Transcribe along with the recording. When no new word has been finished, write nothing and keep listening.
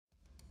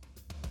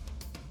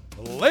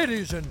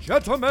Ladies and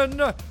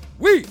gentlemen,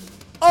 we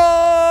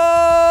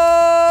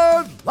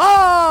are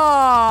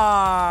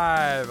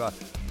live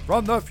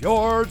from the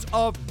fjords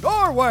of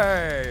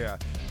Norway.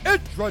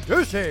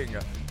 Introducing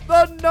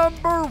the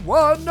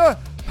 #1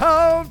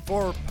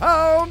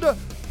 pound-for-pound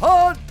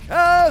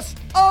podcast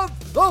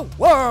of the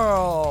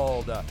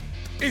world.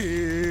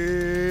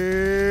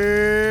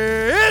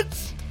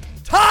 It's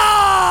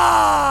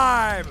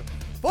time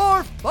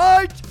for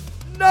Fight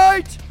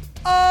Night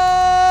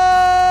Oslo!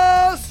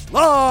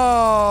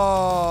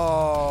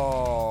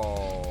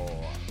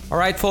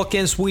 Alright,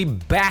 folkens, we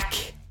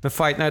back med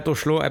Fight Night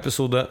Oslo,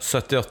 episode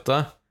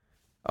 78.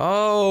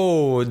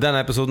 Denne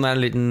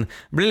episoden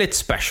blir litt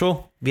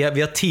special. Vi har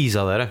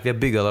teaset dere, vi har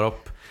bygget dere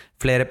opp.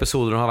 Flere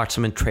episoder har vært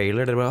som en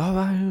trailer. Dere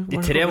bare, I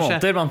 3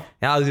 måneder, man.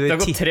 Ja, det har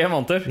gått 3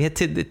 måneder. Vi har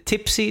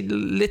tips i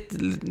litt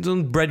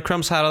sånn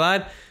breadcrumbs her og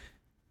der.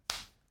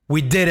 We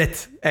did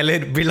it! Eller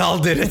Bilal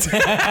did it.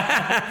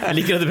 Jeg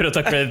liker at du prøver å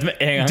ta credit med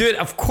en gang. Dude,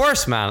 of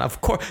course, man.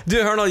 Of course. Du,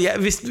 hør nå,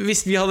 hvis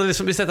dette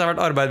hadde vært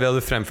arbeid vi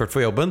hadde fremført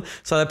for jobben,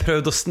 så hadde jeg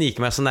prøvd å snike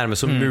meg så nærme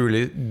som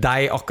mulig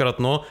deg akkurat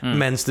nå,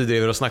 mens du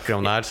driver og snakker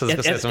om det her. Så det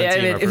skal se som en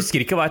team effort. Jeg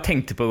husker ikke hva jeg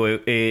tenkte på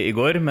i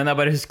går, men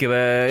jeg bare husker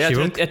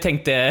jeg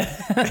tenkte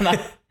Nei,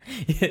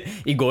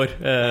 i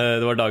går.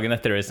 Det var dagen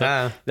etter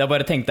racet. Jeg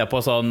bare tenkte på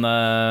sånn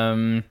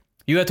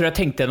jeg tror jeg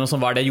tenkte noe som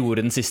var det jeg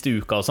gjorde den siste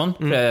uka og sånn.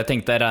 Jeg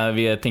tenkte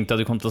at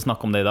du kom til å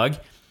snakke om det i dag.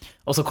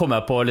 Og så kom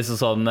jeg på liksom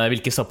sånn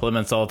hvilke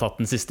supplements jeg hadde tatt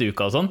den siste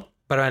uka og sånn.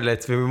 Bare vent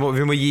litt,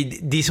 vi må gi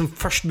de som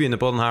først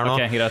begynner på den her nå.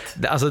 Ok, greit.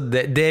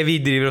 Det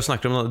vi driver og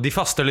snakker om nå, de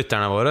faste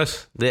lytterne våre,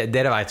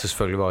 dere vet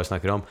selvfølgelig hva vi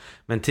snakker om.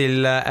 Men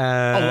til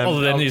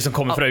alle de nye som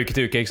kommer fra uke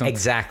til uke, ikke sant?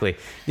 Exactly.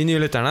 De nye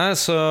lytterne,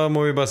 så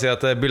må vi bare si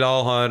at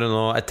Bilal har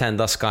nå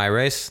attenda Sky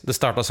Race. Det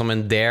startet som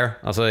en dare.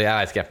 Altså, jeg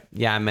vet ikke,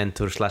 jeg er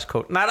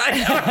mentor/coach. Nei!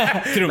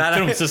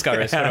 Tromsø Sky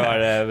Race.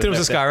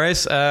 Tromsø Sky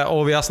Race.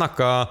 Og vi har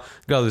snakket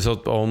gradvis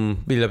om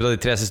i løpet av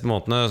de 3 siste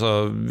månedene,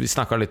 så vi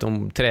snakket litt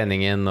om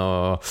treningen,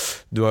 og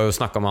du har jo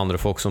snakket med andre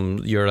folk som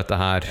gjør dette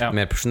her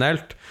mer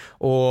profesjonelt.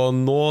 Og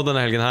nå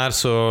denne helgen her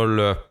så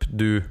løp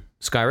du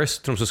Sky Race,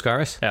 Tromsø Sky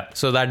Race.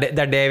 Så det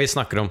er det vi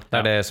snakker om. Det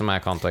er det som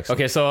er kontekst.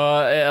 Ok, så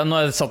nå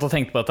har jeg satt og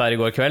tenkt på dette her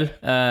i går kveld.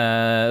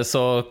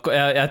 Så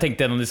jeg tenkte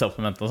gjennom disse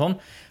supplementene og sånn.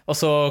 Og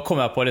så kom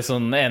jeg på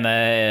liksom jeg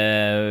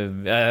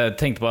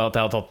tenkte på at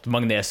jeg hadde tatt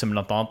magnesium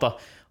blant annet da.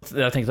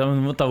 Jeg tenkte,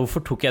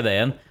 hvorfor tok jeg det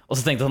igjen? Og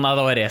så tenkte jeg, nei,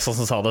 det var Reza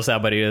som sa det. Så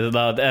jeg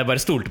bare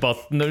stolte på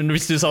at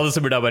hvis du sa det, så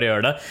burde jeg bare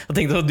gjøre det. Jeg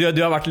tenkte,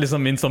 du har vært liksom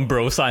min sånn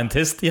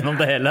bro-scientist gjennom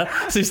det hele.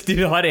 Så hvis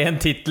du har en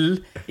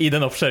titel i den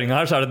oppkjøringen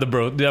her, så er det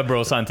du er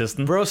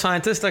bro-scientisten.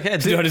 Bro-scientist, ok.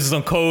 Du har liksom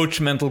sånn coach,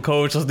 mental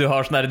coach, altså du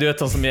har sånn der, du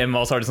vet sånn som i MMA,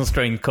 så har du sånn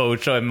strength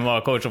coach og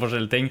MMA-coach og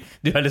forskjellige ting.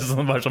 Du er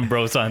liksom bare sånn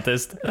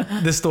bro-scientist.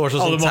 Det står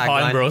sånn alle må tagline. ha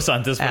en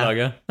bro-scientist på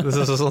laget. Det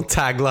står sånn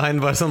tagline,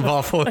 bare sånn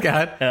hva folk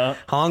er. Han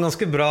er en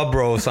ganske bra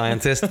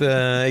bro-scientist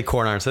i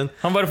corneren sin.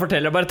 Han bare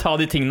ta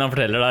de tingene han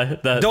forteller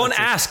deg. Don't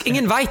ask,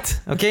 ingen vet.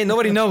 Ok,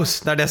 nobody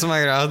knows. Det er det som er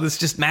greia. It's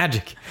just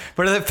magic.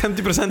 For det er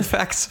 50%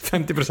 facts,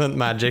 50%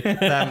 magic.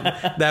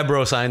 Det er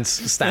bro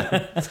science stat.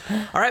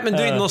 Alright, men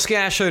du, nå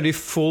skal jeg kjøre i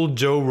full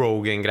Joe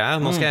Rogan-greie.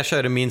 Nå skal jeg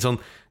kjøre min sånn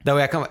der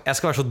jeg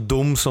skal være så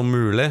dum som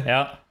mulig.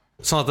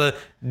 Sånn at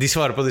de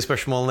svarer på de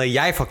spørsmålene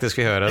jeg faktisk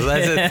vil høre.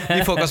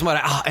 De folka som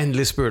bare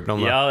endelig spurte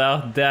om det.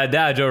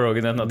 Det er Joe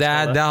Rogan. Det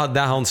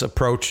er hans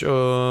approach,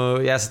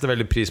 og jeg setter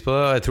veldig pris på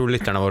det. Og jeg tror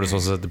lytterne våre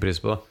også setter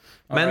pris på det.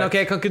 Men ok,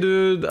 kan ikke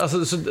du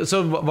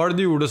så hva var det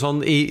du gjorde sånn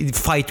i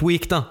Fight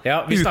Week da?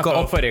 Ja, vi snakket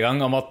om forrige gang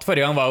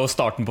var jo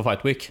starten på Fight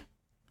Week.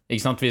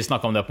 Ikke sant? Vi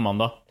snakket om det på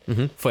mandag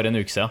for en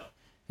uke siden.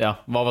 Ja,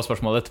 hva var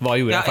spørsmålet ditt? Hva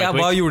gjorde jeg Fight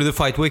Week? Hva gjorde du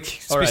Fight Week?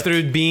 Spiste du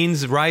ut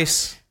beans,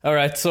 rice?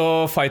 Alright,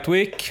 så Fight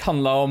Week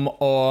handlet om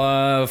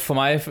for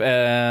meg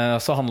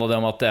så handlet det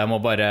om at nå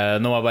må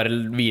jeg bare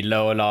hvile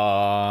og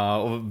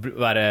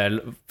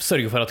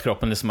sørge for at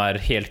kroppen liksom er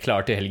helt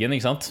klar til helgen,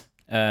 ikke sant?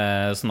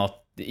 Sånn at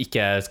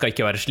skal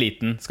ikke være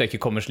sliten, skal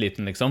ikke komme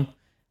sliten liksom.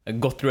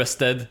 Godt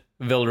rested,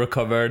 well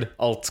recovered,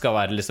 alt skal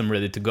være liksom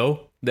ready to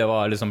go. Det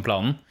var liksom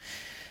planen.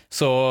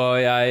 Så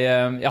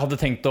jeg hadde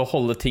tenkt å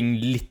holde ting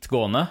litt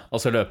gående,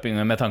 altså løping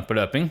med tanke på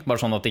løping, bare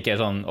sånn at det ikke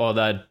er sånn,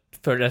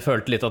 jeg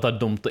følte litt at det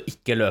er dumt å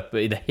ikke løpe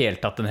i det hele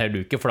tatt en hel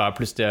uke, for da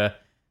plutselig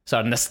så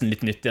er det nesten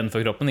litt nytt igjen for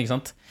kroppen, ikke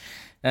sant?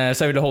 Så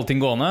jeg ville holde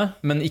ting gående,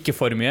 men ikke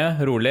for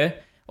mye, rolig.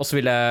 Og så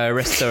ville jeg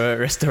rest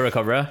og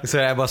recover. Så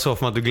jeg bare så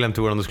for meg at du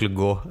glemte hvordan du skulle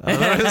gå.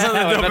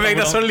 Du beveget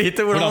deg så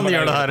lite hvordan man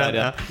gjør det her.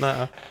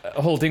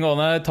 Holde ting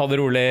gående, ta det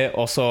rolig,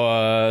 og så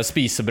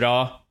spise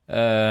bra.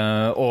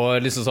 Og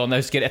liksom sånn,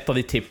 jeg husker et av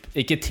de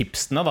ikke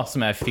tipsene da,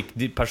 som jeg fikk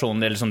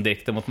personlig eller sånn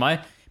direkte mot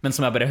meg, men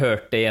som jeg bare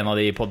hørte i en av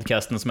de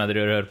podcastene som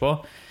jeg hører på.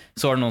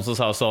 Så var det noen som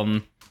sa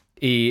sånn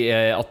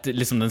at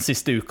liksom den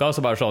siste uka, så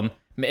bare sånn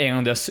med en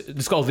gang du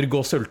skal aldri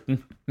gå sulten.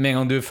 Med en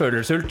gang du føler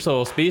sult,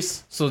 så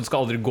spis. Så du skal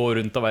aldri gå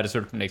rundt og være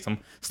sulten liksom.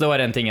 Så det var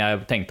en ting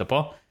jeg tenkte på.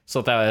 Så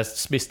at jeg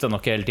spiste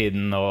nok hele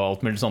tiden og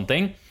alt mulig sånne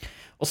ting.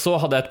 Og så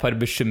hadde jeg et par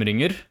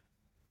bekymringer.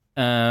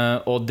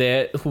 Og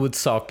det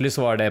hovedsakelig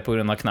så var det på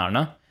grunn av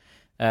knærne.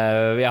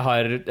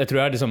 Jeg tror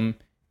jeg liksom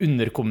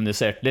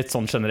underkommunisert litt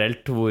sånn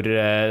generelt hvor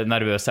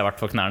nervøs jeg har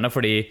vært for knærne,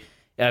 fordi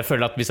jeg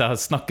føler at hvis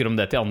jeg snakker om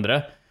det til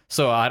andre,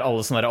 så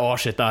alle sånn der,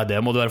 shit, nei, det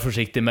må du være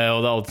forsiktig med,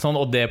 og det, alt sånn,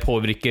 og det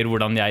påvirker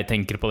hvordan jeg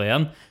tenker på det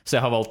igjen, så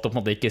jeg har valgt å på en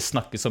måte ikke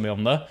snakke så mye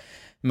om det.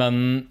 Men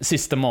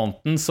siste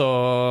måneden så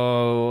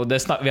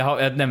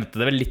jeg nevnte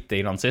det vel litt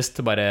grann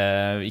sist,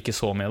 bare ikke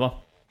så mye da.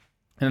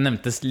 Jeg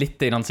nevnte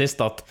litt grann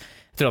sist at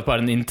jeg tror at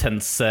bare en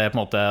intens på en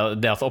måte,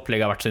 det at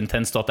opplegget har vært så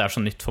intenst og at det er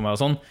så nytt for meg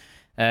og sånn,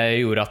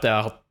 gjorde at jeg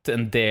har hatt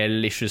en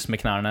del issues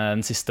med knærne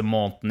den siste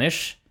måneden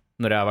ish,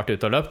 når jeg har vært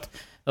ute og løpt,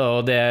 og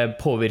det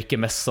påvirker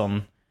mest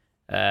sånn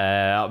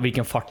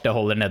hvilken fart jeg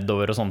holder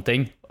nedover og sånne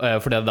ting,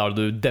 for det er da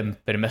du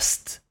demper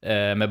mest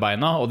med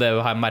beina, og det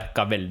har jeg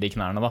merket veldig i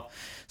knærne da.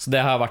 Så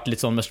det har jeg vært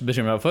litt sånn mest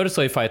bekymret for.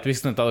 Så i Fight Week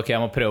tenkte jeg at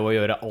jeg må prøve å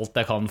gjøre alt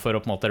jeg kan for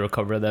å på en måte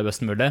recover det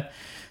best mulig.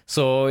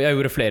 Så jeg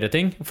gjorde flere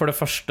ting. For det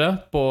første,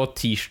 på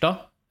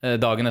tirsdag,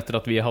 dagen etter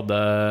at vi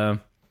hadde...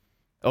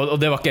 Og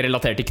det var ikke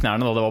relatert til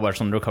knærne, da, det var bare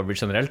sånn recovery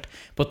generelt.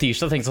 På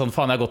tirsdag tenkte jeg sånn,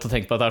 faen, jeg har gått og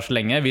tenkt på dette her så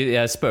lenge.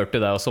 Jeg spurte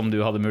deg også om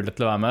du hadde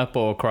mulighet til å være med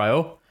på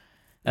cryo.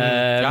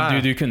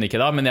 Du kunne ikke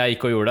da, men jeg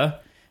gikk og gjorde det.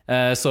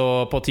 Så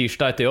på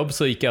tirsdag etter jobb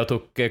så gikk jeg og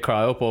tok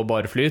cryo på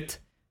bare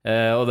flyt.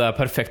 Og det er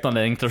perfekt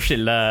anledning til å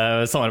skille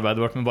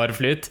samarbeidet vårt med bare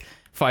flyt.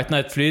 Fight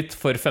Night flyt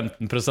for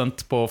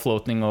 15% på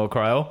floating og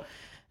cryo.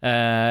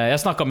 Jeg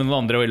snakket med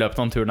noen andre i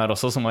løpet av turen her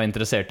også som var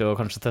interessert i å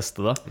kanskje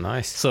teste det.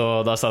 Nice. Så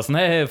da sa jeg sånn,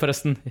 hei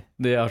forresten,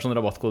 de har sånn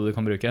rabattkode du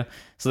kan bruke.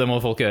 Så det må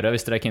folk gjøre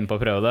hvis dere er keen på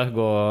å prøve det.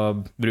 Gå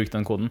og bruk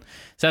den koden.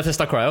 Så jeg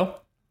testet cryo.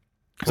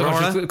 Så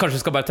kanskje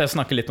vi skal bare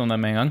snakke litt om det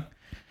med en gang.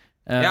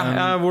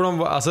 Hvordan,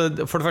 altså,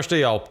 for det første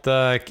hjalp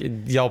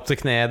det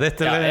kneet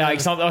ditt, eller? Ja,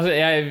 ikke sant? Altså,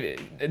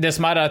 det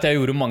som at jeg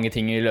gjorde mange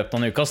ting i løpet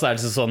av en uke, så det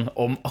liksom sånn,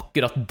 om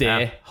akkurat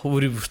det,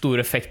 hvor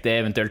stor effekt det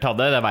eventuelt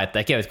hadde, det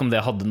vet jeg ikke om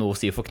det hadde noe å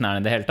si for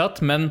knærne i det hele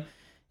tatt, men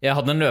jeg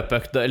hadde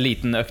en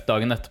liten økt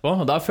dagen etterpå,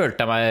 og da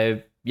følte jeg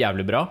meg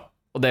jævlig bra,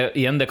 og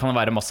det kan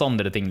være masse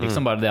andre ting,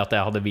 liksom, bare det at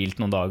jeg hadde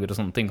hvilt noen dager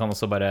og sånne ting, kan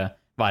også bare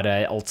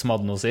være alt som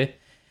hadde noe å si,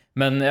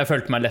 men jeg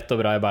følte meg lett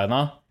og bra i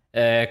beina.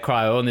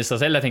 Cryo i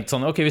seg selv. Jeg tenkte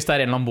sånn, ok, hvis det er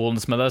en eller annen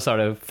bonus med det, så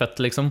er det fett,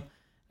 liksom.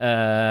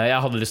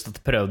 Jeg hadde lyst til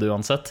å prøve det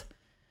uansett.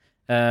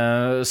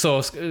 Så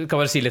skal jeg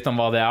bare si litt om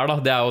hva det er da.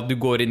 Det er jo at du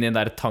går inn i den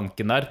der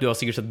tanken der. Du har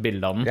sikkert sett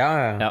bildet av den.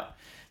 Ja.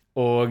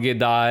 Og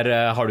der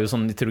har du jo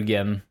sånn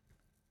nitrogen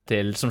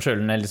til, som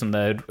skjøler ned liksom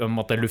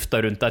det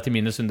lufta rundt deg til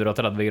minus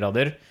 130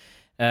 grader.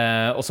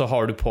 Og så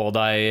har du på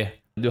deg,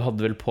 du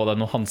hadde vel på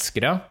deg noen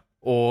handsker, ja.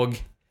 Og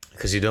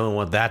because you don't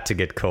want that to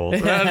get cold.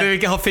 Du vil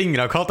ikke ha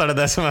fingra kaldt, er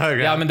det som er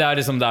høyre? Ja, men det er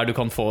liksom der du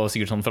kan få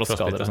sikkert sånn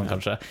frostskader og sånn,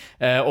 kanskje.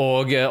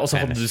 Og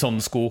så hadde du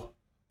sånne sko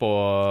på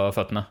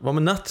føttene. Hva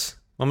med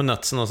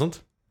nutsen og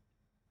sånt?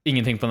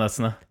 Ingenting på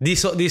nutsene. De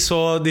så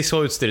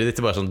utstyret ditt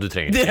bare sånn, du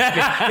trenger det.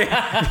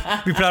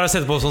 Vi pleier å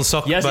sette på sånn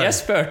sokk. Jeg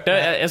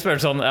spurte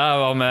sånn,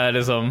 hva med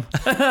liksom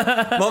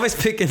hva hvis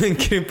pikken din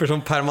krymper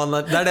sånn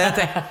permanent? Det er det jeg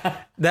tenker.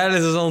 Det er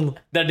liksom sånn,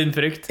 det er din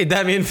frykt. Det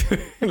er min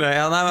frykt.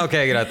 Ja, nei, men ok,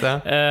 greit, ja.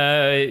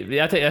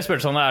 Jeg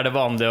spurte sånn, er det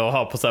vanlig å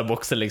ha på seg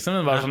bokser, liksom?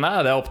 Men bare sånn,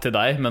 nei, det er opp til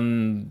deg, men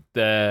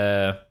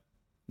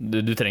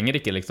du trenger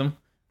ikke, liksom.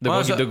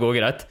 Det går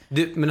greit.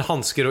 Men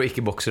handsker og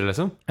ikke bokser,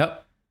 liksom? Ja.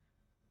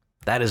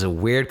 That is a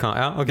weird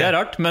okay. Det er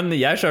rart, men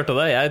jeg kjørte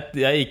det.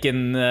 Jeg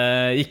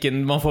gikk inn,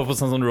 man får på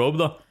sånn robe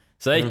da.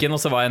 Så jeg gikk inn, og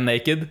så var jeg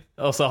naked.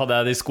 Og så hadde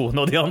jeg de skoene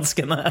og de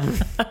handskene.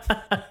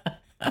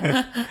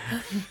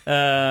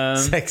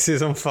 Sexy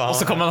som faen.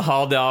 Og så kan man ha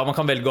det, man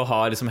kan velge å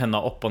ha liksom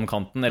hendene opp på den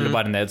kanten, eller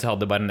bare ned, så jeg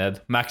hadde bare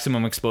ned.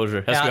 Maximum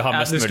exposure. Jeg skulle ha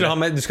mest mulig.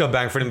 Du skal ha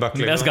bang for din buck.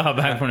 Jeg skal ha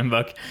bang for din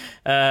buck.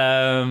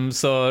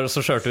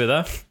 Så kjørte vi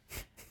det.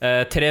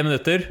 3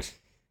 minutter.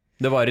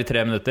 Det var i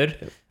 3 minutter.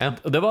 Ja.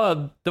 Det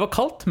var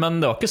kaldt, men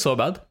det var ikke så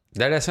bad.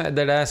 Det er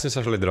det jeg synes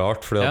er så litt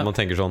rart, fordi at man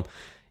tenker sånn,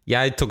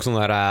 jeg tok sånn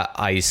der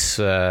ice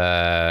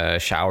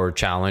shower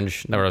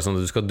challenge. Det var det sånn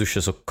at du skal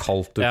dusje så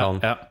kaldt du kan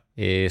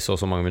i så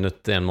mange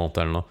minutter, 1 måned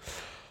eller noe.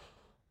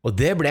 Og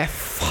det ble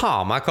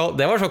faen meg kaldt.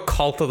 Det var så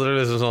kaldt at det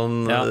liksom sånn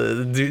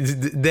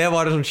det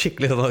var sånn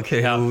skikkelig sånn,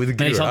 okay, men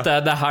ikke sant, det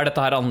er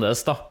dette her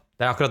annerledes da.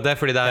 Det er akkurat det,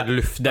 fordi det er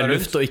luft. Det er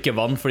luft og ikke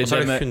vann. Og så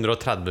er det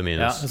 130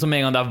 minus. Ja, så med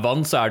en gang det er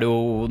vann, så er det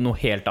jo noe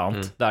helt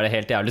annet. Da er det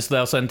helt jævlig. Så det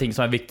er også en ting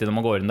som er viktig når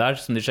man går inn der,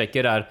 som de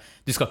sjekker, er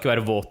du skal ikke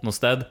være våt noe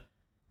sted.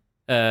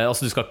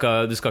 Altså du skal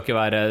ikke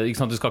være,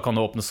 ikke sant? Du skal ikke ha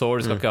noe åpne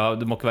sår,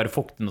 du må ikke være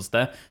fuktig noe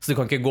sted. Så du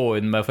kan ikke gå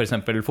inn med for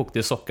eksempel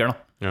fuktige sokker da.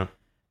 Ja.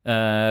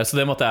 Så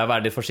det måtte jeg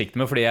være litt forsiktig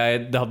med, fordi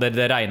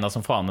det regnet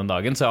som faen den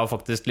dagen, så jeg var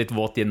faktisk litt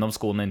våt gjennom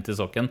skoene inn til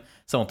sokken.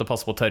 Så jeg måtte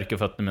passe på å tørke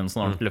føttene mine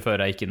sånn ordentlig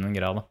før jeg gikk inn en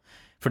grad da.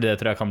 Fordi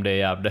det tror jeg kan bli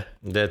jævlig.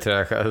 Det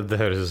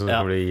høres ut som det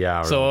kan bli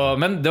jævlig. Så,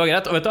 men det var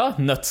greit. Og vet du hva?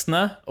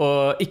 Nutsene,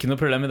 og ikke noe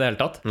problem i det hele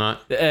tatt. Nei.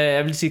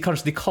 Jeg vil si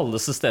kanskje de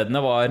kaldeste stedene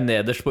var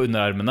nederst på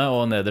underarmene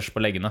og nederst på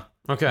leggene.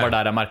 Okay. Var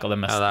der jeg merket det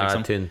mest. Ja, det er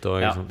liksom. tynt og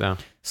sånt, ja.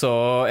 Så,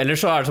 ellers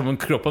så er det som om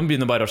kroppen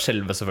begynner bare å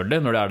skjelve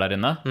selvfølgelig når du er der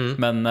inne.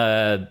 Men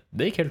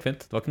det gikk helt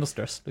fint. Det var ikke noe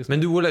stress. Liksom.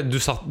 Men du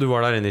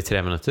var der inne i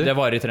 3 minutter? Det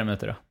var i 3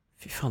 minutter, ja.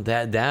 Fy faen,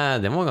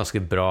 det var ganske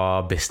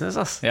bra business,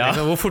 ass. Ja.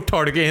 Hvor fort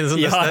tar du ikke inn sånn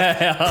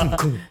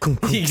neste?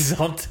 Ikke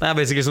sant? Det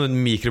basically sånn et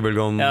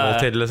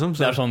mikrobølgeovn-måltid, liksom.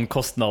 Det sånn,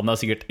 kostnaden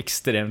sikkert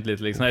ekstremt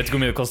lite, liksom. Jeg vet ikke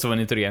hvor mye det koster for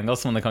en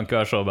nitrogengass, men det kan ikke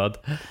være så bad.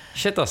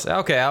 Shit, ass. Ja,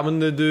 ok, ja, men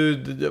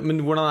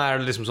men hvordan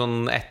det liksom sånn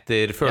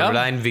etter? Føler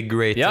du deg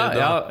invigorated?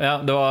 Ja,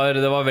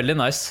 det var veldig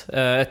nice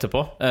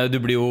etterpå. Du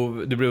blir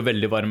jo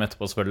veldig varm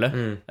etterpå,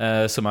 selvfølgelig.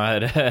 Som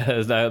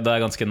det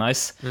er ganske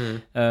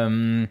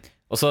nice.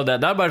 Og så det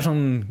bare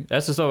sånn,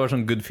 jeg synes det var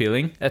sånn good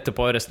feeling.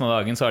 Etterpå, resten av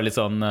dagen, så det litt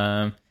sånn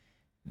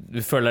du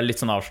føler deg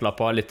litt sånn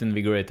avslappet, litt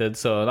invigorated.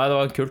 Så nei, det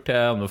var kult.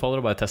 Jeg anbefaler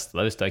å bare teste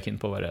det hvis du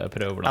keen på å bare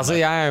prøve hvordan altså,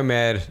 jeg jo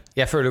mer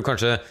jeg føler jo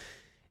kanskje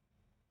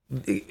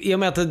i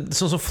og med at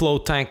sånn som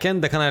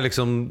float-tanken, det kan jeg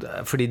liksom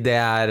fordi det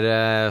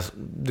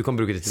du kan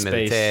bruke det til space,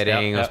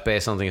 meditering og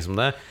space, sånne ting som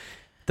det.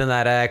 Den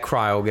der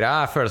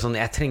cryo-greia, jeg føler sånn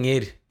jeg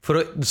trenger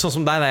sånn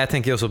som deg, jeg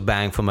tenker også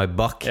bang for my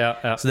buck.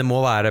 Så det må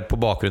være på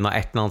bakgrunn av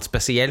et eller annet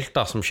spesielt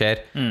da, som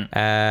skjer.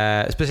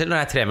 Spesielt når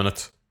det 3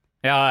 minutter.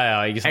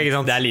 Ja, ikke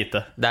sant? Det er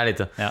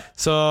lite.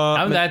 Så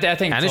men jeg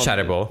er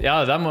nysgjerrig på.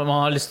 Ja, man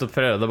har lyst til å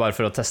prøve det bare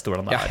for å teste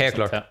hvordan det helt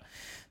klart.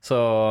 Så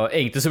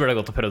egentlig så burde jeg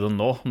gått og prøve det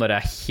nå, når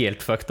jeg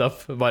helt fucked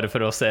up, bare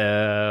for å se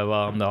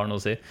om det har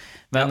noe å si.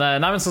 Men,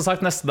 men som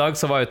sagt, neste dag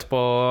så var jeg ute på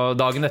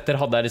dagen etter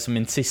hadde jeg liksom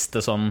min siste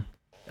sånn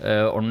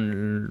på en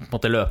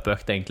måte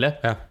løpeøkt, egentlig.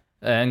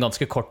 En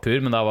ganske kort tur,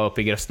 men da var jeg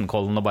oppe i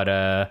Grøstenkollen og bare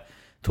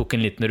tok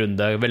en liten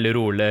runde, veldig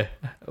rolig,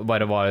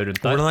 bare var rundt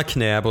der. Hvordan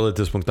kneet på det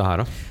tidspunktet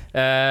her da?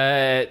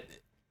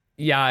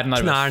 Jeg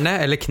nervøs. Knærne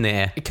eller kne?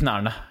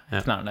 Knærne,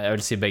 jeg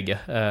vil si begge.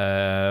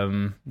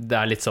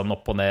 Det litt sånn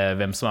opp og ned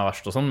hvem som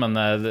verst og sånn,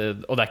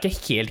 og det ikke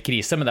helt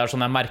krise, men det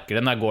sånn jeg merker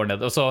det når jeg går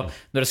ned. Og så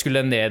når jeg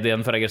skulle ned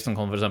igjen fra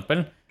Grøstenkollen for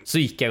eksempel, så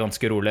gikk jeg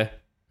ganske rolig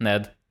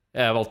ned.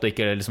 Jeg valgte å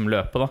ikke liksom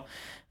løpe da.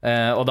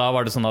 Og da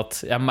var det sånn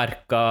at jeg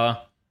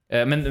merket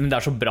men det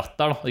så bratt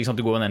der da, ikke sant?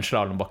 Du går en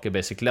slalombakke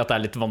basically, at det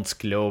litt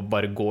vanskelig å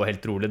bare gå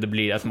helt rolig. Det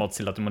blir automatisk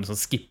til at du må liksom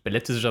skippe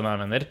litt, hvis du skjønner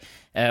hva jeg mener.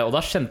 Og da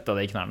kjente jeg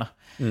det i knærne.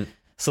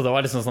 Så det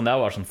var liksom sånn,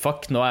 jeg var sånn,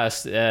 fuck, nå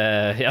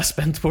jeg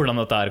spent på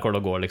hvordan dette her kommer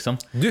til å gå, liksom.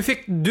 Du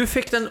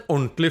fikk den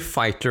ordentlige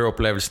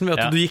fighter-opplevelsen ved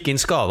at du gikk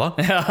inn skada.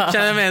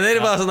 Kjenner jeg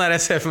mener? Bare sånn der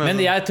jeg ser for meg.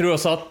 Men jeg tror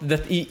også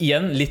at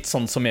igjen, litt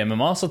sånn som i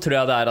MMA, så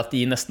tror jeg det at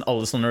i nesten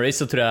alle sånne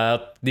race, så tror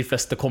jeg at de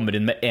fleste kommer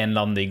inn med en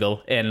eller annen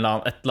niggle, et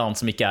eller annet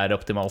som ikke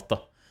optimalt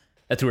da.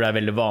 Jeg tror det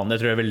veldig vanlig. Jeg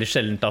tror det veldig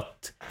sjeldent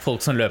at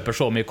folk som løper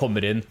så mye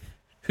kommer inn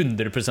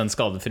 100%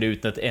 skadefri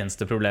uten et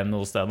eneste problem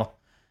noe sted da.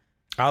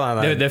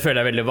 Det føler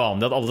jeg veldig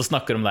vanlig, at alle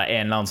snakker om det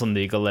en eller annen sånn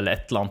niggle eller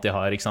et eller annet de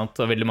har, ikke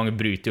sant? Og veldig mange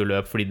bryter jo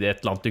løp fordi det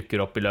et eller annet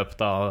dukker opp i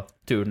løpet av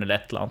turen eller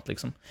et eller annet,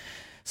 liksom.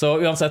 Så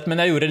uansett,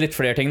 men jeg gjorde litt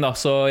flere ting da,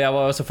 så jeg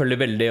var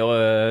selvfølgelig veldig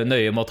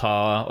nøye med å ta,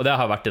 og det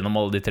har jeg vært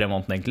gjennom alle de 3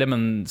 månedene egentlig,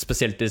 men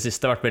spesielt i det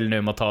siste har jeg vært veldig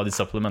nøye med å ta de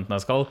supplementene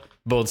jeg skal.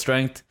 Bone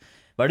strength.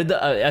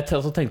 Jeg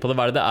tenkte på det,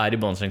 hva det i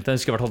bone strength? Jeg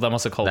husker i hvert fall det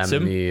masse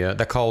kalsium.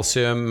 Det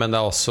kalsium, men det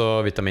også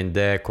vitamin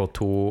D,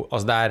 K2.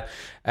 Altså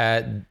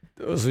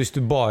altså hvis du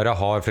bare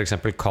har for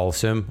eksempel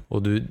kalsium,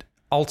 og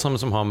alt sammen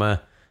som har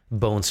med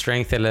bone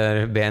strength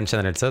eller ben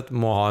generelt sett,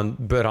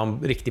 bør ha en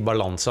riktig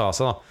balanse av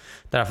seg da.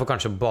 Det derfor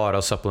kanskje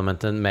bare å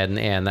supplemente med den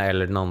ene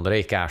eller den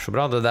andre ikke så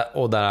bra, og det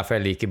derfor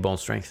jeg liker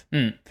bone strength.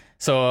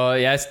 Så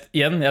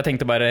jeg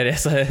tenkte bare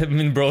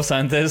min bro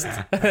scientist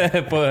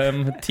på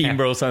Team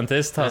Bro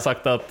Scientist har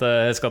sagt at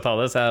jeg skal ta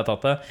det, så jeg har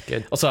tatt det.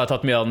 Good. Og så har jeg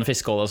tatt mye av den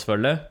fiskeolja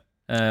selvfølgelig,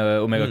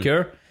 Omega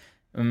Cure.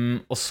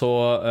 Og så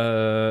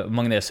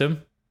magnesium,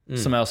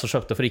 som jeg også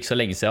kjøpte for ikke så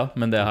lenge siden,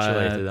 men det har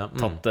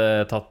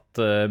jeg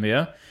tatt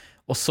mye.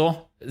 Og så,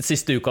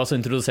 siste uka så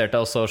introduserte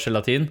jeg også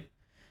gelatin.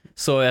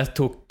 Så jeg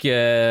tok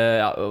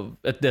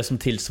det som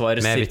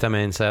tilsvarer med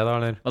vitamin C da,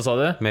 eller? Hva sa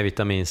du? Med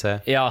vitamin C.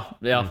 Ja,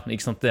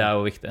 ikke sant, det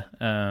jo viktig.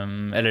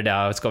 Eller det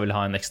skal vel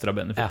ha en ekstra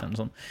benefit eller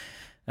noe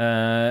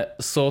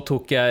sånt. Så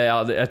tok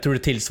jeg tror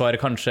det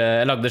tilsvarer kanskje,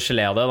 jeg lagde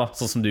gelé av det da,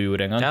 sånn som du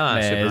gjorde en gang,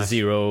 med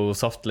zero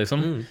soft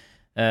liksom.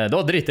 Det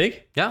var dritdigg.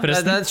 Ja, det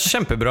et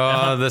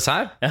kjempebra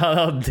dessert. Ja, det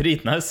var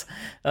dritnice.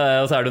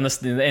 Og så det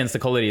nesten de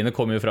eneste kaloriene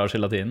kommer jo fra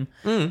gelatinen.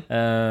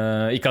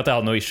 Ikke at jeg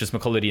hadde noe issues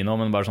med kalorier nå,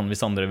 men bare sånn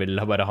hvis andre vil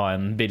bare ha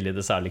en billig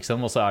dessert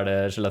liksom, og så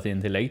det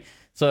gelatin i tillegg.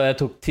 Så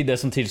jeg tok til det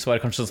som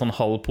tilsvarer kanskje en sånn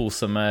halv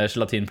pose med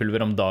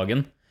gelatinpulver om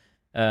dagen.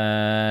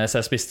 Så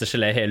jeg spiste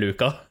gelé hele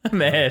uka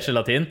med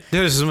gelatin. Det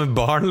høres ut som et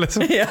barn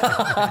liksom. Ja.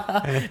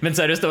 Men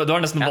seriøst, det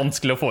var nesten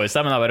vanskelig å få i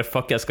seg. Men jeg bare,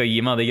 fuck, jeg skal gi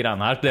meg de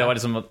greiene her. Det var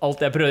liksom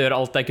jeg prøvde å gjøre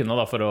alt jeg kunne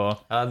da, for å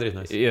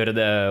gjøre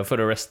det, for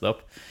å reste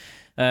opp.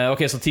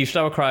 Ok, så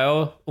tirsdag var cryo,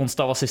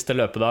 onsdag var siste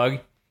løpedag.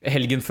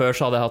 Helgen før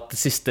så hadde jeg hatt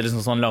siste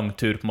liksom, sånn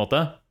langtur på en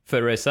måte,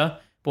 før racet.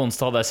 På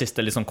onsdag hadde jeg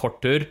siste liksom,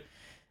 kort tur.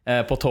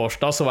 På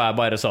torsdag så var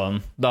jeg bare sånn,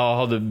 da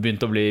hadde jeg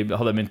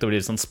begynt å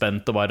bli sånn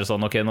spent og bare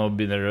sånn, ok, nå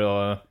begynner det å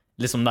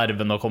liksom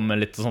nerven å komme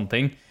litt og sånne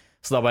ting.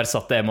 Så da bare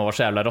satt jeg hjemme og var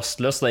så jævla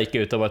rastløs. Så da gikk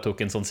jeg ut og bare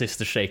tok en sånn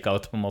siste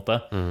shakeout på en måte.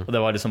 Og det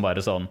var liksom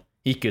bare sånn,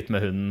 gikk ut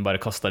med hunden, bare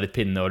kastet litt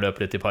pinne og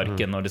løp litt i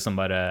parken og liksom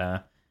bare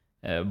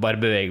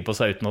bevege på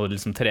seg uten å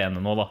liksom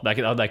trene nå da.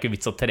 Det ikke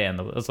vits å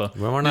trene altså.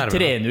 Du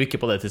trener jo ikke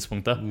på det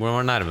tidspunktet.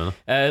 Hvordan var nervene?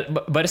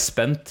 Bare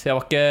spent. Jeg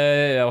var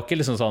ikke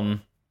liksom sånn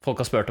Folk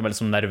har spurt om jeg er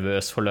liksom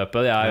nervøs for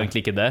løpet. Jeg er jo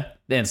egentlig ikke det.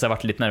 Det eneste jeg har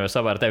vært litt nervøs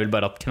for, er at jeg vil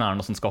bare at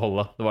knærne og sånn skal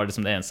holde. Det var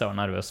liksom det eneste jeg var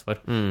nervøs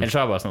for. Ellers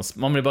er jeg bare sånn,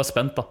 man blir bare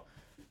spent da.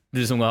 Du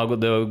liksom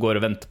går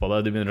og venter på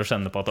det. Du begynner å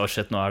kjenne på at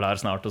shit, nå er det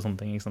her snart og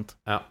sånne ting, ikke sant?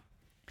 Ja.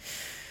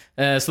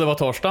 Så det var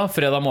torsdag.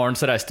 Fredag morgen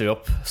så reiste vi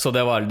opp. Så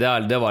det var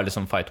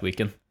liksom fight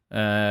weekend.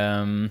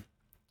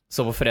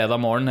 Så på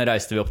fredag morgen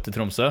reiste vi opp til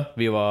Tromsø.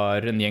 Vi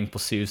var en gjeng på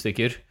 7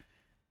 stykker.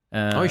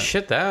 Oi,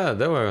 shit,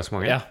 det var jo ganske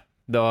mange. Ja.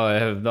 Det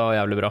var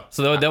jævlig bra.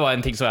 Så det var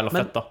en ting som var jævlig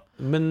fett da.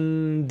 Men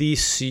de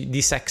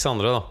 6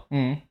 andre da,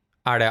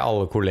 er det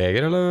alle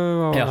kolleger, eller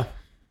hva var det?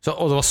 Så,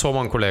 og det var så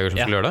mange kolleger som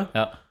skulle gjøre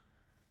det? Ja.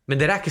 Men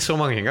dere er ikke så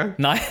mange engang?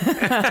 Nei.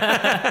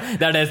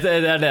 det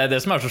er det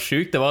som er så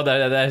sykt.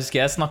 Jeg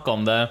husker jeg snakket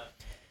om det.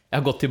 Jeg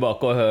har gått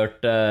tilbake og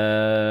hørt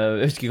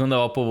jeg husker ikke om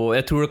det var på,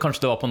 jeg tror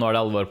kanskje det var på Nå er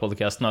det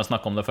alvor-podcasten når jeg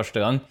snakket om det første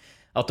gang.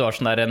 At det var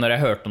sånn der, når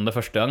jeg hørte om det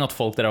første gang, at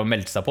folk der hadde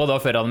meldt seg på. Det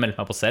var før jeg hadde meldt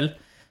meg på selv.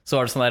 Så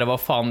var det sånn der, hva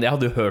faen, jeg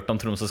hadde jo hørt om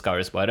Tromsø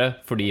Skyris bare,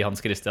 fordi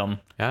Hans Christian,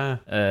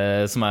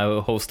 som er jo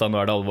host av Nå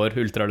er det alvor,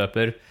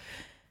 ultraløper,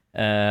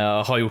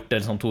 har gjort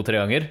det sånn 2-3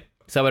 ganger.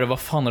 Så jeg bare, hva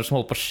faen er det som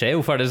holder på å skje?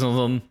 Hvorfor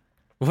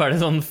er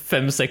det sånn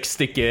 5-6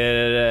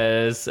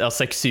 stykker,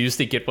 6-7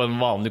 stykker på en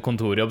vanlig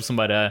kontorjobb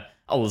som bare,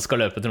 alle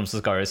skal løpe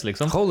Tromsø Skyris,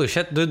 liksom? Holy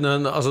shit, dude,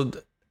 altså,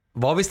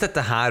 hva hvis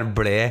dette her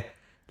ble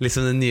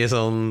liksom den nye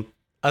sånn...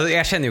 Altså,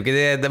 jeg kjenner jo ikke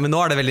det, men nå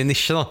er det veldig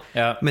nisje da.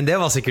 Ja. Men det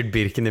var sikkert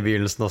Birken i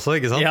begynnelsen også,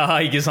 ikke sant? Ja,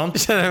 ikke sant?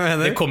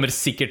 Det kommer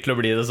sikkert til å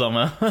bli det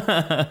samme.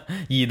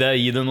 Gi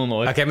det noen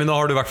år. Ok, men nå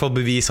har du i hvert fall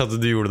bevis at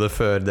du gjorde det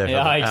før det.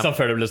 Ja, ikke sant,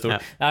 før det ble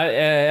stort. Ja. Nei,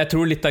 jeg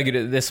tror litt av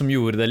det som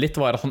gjorde det litt,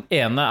 var at han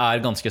ene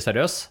er ganske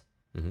seriøs.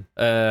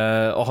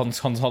 Og han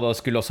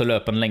skulle også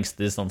løpe den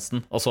lengste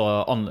distansen. Og så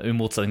i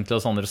motsetning til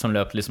oss andre som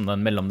løp liksom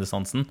den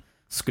mellomdistansen,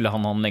 skulle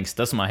han ha den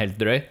lengste, som er helt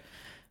drøy.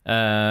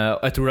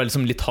 Og jeg tror det er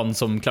liksom litt han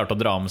som klarte å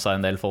dra med seg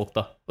en del folk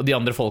da. Og de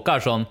andre folka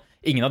er sånn,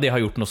 ingen av de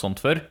har gjort noe sånt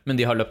før, men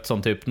de har løpt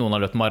sånn typ, noen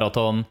har løpt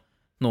maraton,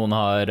 noen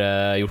har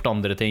gjort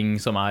andre ting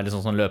som er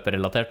liksom sånn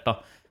løperelatert da.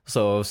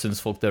 Så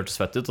synes folk det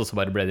hørtes fett ut, og så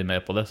bare ble de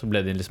med på det. Så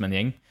ble de liksom en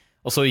gjeng.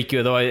 Og så gikk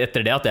jo, det var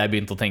etter det at jeg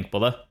begynte å tenke på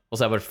det. Og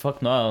så er jeg bare,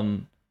 fuck,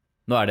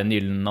 nå er det en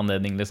gyllen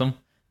anledning liksom.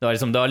 Det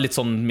var litt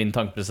sånn min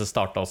tankeprosess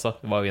startet også.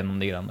 Det var jo gjennom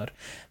de greiene der.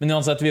 Men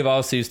uansett, vi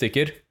var 7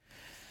 stykker.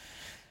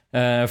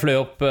 Fløy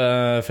opp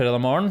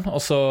fredag morgen. Og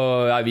så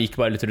vi gikk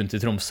bare litt rundt i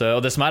Tromsø.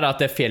 Og det som er at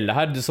det fjellet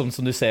her, som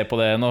du ser på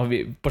det nå,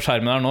 på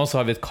skjermen her nå, så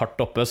har vi et kart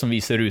oppe som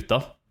viser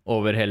ruta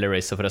over hele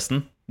racet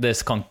forresten. Det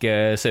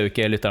ser jo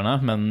ikke lytterne,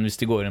 men hvis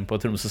de går inn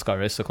på Tromsø Sky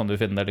Race, så kan du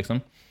finne det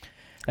liksom.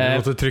 Du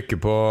måtte trykke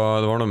på,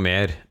 det var noe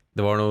mer.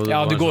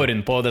 Du går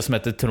inn på det som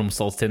heter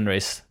Tromsdalstind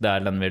Race. Det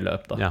er den vi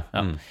løp da.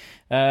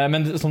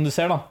 Men som du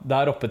ser da,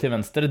 der oppe til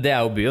venstre, det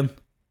er jo byen.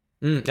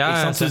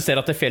 Så du ser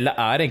at det fjellet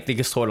er egentlig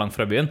ikke så langt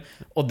fra byen.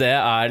 Og det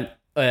er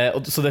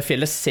så det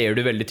fjellet ser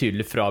du veldig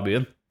tydelig fra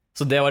byen.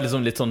 Så det var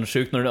liksom litt sånn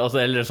sjukt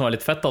eller som var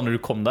litt fett da, når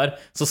du kom der.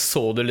 Så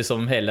du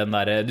liksom hele den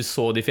der, du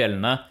så de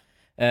fjellene.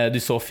 Du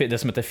så det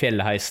som heter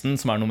Fjellheisen,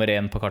 som er nummer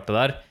 1 på kartet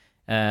der.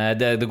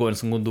 Det går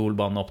en sånn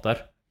gondolbane opp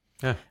der.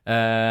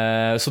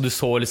 Så du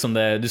så liksom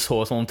det. Du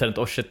så sånn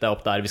omtrent, shit, det er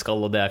opp der vi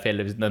skal, og det er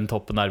fjellet, den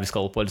toppen der vi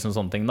skal på, liksom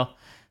sånne ting da.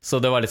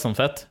 Så det var litt sånn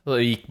fett. Så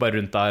jeg gikk bare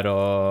rundt der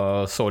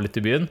og så litt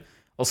i byen.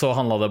 Og så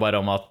handlet det bare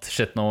om at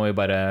shit, nå må vi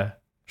bare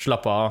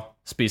slappe av,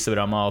 spise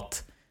bra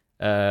mat,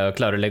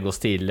 klare å legge oss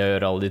tidlig og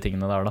gjøre alle de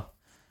tingene der da.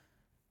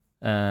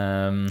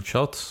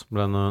 Shots?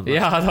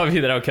 Ja, da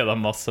videre og kødda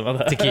masse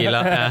med det.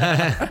 Tequila.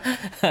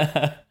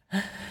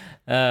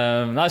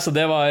 Nei, så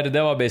det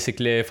var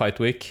basically fight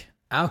week.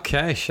 Ok,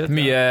 shit.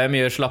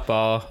 Mye slappe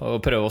av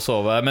og prøve å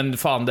sove. Men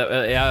faen,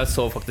 jeg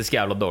så faktisk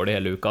jævla dårlig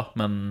hele uka.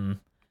 Men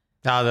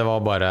ja, det var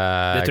bare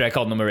det tror jeg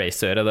ikke hadde noe med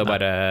race å gjøre. Det var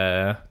bare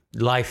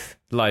Life.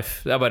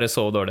 Jeg bare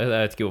så dårlig, jeg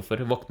vet ikke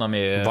hvorfor. Våkna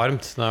mye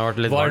varmt, det har vært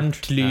litt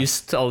varmt,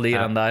 lyst, alle de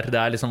greiene der. Det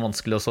er liksom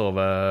vanskelig å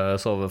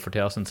sove for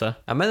tida, synes jeg.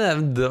 Ja, men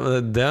det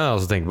har jeg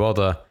også tenkt på,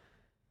 at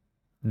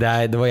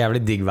det var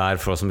jævlig digg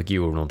vær for oss som ikke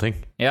gjorde noen ting.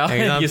 Ja,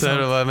 ikke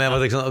sant? Men jeg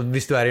tenker sånn,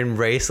 hvis du er i en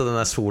race, og den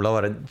der sola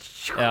bare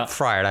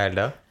fryer deg hele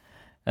det.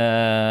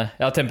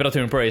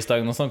 Temperaturen på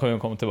race-dagen og sånn kan vi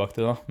jo komme tilbake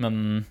til da.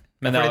 Men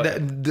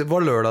det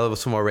var lørdag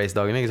som var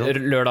race-dagen, ikke sant?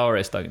 Lørdag var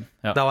race-dagen,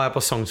 ja. Da var jeg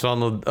på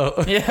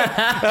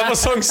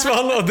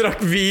Sognsvann og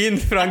drakk vin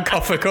fra en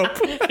kaffekopp.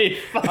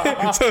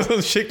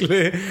 Sånn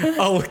skikkelig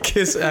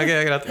alkis. Ok,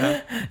 greit. Ja.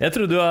 Jeg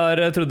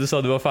trodde du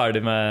sa du var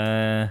ferdig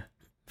med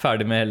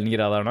hele den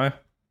greia der nå.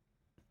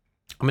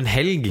 Men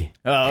helg?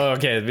 Ja,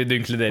 ok, du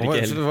inkluderer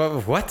ikke helg.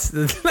 What?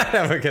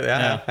 Ok,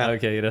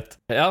 greit.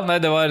 Ja, nei,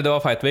 det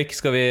var fight week.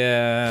 Skal vi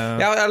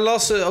Ja, la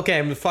oss, ok,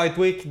 fight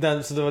week det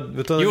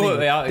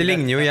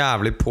ligner jo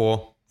jævlig på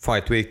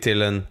fight week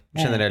til en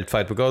generelt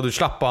fight week. Og du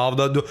slapper av,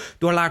 du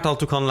har lært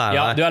alt du kan lære.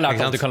 Ja, du har lært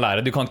alt du kan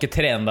lære. Du kan ikke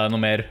trene deg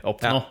noe mer opp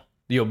nå.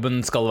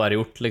 Jobben skal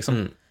være gjort,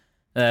 liksom.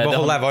 Det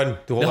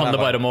handler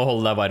bare om å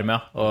holde deg varm, ja.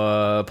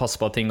 Og passe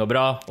på at ting går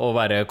bra, og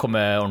komme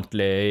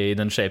ordentlig i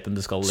den shapen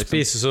du skal, liksom.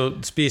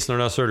 Spise når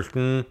du er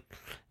sulten.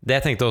 Det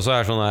jeg tenkte også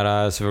er sånn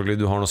her, selvfølgelig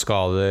du har noen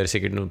skader,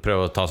 sikkert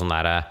prøve å ta sånn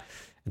her.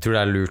 Jeg tror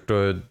det er lurt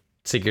å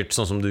sikkert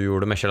sånn som du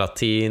gjorde med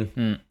gelatin,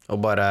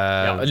 og bare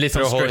litt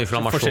prøve sånn å holde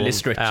inflammasjon. forskjellige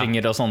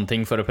stretchinger og sånne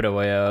ting for å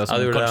prøve å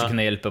som kanskje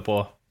kunne hjelpe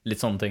på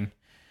litt sånne ting.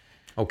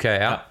 Ok,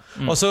 ja.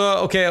 Og så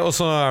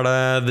det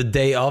the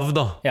day of,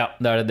 da. Ja,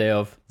 det det day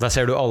of. Der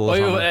ser du alle Og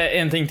jo, sammen.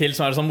 en ting til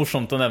som sånn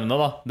morsomt å nevne,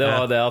 da. Det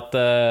var det at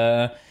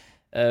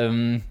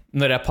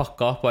når jeg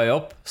pakka på vei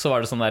opp, så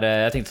var det sånn der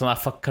jeg tenkte sånn,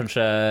 fuck,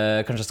 kanskje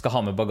jeg skal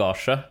ha med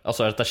bagasje.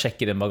 Altså at jeg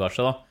sjekker inn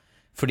bagasje, da.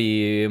 Fordi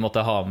jeg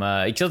måtte ha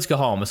med, ikke at jeg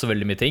skulle ha med så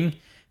veldig mye ting,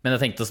 men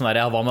jeg tenkte sånn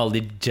der, hva med alle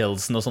de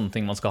gelsene og sånne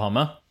ting man skal ha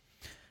med?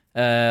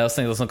 Og så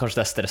tenkte jeg sånn,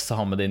 kanskje det stress å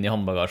ha med det inn i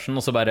håndbagasjen.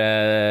 Og så bare,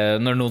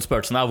 når noen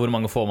spurte sånn, hvor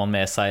mange får man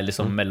med seg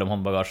liksom, mellom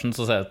håndbagasjen,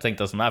 så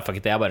tenkte jeg sånn,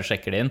 fuck it, jeg bare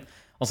sjekker det inn.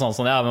 Og sånn,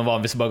 men hva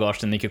hvis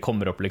bagasjen din ikke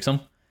kommer opp,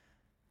 liksom?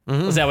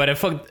 Og så jeg bare,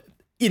 fuck,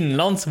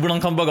 innenlands, hvordan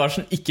kan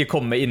bagasjen ikke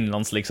komme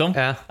innenlands, liksom?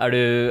 Er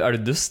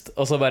du dust?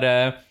 Og så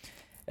bare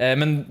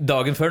men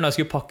dagen før, når jeg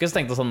skulle pakke, så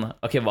tenkte jeg sånn,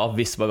 ok, hva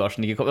hvis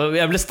bagasjen ikke kom?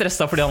 Jeg ble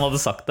stresset fordi han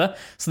hadde sagt det.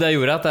 Så det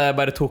gjorde at jeg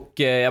bare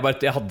tok jeg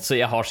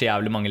har så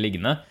jævlig mange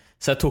liggende.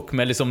 Så jeg tok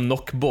med liksom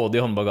nok både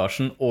i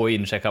håndbagasjen og i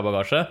innsjekka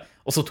bagasje.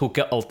 Og så tok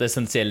jeg alt det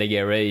essensielle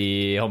gearet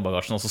i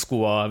håndbagasjen. Altså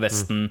skoa,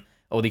 vesten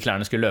og de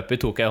klærne skulle løpe i,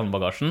 tok jeg i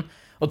håndbagasjen.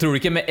 Og tror du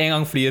ikke, med en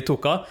gang flyet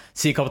tok av,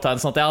 sier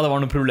kapteinen sånn at det var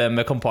noe problem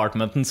med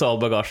compartmenten, så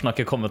all bagasjen har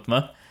ikke kommet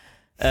med.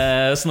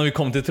 Så når vi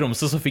kom til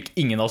Tromsø, så fikk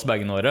ingen av oss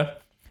bagene våre.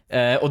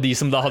 Og de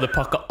som da hadde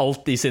pakket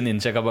alt i sin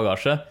innsjekka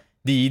bagasje,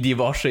 de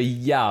var så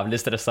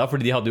jævlig stresset,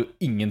 fordi de hadde jo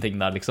ingenting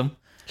der, liksom.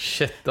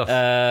 Shit, da.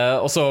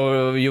 Og så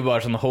jo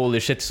bare sånn,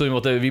 holy shit. Så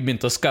vi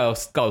begynte å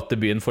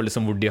scoute byen for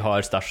liksom hvor de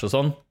har stæsj og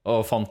sånn,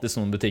 og fant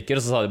liksom noen butikker.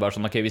 Og så sa de bare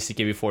sånn, ok, hvis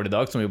ikke vi får det i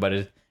dag, så må vi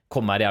bare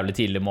komme her jævlig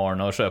tidlig i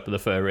morgen og kjøpe det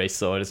før race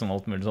og liksom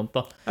alt mulig sånt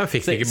da.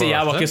 Så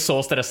jeg var ikke så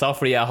stresset,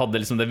 fordi jeg hadde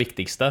liksom det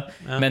viktigste.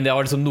 Men det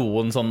var liksom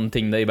noen sånne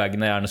ting i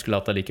bagen jeg gjerne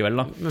skulle hatt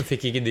allikevel da. Men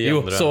fikk ikke de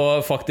andre? Jo, så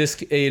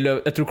faktisk, jeg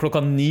tror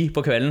 9:00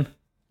 på kvelden,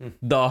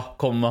 da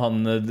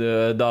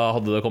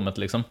hadde det kommet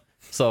liksom.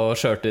 Så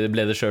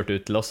ble det kjørt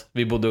ut til oss.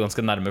 Vi bodde jo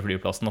ganske nærme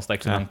flyplassen, så det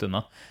ikke så langt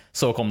unna.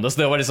 Så kom det,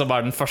 så det var liksom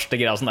bare den første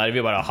greia sånn der,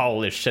 vi bare,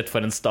 holy shit,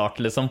 for en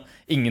start liksom.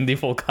 Ingen de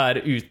folk her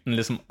uten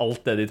liksom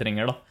alt det de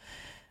trenger da.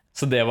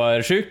 Så det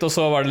var sjukt. Og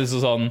så var det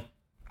liksom sånn,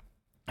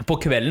 på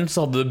kvelden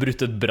så hadde det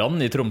brutt et brann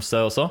i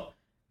Tromsø også.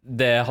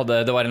 Det var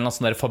en eller annen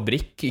sånn der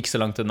fabrikk ikke så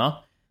langt unna.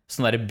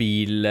 Sånn der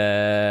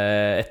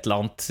et eller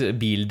annet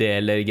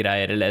bildeler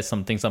greier eller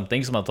something som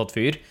hadde tatt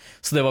fyr.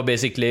 Så det var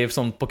basically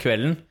sånn, på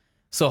kvelden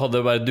så hadde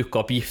det bare dukket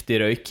opp giftig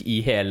røyk i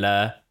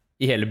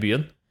hele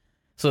byen.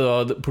 Så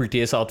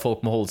politiet sa at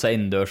folk må holde seg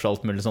innendørs og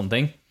alt mulig sånne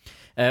ting.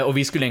 Og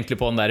vi skulle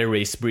egentlig på den der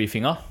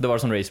race-briefinga. Det var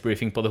sånn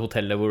race-briefing på det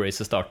hotellet hvor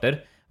racet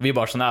starter. Vi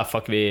bare sånn,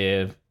 fuck,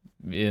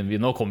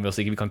 nå kommer vi oss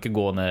ikke, vi kan ikke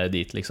gå ned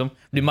dit, liksom.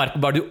 Du merker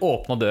bare du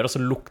åpnet døra, så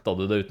lukta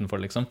du det utenfor,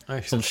 liksom.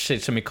 Sånn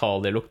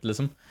kjemikalielukt,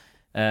 liksom.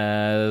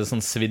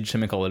 Sånn svidd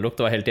kjemikalielukt.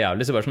 Det var helt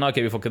jævlig. Så bare sånn, ok,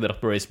 vi får ikke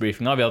dratt på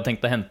race-briefinga. Vi hadde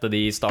tenkt å hente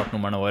de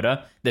startnummerne våre.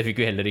 Det fikk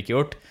vi heller ikke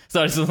gjort. Så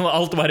det var liksom,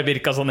 alt bare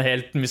virket sånn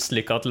helt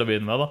mislykket til å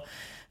begynne med, da.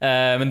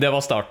 Men det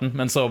var starten.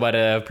 Men så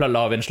bare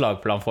la vi en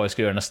slagplan for hva vi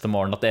skulle gjøre neste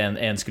morgen. At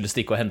en skulle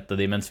stikke og hente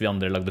de mens vi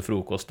andre lagde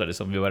frokost.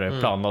 Liksom. Vi bare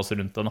planla oss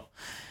rundt det nå.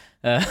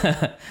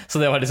 Så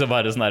det var liksom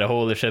bare sånn her,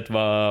 holy shit,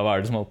 hva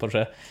er det som holdt på å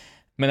skje?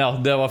 Men ja,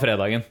 det var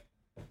fredagen.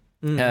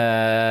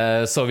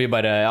 Så vi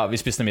bare, vi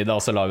spiste middag,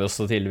 og så la vi oss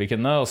så tidlig vi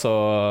kunne. Og så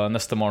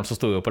neste morgen så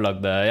stod vi opp og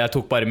lagde, jeg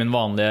tok bare min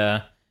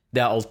vanlige,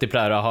 det jeg alltid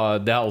pleier å ha,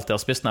 det jeg alltid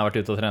har spist når jeg har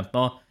vært ute og trent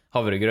nå,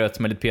 havregrøt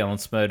med litt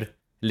peanøttsmør,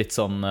 litt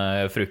sånn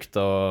frukt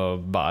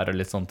og bær og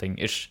litt sånne ting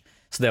ish.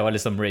 Så det var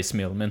liksom race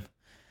mealen min.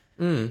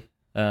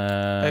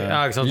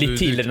 Litt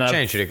tidligere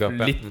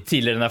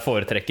enn jeg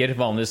foretrekker.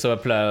 Vanligvis så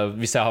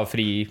hvis jeg har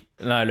fri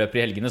når jeg løper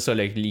i helgene, så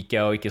liker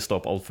jeg å ikke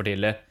stå opp alt for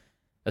tidlig.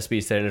 Jeg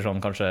spiser heller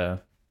sånn kanskje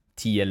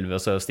 10-11,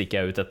 og så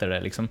stikker jeg ut etter det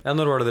liksom. Ja,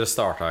 når var det dere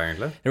startet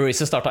egentlig?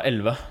 Racet startet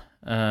 11,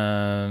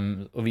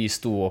 og vi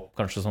sto opp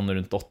kanskje sånn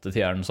rundt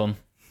 8-10 eller noe sånn.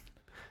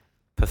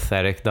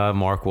 Pathetic, da er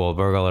Mark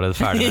Wahlberg allerede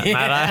ferdig med.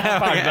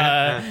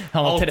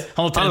 Han har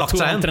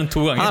trent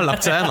 2 ganger. Han har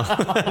lagt seg igjen.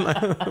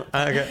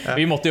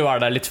 Vi måtte jo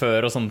være der litt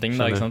før og sånne ting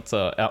da, ikke sant?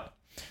 Så, ja.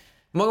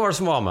 Hvor mange var det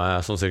som var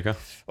med sånn cirka?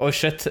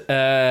 Shit,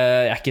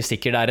 jeg er ikke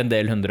sikker, det er en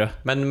del 100.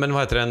 Men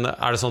hva heter det,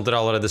 er det sånn at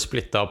dere allerede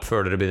splittet opp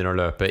før dere begynner å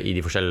løpe i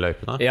de forskjellige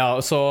løypene? Ja,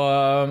 så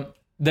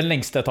den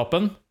lengste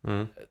etappen,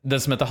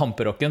 den som heter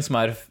Hamperokken,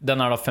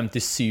 den er da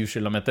 57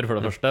 kilometer for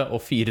det første, og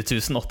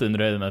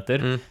 4800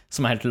 høydemeter,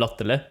 som er helt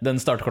latterlig.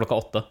 Den starter klokka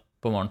 8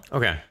 på morgen.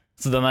 Okay.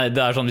 Så det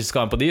er sånn, hvis du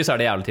skal være på de, så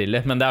er det jævlig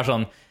tidlig. Men det er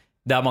sånn,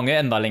 det er mange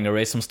enda lengre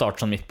race som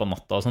starter sånn midt på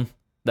natta og sånn.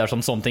 Det er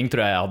sånne ting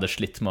tror jeg hadde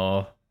slitt med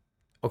å...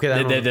 Okay,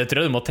 det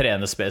tror jeg du må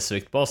trene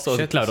spesifikt på.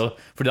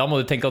 For da må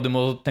du tenke om du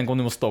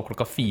må stå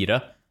klokka 4,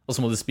 og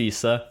så må du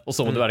spise, og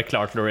så må du være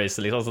klar til å race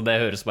liksom. Så det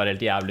høres bare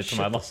helt jævlig til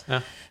meg da. Ja.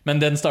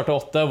 Men den startet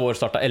 8, vår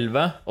startet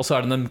 11, og så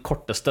er den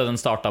korteste. Den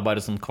startet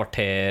bare sånn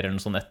kvarter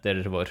eller sånn etter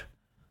vår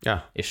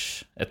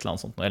ish, et eller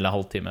annet sånt, eller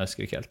halvtime, jeg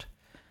husker ikke helt.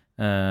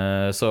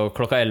 Så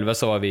klokka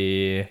 11 så var vi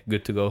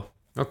good to go.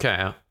 Ok,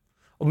 ja.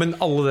 Men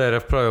alle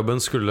dere fra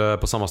jobben skulle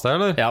på samme sted,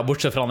 eller? Ja,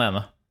 bortsett fra den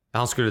ene.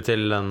 Han skulle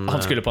til den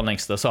Han skulle på den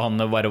lengste, så han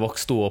bare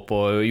sto opp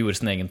og gjorde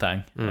sin egen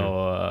tang.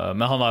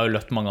 Men han har jo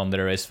løpt mange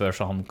andre race før,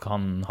 så han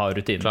har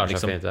rutinen. Klarer seg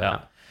liksom. fint,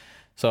 ja.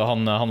 Så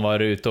han var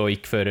ute og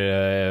gikk før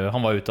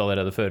Han var ute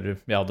allerede før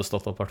jeg hadde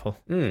stått opp, i hvert fall.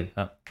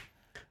 Ja.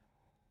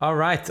 All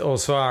right, og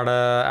så er det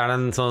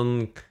en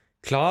sånn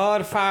klar,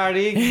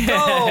 ferdig,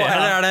 go!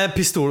 Eller er det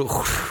pistol? Ok,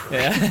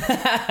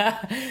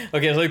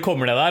 så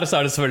kommer det der, så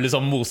er det selvfølgelig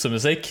sånn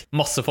mosemusikk.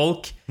 Masse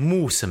folk.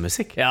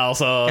 Mosemusikk? Ja,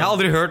 altså Jeg har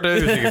aldri hørt det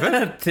uttrykket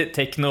før.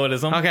 Tekno,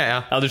 liksom. Ok, ja.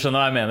 Ja, du skjønner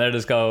hva jeg mener.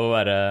 Det skal jo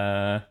være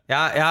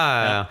Ja.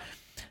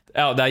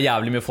 Ja, det er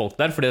jævlig mye folk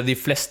der, fordi de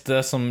fleste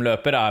som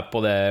løper er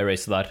på det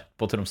racet der,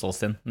 på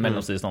Tromsdalstien,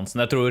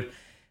 mellomdistansen. Jeg tror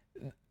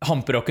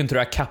Hamperocken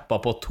tror jeg cappa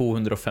på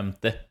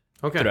 250,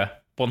 tror jeg.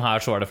 På den her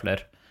så var det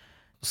flere.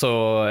 Så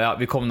ja,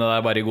 vi kom ned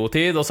der bare i god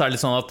tid, og så er det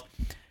litt sånn at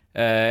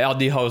ja,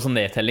 de har jo sånn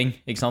nedtelling,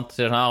 ikke sant?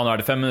 Så sånn, ja, nå er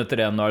det 5 minutter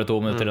igjen, nå er det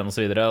 2 minutter igjen, og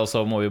så videre, og så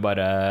må vi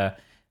bare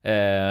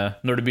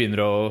når det begynner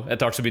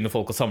etter hvert så begynner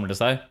folk å samle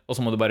seg, og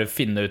så må du bare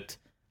finne ut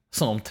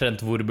sånn omtrent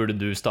hvor burde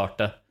du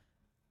starte.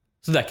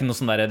 Så det er ikke noe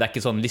sånn der, det er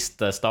ikke sånn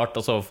listestart,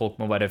 og så folk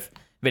må bare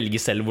velge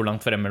selv hvor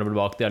langt frem eller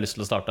bak de har lyst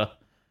til å starte.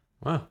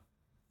 Wow.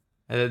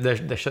 Det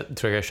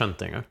tror jeg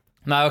skjønte en gang.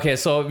 Nei, ok,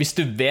 så hvis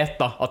du vet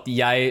da at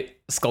jeg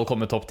skal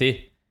komme topp 10,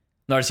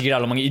 nå er det sikkert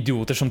alle mange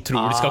idioter som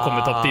tror de skal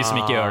komme topp 10 som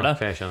ikke gjør det.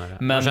 Okay, skjønner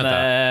det.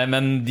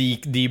 Men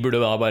de burde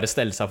da bare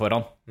stelle seg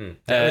foran.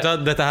 Vet du,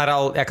 dette her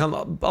jeg kan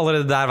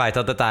allerede der vet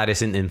at dette er i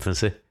sin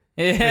infancy.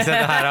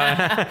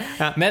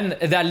 Men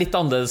det er litt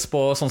annerledes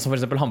på sånn som for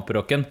eksempel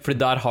Hamperocken, fordi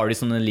der har de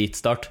sånn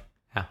elite-start.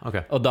 Ja,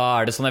 okay. Og da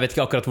er det sånn, jeg vet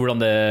ikke akkurat hvordan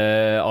det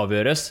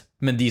avgjøres,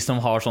 men de som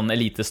har sånn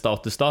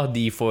elitestatus da,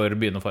 de får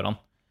begynne foran.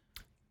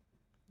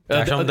 Det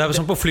er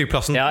sånn på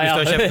flyplassen. Ja. Hvis du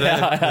har kjøpt det.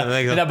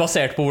 Men det er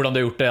basert på hvordan du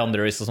har gjort det i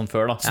andre race og sånt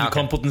før da. Så du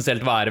kan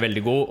potensielt være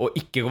veldig god og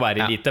ikke være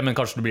elite, men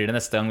kanskje du blir det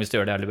neste gang hvis du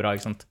gjør det jævlig bra,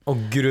 ikke sant? Og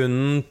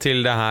grunnen til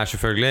det her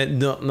selvfølgelig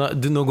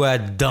Nå går jeg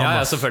dumb,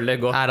 selvfølgelig,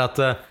 gå.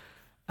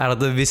 er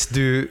at hvis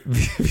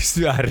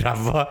du er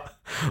ræva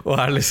og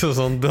er liksom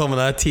sånn, du har med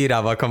deg 10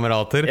 ræva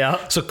kamerater,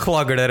 så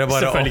klager dere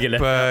bare opp det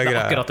er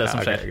akkurat det som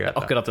skjer. Det er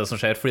akkurat det som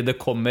skjer, fordi det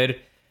kommer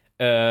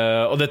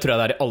og det tror jeg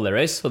det er i alle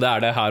race, og det er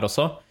det her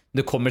også.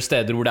 Det kommer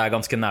steder hvor det er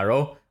ganske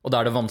narrow, og da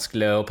er det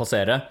vanskelig å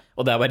passere.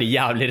 Og det er bare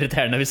jævlig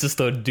irriterende hvis det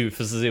står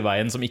doofuses i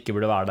veien som ikke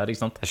burde være der,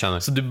 ikke sant? Jeg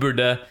skjønner. Så du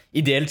burde,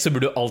 ideelt så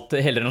burde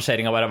hele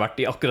rangeringen bare vært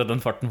i akkurat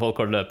den farten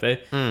folk har løper.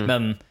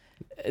 Men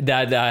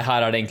her er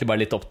det egentlig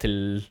bare litt opp til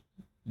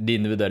de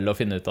individuelle å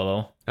finne ut av det.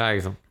 Ja,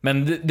 ikke sant.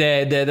 Men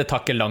det tar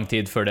ikke lang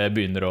tid før det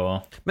begynner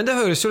å... Men det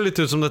høres jo litt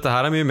ut som dette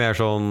her er mye mer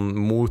sånn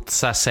mot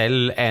seg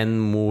selv enn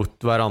mot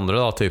hverandre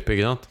da, type,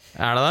 ikke sant?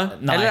 Er det det?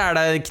 Nei. Eller er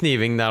det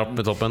kniving der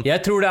oppe på toppen? Jeg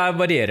tror det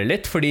varierer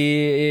litt, fordi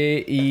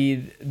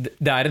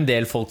det er en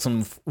del folk som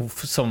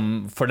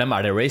for dem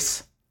er det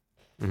race.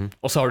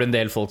 Og så har du en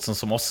del folk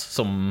som oss,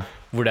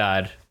 hvor det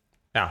er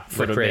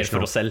for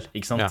oss selv,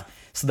 ikke sant? Ja.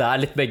 Så det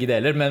er litt begge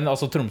deler. Men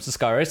altså, Tromsø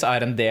Sky Race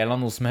er en del av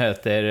noe som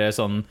heter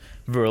sånn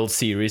World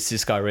Series i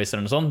Sky Race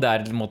eller noe sånt. Det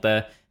er, på en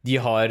måte, det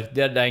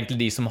er egentlig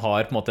de som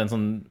har på en måte,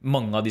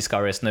 mange av de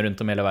Sky Racene rundt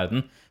om hele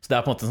verden. Så det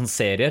er på en måte sånn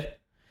serier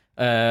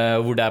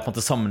hvor det er på en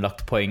måte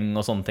sammenlagt poeng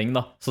og sånne ting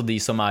da. Så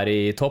de som er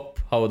i topp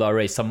har jo da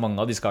racet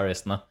mange av de Sky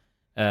Racene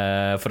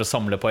for å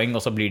samle poeng,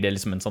 og så blir det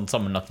liksom en sånn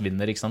sammenlagt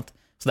vinner, ikke sant?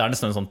 Så det er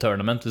nesten en sånn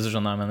tournament, hvis du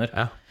skjønner hva jeg mener.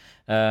 Ja.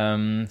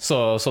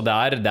 Så det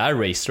er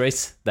race.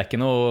 Det er ikke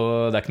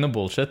noe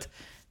bullshit.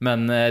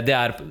 Men det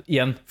er,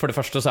 igjen, for det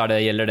første så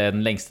gjelder det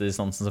den lengste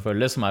distansen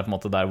selvfølgelig, som er på en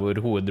måte der hvor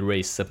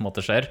hovedracet på en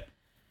måte skjer.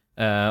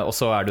 Og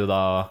så er det jo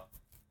da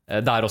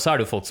der også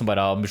er det jo folk som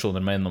bare har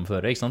ambisjoner med å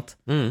gjennomføre, ikke sant?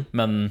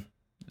 Men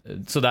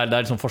så det er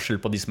liksom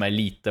forskjell på de som er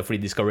elite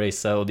fordi de skal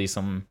race, og de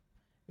som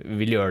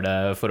vil gjøre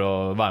det for å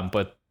være med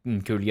på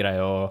en kul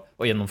greie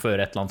og gjennomføre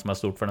et eller annet som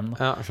er stort for dem da.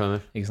 Ja,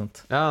 skjønner. Ikke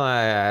sant? Ja,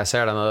 nei, jeg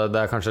ser den, og det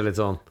er kanskje litt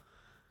sånn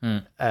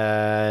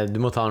du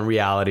må ta en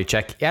reality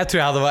check. Jeg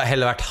tror jeg hadde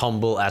heller vært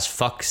humble as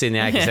fuck, siden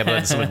jeg ikke ser på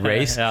det som et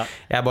race.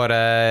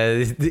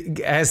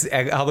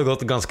 Jeg hadde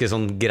gått ganske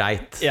sånn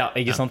greit. Ja,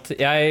 ikke sant.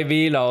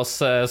 Vi la oss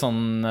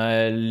sånn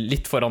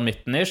litt foran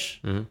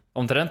midten-ish,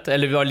 omtrent.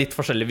 Eller vi var litt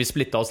forskjellige, vi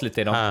splittet oss litt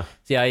i rand.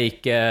 Så jeg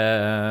gikk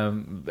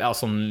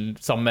sånn,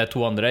 sammen med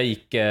 2 andre,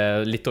 gikk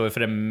litt over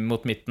frem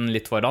mot midten,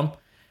 litt foran.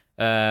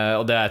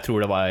 Og jeg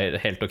tror det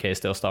var helt ok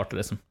sted å starte,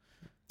 liksom.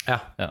 Ja.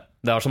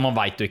 Det er som man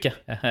vet jo ikke,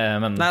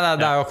 men, Nei,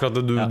 det er jo akkurat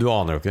det, du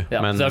aner jo ikke,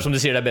 men... Så det er som du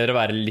sier, det er bedre å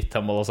være litt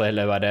humble også,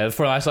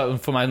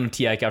 for meg når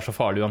tida ikke er så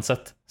farlig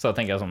uansett, så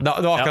tenker jeg sånn det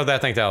var akkurat det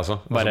jeg tenkte jeg også,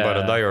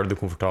 da gjør du det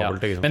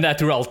komfortabelt, Men jeg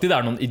tror alltid det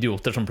er noen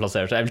idioter som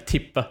plasserer seg. Jeg vil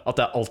tippe at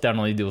det alltid er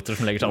noen idioter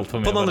som legger seg alt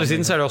for mye. På den andre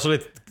siden så er det også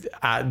litt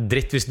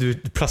dritt hvis du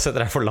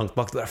plasserer deg for langt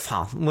bak.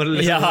 Faen,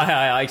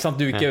 ikke sant,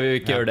 du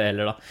ikke gjør det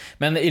heller da.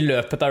 Men i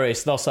løpet av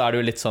racet da, så er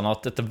det jo litt sånn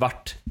at etter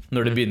hvert,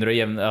 når det begynner å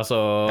jevne, altså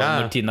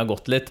når tiden har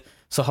gått litt,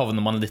 så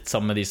havner man litt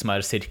sammen med de som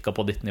er cirka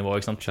på ditt nivå,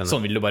 ikke sant? Sånn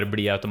vil det bare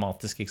bli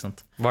automatisk, ikke sant?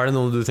 Var det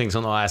noe du tenkte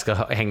sånn, jeg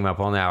skal henge meg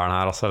på han jæveren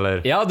her også,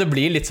 eller? Ja, det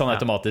blir litt sånn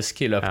automatisk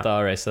i løpet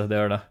av racet, det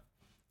gjør det.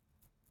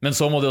 Men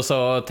så må du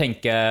også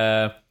tenke,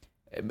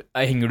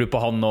 henger du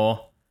på han nå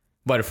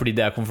bare fordi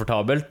det er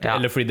komfortabelt,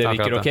 eller fordi det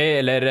virker ok,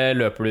 eller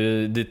løper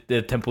du det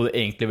tempoet du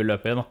egentlig vil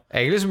løpe i da?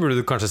 Egentlig så burde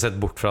du kanskje sett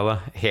bort fra det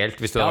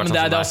helt hvis du men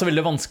det er også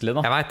veldig vanskelig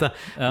da. Jeg vet det.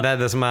 Det er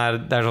det som er,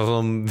 det er sånn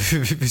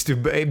som hvis du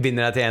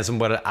binder deg til en som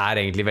bare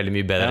er egentlig veldig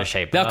mye bedre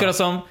shape. Det er akkurat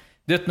som,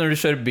 du vet når du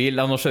kjører bil,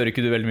 nå kjører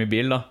ikke du veldig mye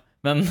bil da,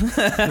 men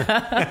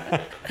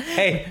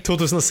Hei,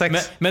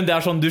 2006. Men det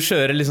er sånn, du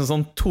kjører liksom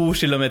sånn 2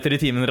 kilometer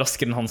i timen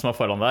raskere enn han som er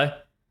foran deg.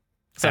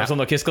 Så er det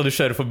sånn, ok, skal du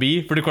kjøre forbi?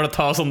 For du kan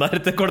ta sånn der,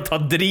 det kan ta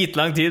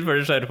dritlang tid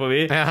før du kjører forbi.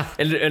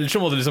 Eller så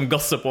må du liksom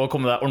gasse på og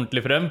komme deg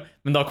ordentlig frem.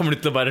 Men da kommer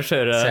du til å bare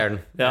kjøre. Ser den.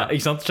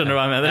 Ikke sant? Skjønner du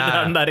hva jeg mener? Det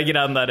er den der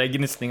greien der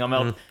gnistninga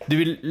med at du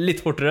vil litt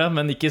fortere,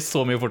 men ikke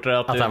så mye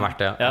fortere at det er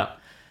verdt det,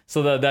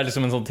 Så det er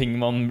liksom en sånn ting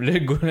man i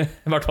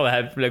hvert fall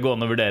jeg ble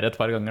gående og vurdere et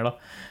par ganger da.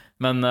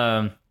 Men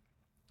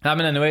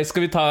men anyway,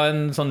 skal vi ta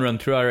en sånn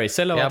run-through av race,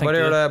 eller hva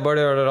tenker du?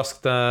 Bare gjør det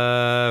raskt.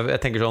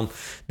 Jeg tenker sånn,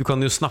 du kan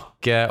jo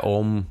snakke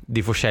om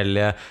de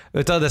forskjellige.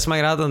 Vet du, det som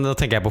er greit, nå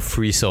tenker jeg på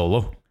free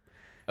solo.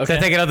 Så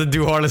jeg tenker at du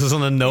har liksom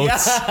sånne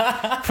notes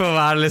for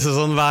hver, liksom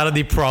sånn, hver av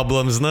de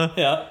problemsene.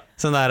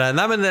 Sånn der,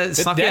 nei, men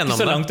snakk gjennom det. Det er ikke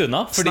så langt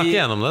unna, fordi,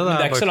 det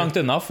er ikke så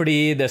langt unna, fordi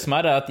det som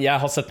er at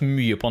jeg har sett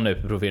mye på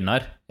løpeprofilen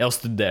her. Jeg har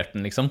studert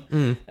den liksom.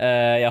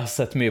 Jeg har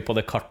sett mye på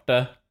det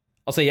kartet.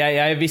 Altså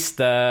jeg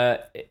visste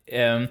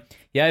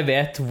jeg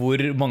vet hvor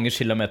mange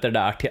kilometer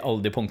det er til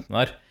alle de punktene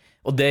der.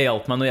 Og det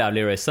hjalp meg noe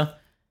jævlig i racet,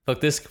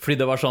 faktisk. Fordi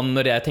det var sånn,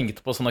 når jeg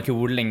tenkte på sånn, okay,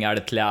 hvor lenge er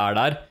det til jeg er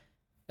der,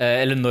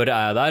 eller når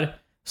er jeg der,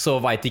 så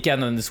vet ikke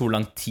jeg nødvendigvis hvor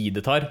lang tid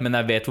det tar, men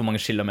jeg vet hvor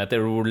mange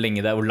kilometer, hvor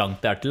lenge det er, hvor langt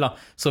det er til da.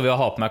 Så ved å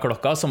ha på meg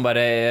klokka, som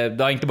bare, det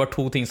er egentlig bare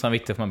 2 ting som er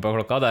viktig for meg på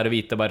klokka. Det er å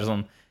vite bare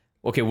sånn,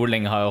 ok, hvor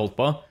lenge har jeg holdt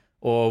på,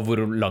 og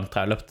hvor langt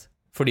har jeg løpt.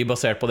 Fordi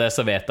basert på det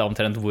så vet jeg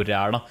omtrent hvor jeg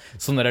er da.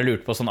 Så når jeg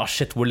lurte på sånn,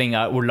 shit, hvor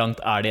langt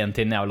er det igjen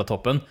til den jævla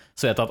toppen,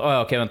 så vet jeg at,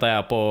 ok, vent, jeg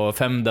er på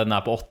 5, den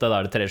er på 8, da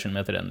er det 3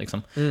 kilometer igjen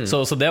liksom.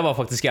 Så det var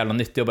faktisk jævla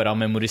nyttig å bare ha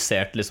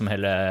memorisert liksom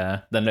hele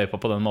den løypa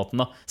på den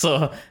måten da. Så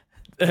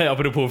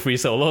apropos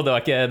free solo, det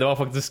var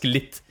faktisk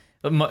litt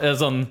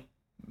sånn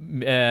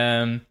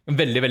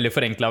veldig, veldig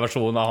forenklet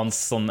versjon av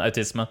hans sånn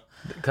autisme.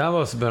 Kan jeg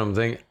bare spørre om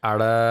ting?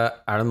 Er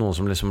det noen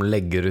som liksom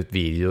legger ut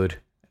videoer?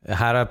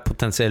 Her er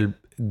potensielt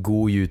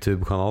god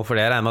YouTube-kanal, for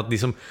jeg regner med at de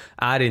som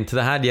er inntil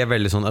det her, de er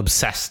veldig sånn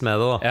obsessed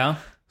med det da.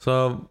 Så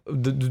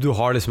du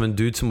har liksom en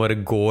dude som bare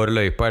går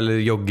løypa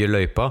eller jogger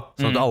løypa,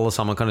 sånn at alle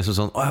sammen kan liksom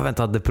sånn,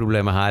 vent da, det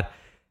problemet her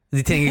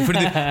de trenger,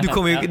 fordi du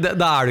kommer jo,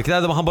 da er du ikke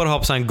der, han bare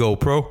har på seg en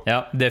GoPro.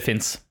 Det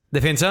finnes.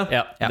 Det finnes, ja?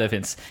 Ja, det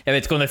finnes. Jeg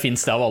vet ikke om det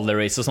finnes det av alle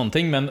race og sånne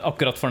ting, men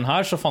akkurat for den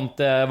her så var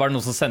det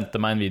noen som sendte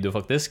meg en video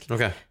faktisk. Og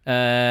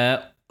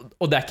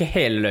det er ikke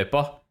hele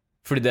løypa.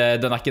 Fordi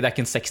det er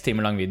ikke en 6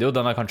 timer lang video,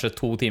 den er kanskje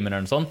 2 timer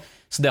eller noe sånt.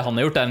 Så det han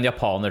har gjort er en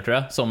japaner, tror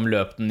jeg, som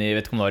løp den i,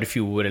 vet ikke om det var i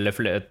fjor eller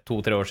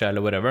 2-3 år siden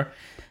eller whatever,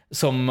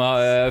 som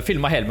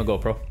filmet hele med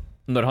GoPro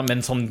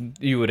mens han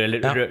gjorde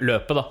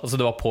løpet da. Altså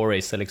det var på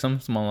race liksom,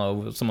 som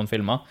han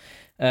filmet,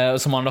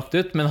 som han lagt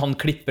ut, men han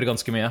klipper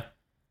ganske mye.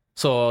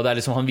 Så det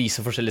er liksom, han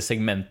viser forskjellige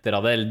segmenter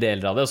av det, eller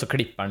deler av det, og så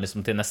klipper han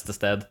liksom til neste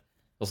sted,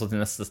 også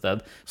til neste sted.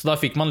 Så da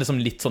fikk man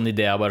liksom litt sånn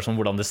ideer bare sånn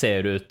hvordan det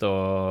ser ut,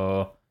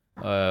 og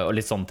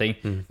litt sånne ting.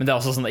 Men det er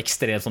også sånn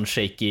ekstremt sånn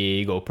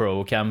shaky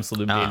GoPro-cam, så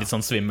du blir litt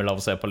sånn svimmel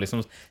av å se på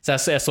liksom. Så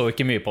jeg så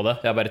ikke mye på det.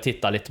 Jeg bare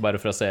tittet litt bare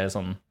for å se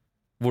sånn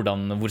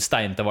hvor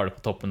steinete var det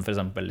på toppen, for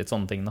eksempel. Litt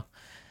sånne ting da.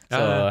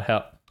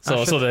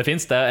 Så det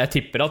finnes det. Jeg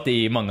tipper at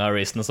i mange av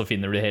racene så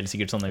finner du helt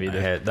sikkert sånne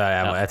videoer.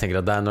 Jeg tenker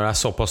at når det er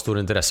såpass stor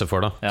interesse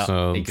for det, så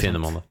finner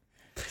man det.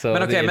 Så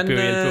men okay, det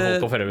hjelper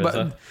folk å forberede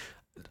seg.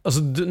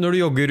 Altså, når du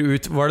jogger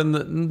ut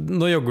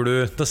nå jogger du,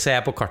 da ser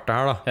jeg på kartet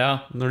her da,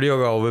 når du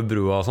jogger over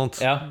brua og sånt,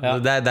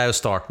 det er jo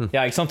starten.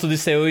 Ja, ikke sant, så du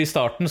ser jo i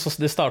starten, så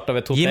det startet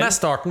ved 2 Gi meg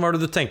starten, hva er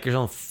det du tenker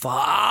sånn,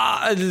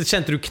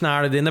 kjente du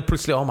knærne dine,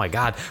 plutselig, oh my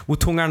god, hvor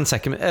tung er den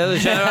sekken min?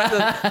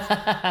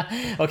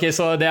 Ok,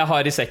 så det jeg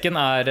har i sekken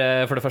er,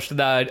 for det første,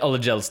 det er alle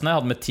gelsene,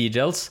 jeg hadde med 10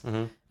 gels,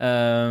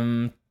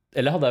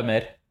 eller hadde jeg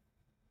mer?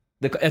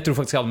 Jeg tror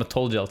faktisk jeg hadde med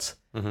 12 gels,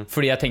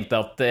 fordi jeg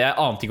tenkte at jeg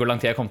ante ikke hvor lang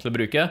tid jeg kom til å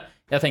bruke.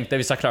 Jeg tenkte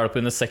hvis jeg klarer det på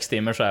under 6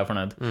 timer så er jeg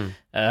fornøyd.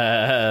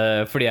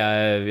 Fordi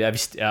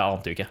jeg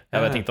ante jo ikke.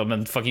 Jeg tenkte at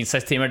men fucking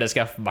 6 timer, det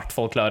skal jeg i hvert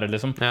fall klare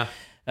liksom.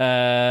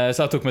 Så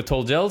jeg tok med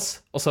 12 gels,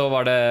 og så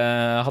hadde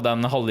jeg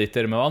en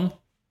halvliter med vann,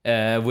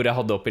 hvor jeg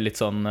hadde oppi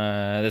litt sånn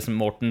det som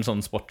Morten,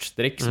 sånn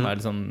sportsdrikk, som er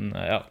litt sånn,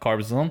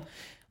 carbs og sånn.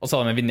 Og så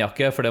hadde jeg med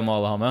vindjakke, for det må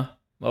alle ha med.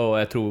 Og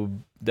jeg tror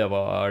det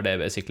var det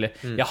basically.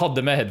 Jeg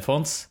hadde med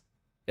headphones.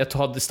 Jeg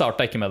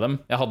startet ikke med dem.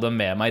 Jeg hadde dem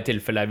med meg i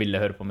tilfelle jeg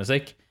ville høre på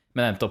musikk,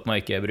 men jeg endte opp med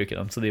å ikke bruke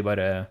dem. Så de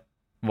bare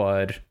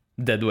var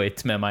dead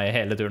weight med meg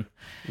hele turen.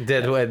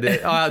 Dead weight?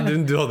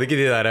 Du hadde ikke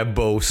de der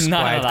Bose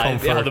Quiet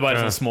Comfort? Jeg hadde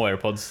bare sånne små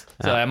AirPods.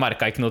 Så jeg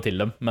merket ikke noe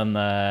til dem.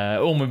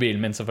 Og mobilen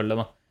min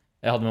selvfølgelig da.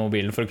 Jeg hadde med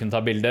mobilen for å kunne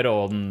ta bilder,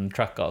 og den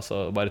tracka,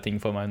 så bare ting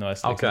for meg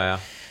underveis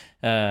liksom.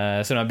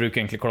 Så jeg bruker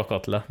egentlig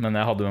klokka til det, men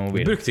jeg hadde med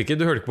mobilen. Du hørte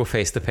ikke på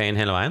Face the Pain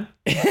hele veien?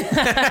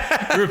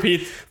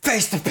 Repeat.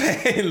 Face the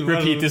Pain!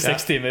 Repeat i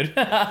 6 timer.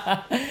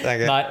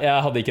 Nei, jeg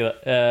hadde ikke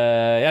det.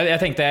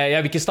 Jeg tenkte,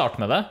 jeg vil ikke starte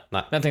med det,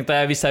 men jeg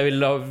tenkte, hvis jeg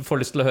vil få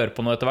lyst til å høre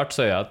på noe etter hvert,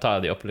 så tar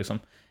jeg de opp liksom.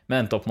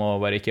 men endte opp med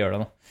å bare ikke gjøre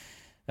det da.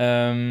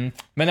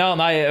 Men ja,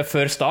 nei,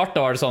 før start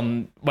da var det sånn,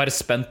 bare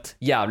spent,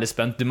 jævlig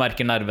spent. Du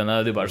merker nervene,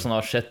 du bare sånn,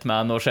 shit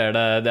man, nå skjer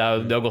det.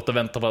 Du har gått og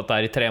ventet på dette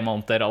her i 3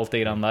 måneder, alt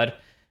det grann der.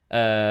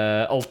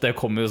 Alt det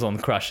kommer jo sånn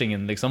crashing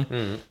inn liksom.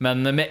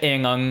 Men med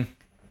en gang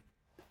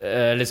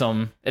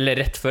liksom, eller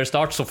rett før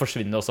start så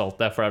forsvinner også alt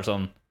det. For det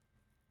sånn,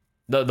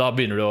 da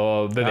begynner du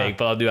å bevege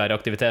på deg. Du i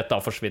aktivitet, da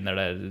forsvinner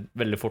det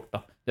veldig fort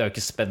da. Du er jo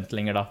ikke spent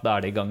lenger da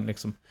er det i gang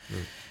liksom.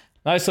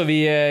 Nei, så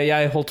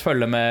jeg holdt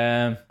følge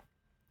med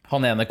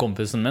han ene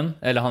kompisen min,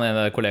 eller han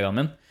ene kollegaen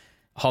min.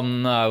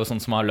 Han jo sånn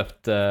som har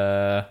løpt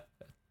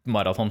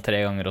maraton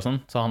 3 ganger og sånn.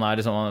 Så han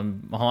liksom,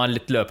 han har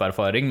litt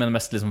løpeerfaring, men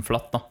mest liksom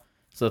flatt da.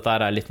 Så dette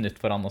her litt nytt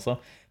for han også.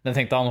 Men jeg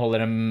tenkte han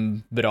holder en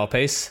bra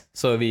pace,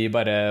 så vi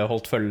bare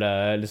holdt følge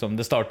liksom.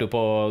 Det startet jo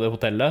på det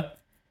hotellet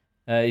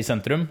i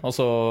sentrum, og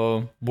så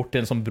bort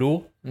til en sånn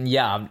bro, en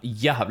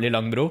jævlig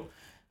lang bro,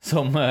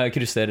 som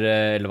krysser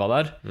elva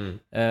der.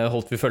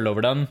 Holdt vi følge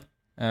over den.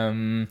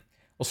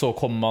 Og så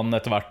kom man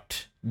etter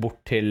hvert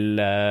bort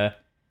til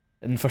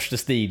den første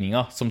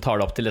stigninga som tar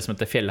det opp til det som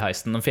heter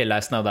fjellheisen. Den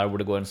fjellheisen der hvor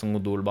det går en sånn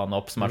gondolbane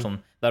opp, som sånn,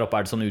 der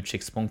oppe det sånn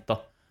utsiktspunkt da.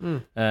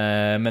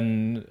 Men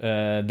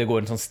det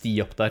går en sånn sti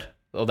opp der,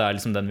 og det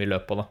liksom den vi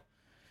løp på da.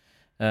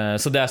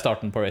 Så det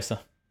starten på racet.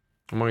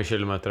 Hvor mange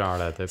kilometer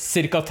det typ?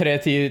 Cirka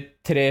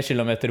 3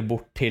 kilometer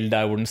bort til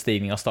der hvor den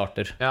stigninga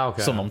starter. Ja,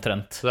 okay. Sånn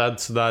omtrent.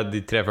 Så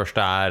de 3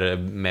 første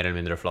mer eller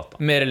mindre flatt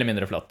da? Mer eller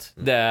mindre flatt.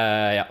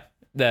 Ja.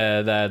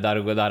 Der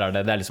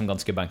det liksom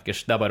ganske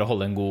bankers. Det bare å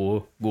holde en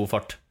god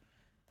fart.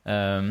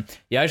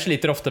 Jeg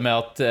sliter ofte med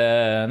at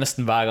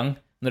nesten hver gang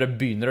når jeg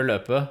begynner å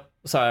løpe,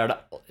 så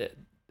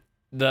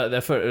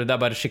det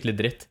bare skikkelig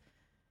dritt.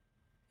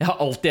 Jeg har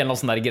alltid en eller annen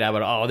sånn der greie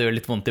bare, det gjør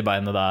litt vondt i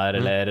beinet der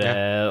eller,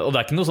 og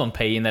det ikke noe sånn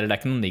pain eller det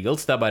ikke noe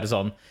niggles. Det bare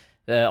sånn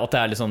at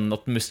det litt sånn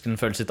at muskelen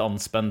føles litt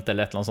anspent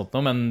eller et eller annet sånt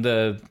noe, men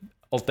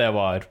alt det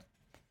var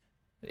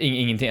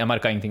ingenting, jeg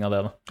merket ingenting av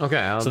det da.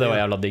 Okay, ja, så det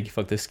var jævla digg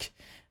faktisk.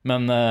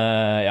 Men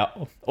ja,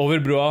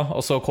 over broa,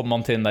 og så kommer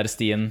man til den der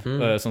stien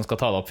som skal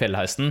ta deg opp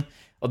fjellheisen,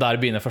 og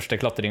der begynner første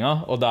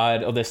klatringa, og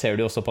det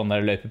ser du også på den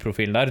der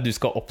løypeprofilen der. Du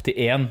skal opp til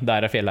 1,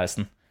 der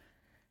fjellheisen.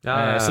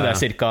 Ja. Så det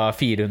cirka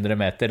 400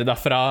 meter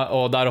derfra,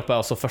 og der oppe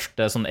også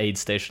første sånn aid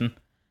station.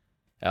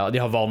 Ja, de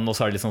har vann, og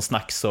så har de litt sånn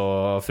snacks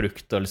og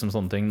frukt og liksom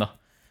sånne ting da.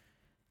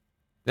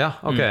 Ja,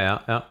 ok,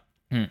 ja.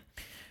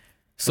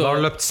 Så da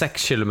har du løpt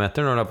 6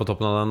 kilometer når du på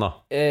toppen av den da?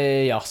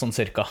 Ja, sånn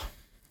cirka.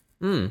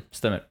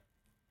 Stemmer.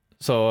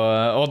 Så,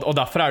 og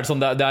derfor det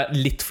sånn, det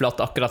litt flatt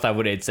akkurat der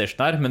hvor aid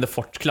station men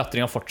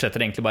klatringen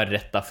fortsetter egentlig bare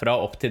rett derfra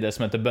opp til det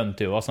som heter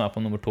Bøntua, som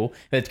på nummer 2.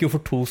 Jeg vet ikke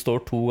hvorfor 2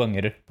 står 2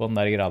 ganger på den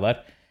der greia der,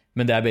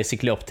 men det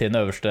basically opp til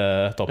den øverste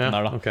toppen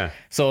der da. Okay.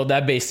 Så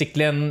det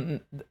basically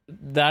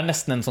det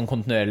nesten en sånn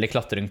kontinuerlig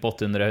klatring på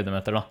 800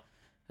 høydemeter da,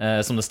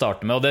 som det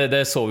starter med, og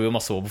det så vi jo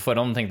masse på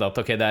forhånd, og tenkte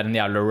at ok, det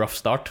en jævla rough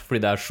start,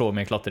 fordi det så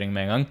mye klatring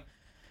med en gang.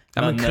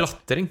 Ja, men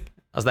klatring?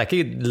 Altså det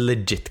ikke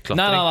legit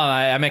klatring?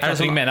 Nei, med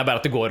klatring sånn, mener jeg bare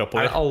at det går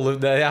oppover.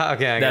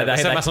 Det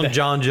ser meg som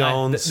John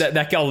Jones. Nei,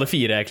 det ikke alle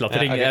 4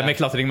 klatring. Med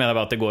klatring mener jeg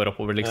bare at det går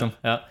oppover liksom.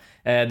 Ja.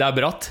 Det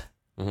bratt.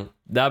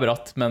 Det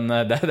bratt, men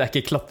det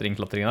ikke klatring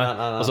der.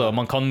 Altså,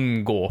 man kan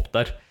gå opp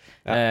der.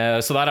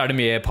 Så der det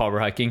mye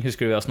powerhiking.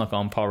 Husker du vi har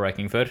snakket om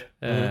powerhiking før?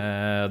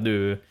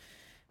 Du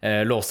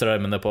låser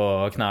armene på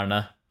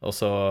knærne, og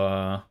så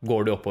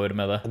går du oppover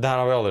med det. Det her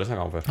har vi aldri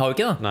snakket om før. Har vi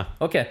ikke det? Nei.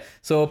 Ok,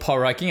 så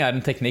powerhiking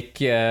en teknikk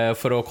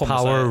for å komme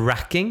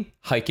Powerracking?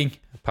 Hiking.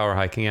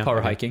 Powerhiking, ja.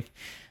 Powerhiking.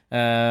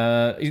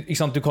 Ikke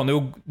sant? Du kan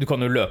jo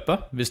løpe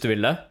hvis du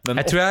vil det, men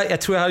jeg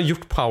tror jeg har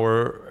gjort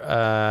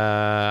powerhiking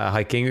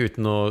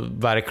uten å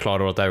være klar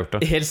over at jeg har gjort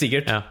det. Helt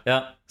sikkert, ja.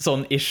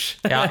 Sånn ish.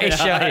 Ja,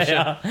 ish.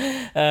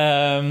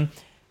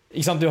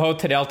 Ikke sant? Du har jo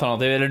 3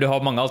 alternativer, eller du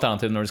har mange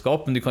alternativer når du skal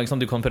opp, men du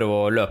kan prøve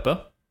å løpe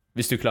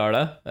hvis du klarer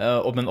det,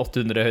 men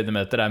 800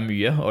 høydemeter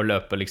mye å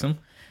løpe liksom.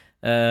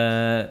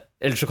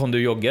 Eller så kan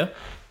du jogge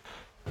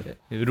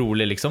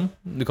rolig liksom.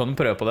 Du kan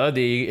prøve på det.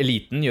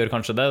 Eliten gjør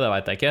kanskje det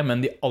vet jeg ikke,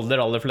 men de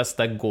aller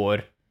fleste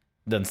går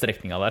den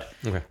strekningen der.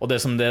 Okay. Og det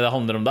som det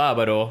handler om da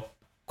bare å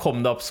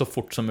komme deg opp så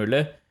fort som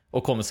mulig,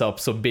 og komme seg opp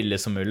så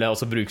billig som mulig, og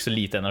så bruke så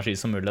lite energi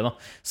som mulig da.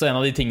 Så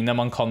en av de tingene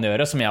man kan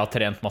gjøre, som jeg har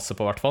trent masse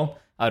på hvert fall,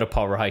 å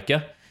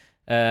powerhike.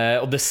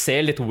 Og det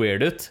ser litt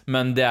weird ut,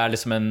 men det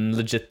liksom en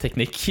legit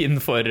teknikk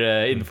innenfor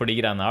de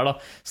greiene her da.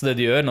 Så det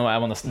du gjør, nå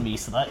jeg må nesten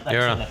vise deg.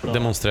 Gjør det,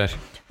 demonstrer.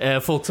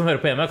 Folk som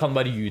hører på hjemme kan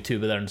bare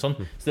YouTube det eller noe sånt.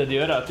 Så det du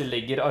gjør at du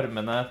legger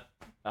armene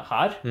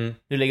her.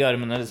 Du legger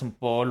armene liksom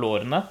på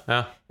lårene.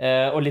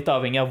 Og litt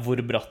avhengig av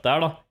hvor bratt det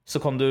da,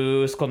 så kan du,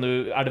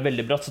 det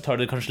veldig bratt, så tar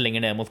du det kanskje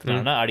lenger ned mot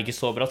knærne. Det ikke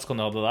så bratt, så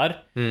kan du ha det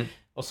der.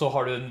 Og så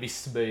har du en viss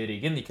bøy i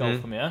ryggen, ikke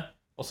alt for mye.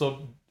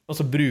 Og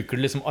så bruker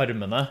du liksom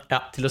armene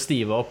til å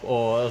stive opp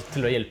og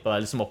til å hjelpe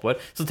deg liksom oppover.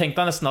 Så tenk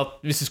deg nesten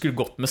at hvis du skulle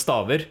gått med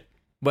staver,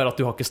 bare at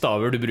du har ikke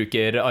staver, du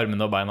bruker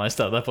armene og beina i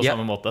stedet på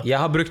samme måte. Jeg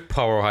har brukt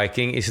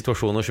powerhiking i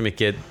situasjoner som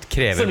ikke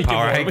krever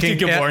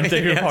powerhiking.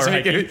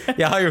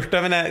 Jeg har gjort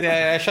det, men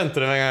jeg skjønte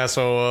det med en gang jeg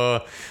så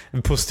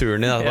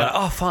posturen din.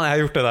 Faen, jeg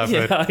har gjort det der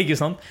før. Ja, ikke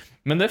sant?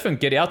 Men det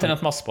funker, jeg har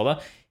trent masse på det.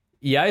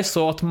 Jeg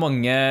så at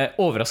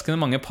overraskende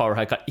mange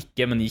powerhika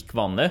ikke, men gikk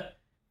vanlig.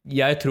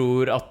 Jeg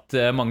tror at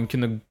mange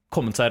kunne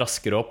kommet seg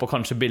raskere opp, og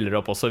kanskje billigere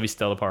opp også, hvis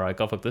de hadde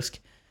powerhika,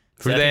 faktisk.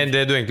 For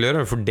det du egentlig gjør,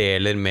 er å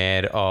fordeler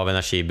mer av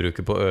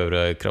energibruket på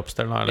øvre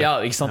kroppsdel, eller? Ja,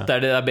 ikke sant?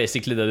 Det er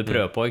basically det du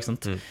prøver på, ikke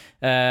sant?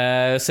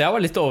 Så jeg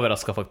var litt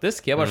overrasket,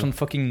 faktisk. Jeg var sånn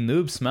fucking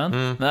noobs, man.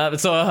 Nei,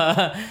 så...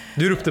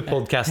 Du ropte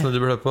podcastene du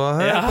ble på.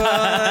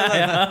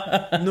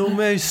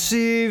 Nummer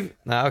 7.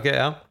 Nei, ok,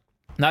 ja.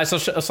 Nei,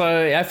 så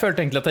jeg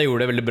følte egentlig at jeg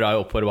gjorde det veldig bra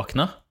i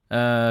oppoverbakkene,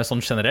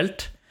 sånn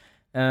generelt.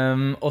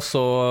 Og så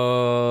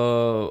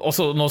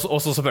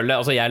selvfølgelig,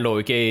 altså jeg lå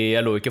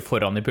jo ikke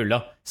foran i pulla.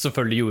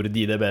 Selvfølgelig gjorde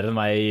de det bedre enn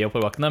meg i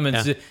oppoverbakkene. Men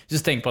hvis du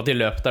tenker på at i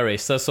løpet av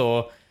racet så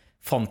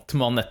fant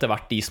man etter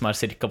hvert de som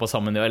cirka på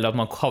samme nivå, eller at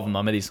man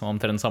havna med de som var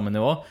omtrent samme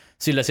nivå.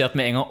 Så vil jeg si at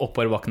med en gang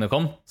oppoverbakkene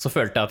kom, så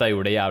følte jeg at jeg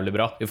gjorde det jævlig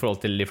bra i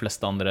forhold til de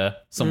fleste andre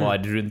som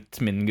var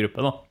rundt min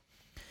gruppe da.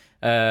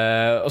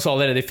 Og så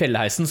allerede i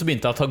fjellheisen så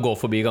begynte jeg å gå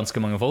forbi ganske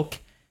mange folk.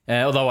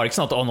 Og da var det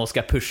ikke sånn at nå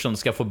skal jeg pushe, nå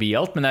skal jeg forbi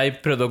alt. Men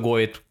jeg prøvde å gå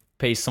i et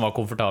pace som var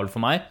komfortabel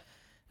for meg.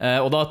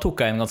 Og da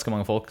tok jeg inn ganske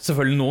mange folk.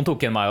 Selvfølgelig noen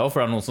tok inn meg også, for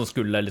det var noen som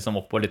skulle liksom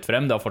opp og litt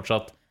frem. Det var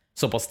fortsatt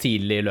såpass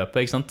tidlig i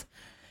løpet, ikke sant?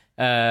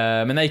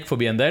 Men jeg gikk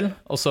forbi en del,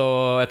 og så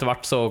etter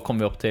hvert så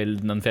kom vi opp til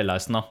den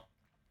fjellheisen da.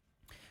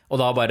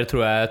 Og da bare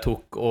tror jeg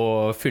tok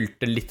og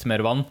fylte litt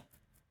mer vann.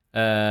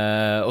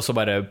 Og så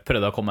bare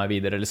prøvde jeg å komme meg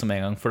videre liksom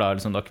en gang, for da er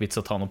det ikke vits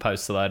å ta noen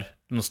pause der.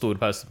 Noen stor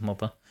pause på en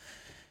måte.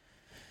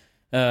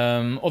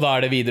 Og da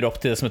er det videre opp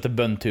til det som heter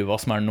Bønntuva,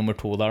 som er nummer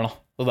 2 der da.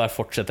 Og der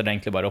fortsetter det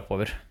egentlig bare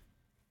oppover.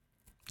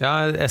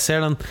 Ja, jeg ser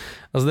den.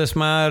 Altså det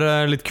som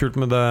er litt kult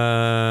med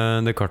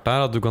det kartet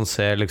her, at du kan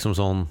se liksom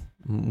sånn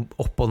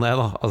opp og ned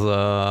da. Altså,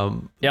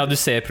 ja, du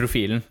ser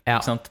profilen,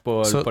 ikke sant?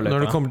 På løypa.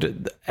 Når det kommer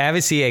til, jeg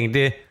vil si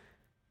egentlig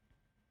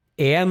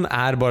 1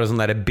 er bare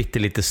sånn der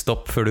bittelitte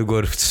stopp før du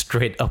går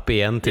straight up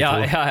igjen til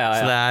 2.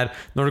 Så det er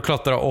når du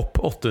klatrer opp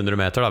 800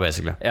 meter da,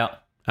 basically.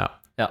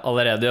 Ja,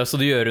 allerede, så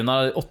du gjør unna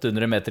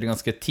 800 meter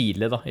ganske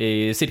tidlig da.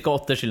 I cirka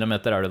 8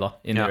 kilometer er du da,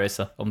 inn i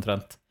racet,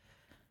 omtrent.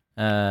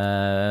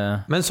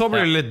 Men så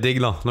blir det litt digg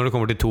da, når det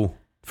kommer til 2.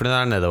 For den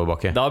er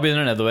nedoverbakke. Da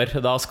begynner det nedover.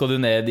 Da skal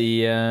du ned i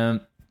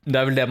det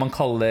er vel det man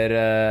kaller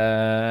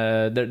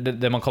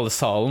det man kaller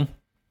salen.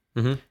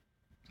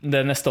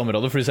 Det neste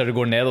området, for du ser det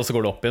går ned og så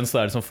går det opp igjen, så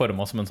det er liksom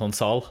formet som en sånn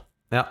sal.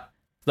 Ja.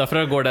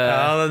 Derfor går det...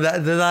 Ja,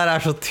 det der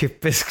er så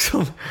typisk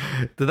sånn...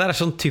 Det der er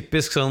sånn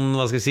typisk sånn,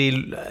 hva skal jeg si,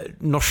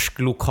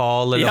 norsk,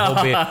 lokal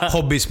eller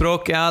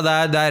hobbyspråk. Ja,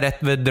 det er rett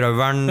ved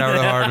drøveren der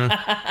du har den.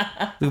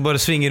 Du kan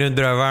bare svinge rundt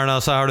drøveren,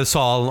 og så har du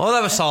salen. Å,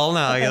 det var salen,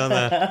 ja.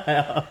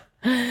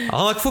 Han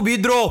er ikke forbi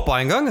dråpa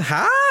en gang.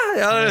 Hæ?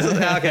 Ja,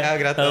 ok,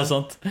 greit. Det er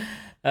sant.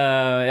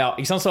 Ja,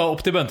 ikke sant, så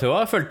opp til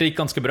Bønntua. Jeg følte det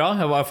gikk ganske bra.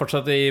 Jeg var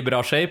fortsatt i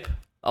bra shape.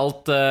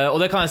 Og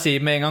det kan jeg si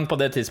med en gang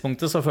på det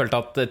tidspunktet, så følte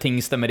jeg at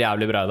ting stemmer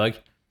jævlig bra i dag.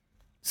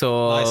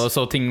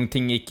 Så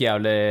ting gikk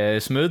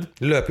jævlig smooth.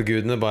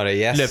 Løpegudene bare,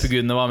 yes.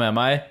 Løpegudene var med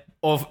meg.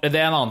 Og det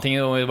er en annen ting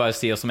jeg vil bare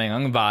si også med en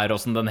gang. Været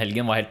også den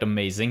helgen var helt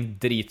amazing.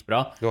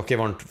 Dritbra. Det var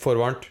ikke for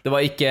varmt? Det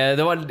var ikke,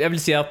 jeg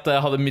vil si at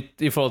hadde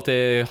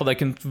jeg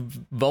kunnet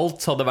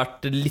valgt, så hadde det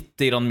vært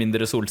litt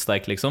mindre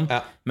solsteik liksom.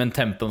 Men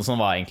tempen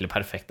sånn var egentlig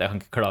perfekt. Jeg kan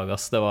ikke klage,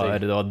 ass. Det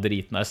var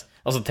dritnice.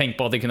 Altså tenk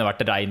på at det kunne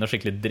vært regn og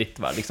skikkelig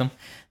drittvær liksom.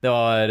 Det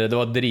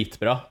var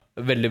dritbra.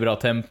 Veldig bra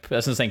temp.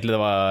 Jeg synes egentlig det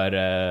var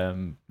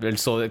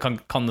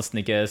kan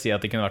nesten ikke si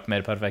at det kunne vært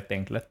mer perfekt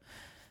egentlig.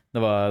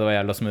 Det var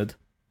jævla smooth.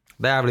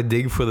 Det er jævlig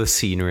digg for the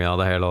scenery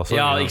av det hele også.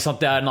 Ja, ikke sant,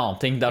 det er en annen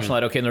ting. Det er sånn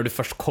der, ok, når du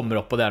først kommer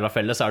opp på det jævla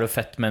fellet, så er det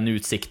fett med en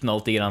utsikten og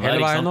alt de greiene der,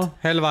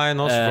 Hele veien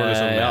nå, så får du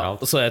sånn mer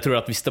alt. Så jeg tror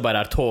at hvis det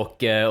bare er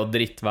tåke og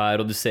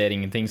drittvær og du ser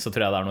ingenting, så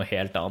tror jeg det er noe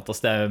helt annet.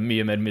 Altså, det er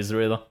mye mer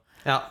misery da.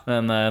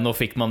 Men nå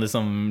fikk man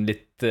liksom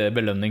litt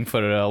belønning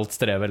for alt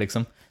strevet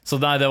liksom.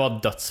 Så nei, det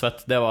var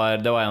dødsfett. Det var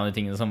en av de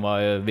tingene som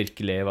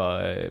virkelig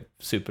var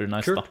super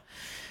nice da.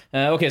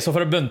 Ok, så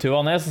fra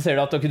Bønntua ned så ser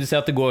du at du ser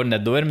at det går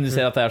nedover, men du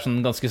ser at det er sånn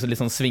ganske litt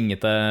sånn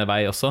svingete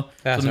vei også.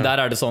 Så der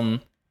er det sånn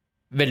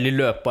veldig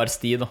løpbar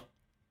sti da.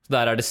 Så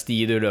der er det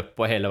sti du løper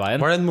på hele veien.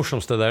 Var det den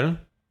morsomste delen?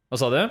 Hva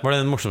sa du? Var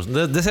det den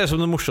morsomste? Det ser ut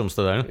som den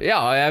morsomste delen.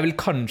 Ja, jeg vil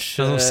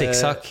kanskje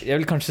Jeg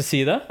vil kanskje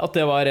si det. At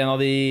det var en av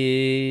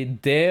de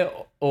det,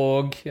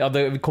 og ja,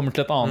 det kommer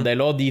til et annet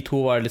del også. De to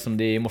var liksom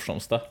de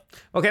morsomste.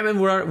 Ok, men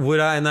hvor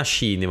er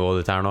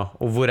energinivået ditt her nå?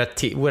 Og hvor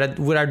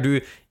er du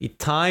i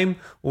time?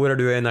 Og hvor er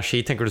du i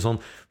energi? Tenker du sånn,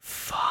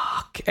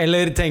 fuck?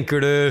 Eller tenker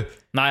du...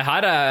 Nei,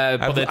 her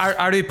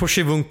er du på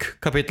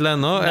Shivunk-kapitlet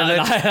ennå? Nei,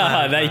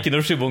 det er ikke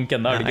noe Shivunk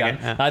ennå.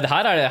 Nei,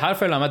 her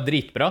føler jeg meg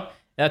dritbra.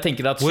 Jeg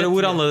tenker at hvor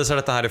annerledes er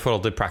dette her i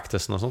forhold til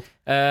practicen og sånt?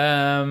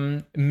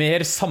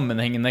 Mer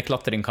sammenhengende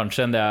klatring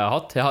kanskje enn det jeg har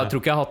hatt. Jeg tror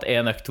ikke jeg har hatt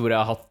en økt hvor jeg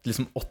har hatt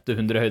liksom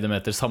 800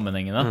 høydemeter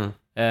sammenhengende.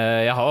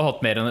 Jeg har jo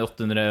hatt mer enn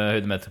 800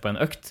 høydemeter på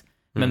en økt,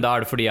 men da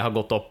er det fordi jeg har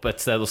gått opp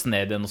et sted og så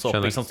ned igjen og så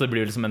opp, ikke sant? Så det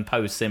blir liksom en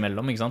pause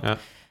imellom, ikke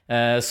sant?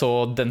 Så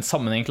den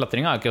sammenhengende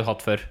klattringen har jeg ikke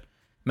hatt før.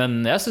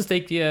 Men jeg synes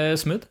det gikk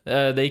smooth.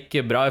 Det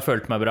gikk bra, jeg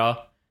følte meg bra.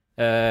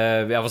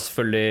 Jeg var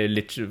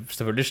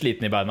selvfølgelig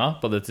sliten i beina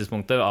på det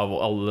tidspunktet av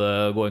alle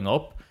gåinga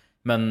opp.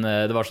 Men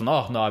det var sånn,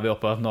 nå vi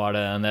oppe, nå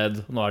det ned,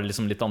 nå det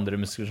liksom litt andre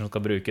muskler som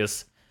skal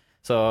brukes.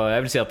 Så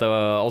jeg vil si at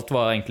alt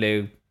var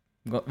egentlig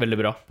veldig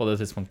bra på det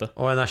tidspunktet.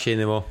 Og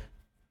energinivå?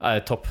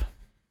 Topp.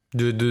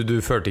 Du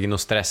følte ikke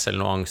noe stress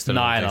eller noe angst?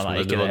 Nei,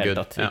 ikke det helt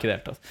tatt. Ikke det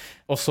helt tatt.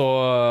 Og så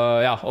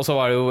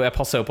var det jo, jeg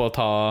passet jo på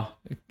å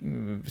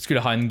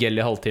skulle ha en gel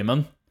i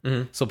halvtimen.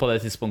 Så på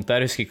det tidspunktet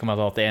jeg husker ikke om jeg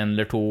hadde hatt en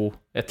eller to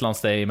et eller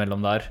annet sted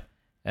imellom der.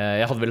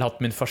 Jeg hadde vel hatt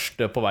min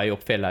første på vei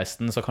opp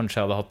fjellheisten, så kanskje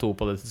jeg hadde hatt 2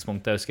 på det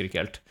tidspunktet, jeg husker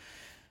ikke helt.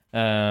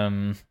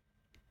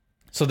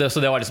 Så det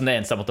var liksom det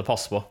eneste jeg måtte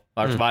passe på.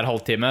 Hver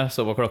halvtime,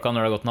 så på klokka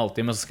når det har gått en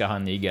halvtime, så skal jeg ha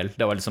en ny gel.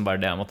 Det var liksom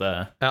bare det jeg måtte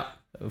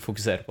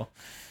fokusere på.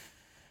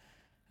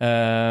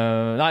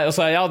 Nei,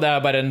 altså det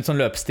bare en sånn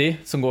løpsti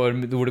hvor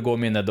det går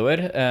mye nedover.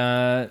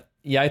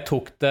 Jeg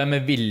tok det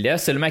med vilje,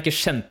 selv om jeg ikke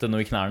kjente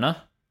noe i knærne.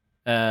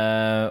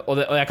 Og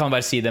jeg kan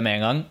bare si det med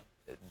en gang.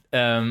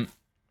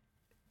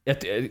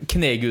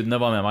 Knegudene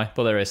var med meg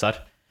på det racet her.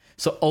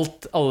 Så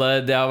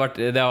det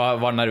jeg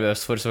var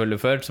nervøs for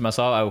selvfølgelig før, som jeg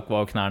sa,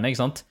 var knærne,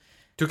 ikke sant?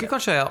 Tror ikke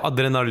kanskje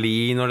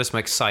adrenalin og liksom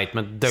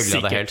excitement døgla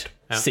det helt?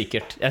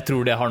 Sikkert. Jeg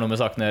tror det har noe med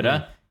saken å gjøre.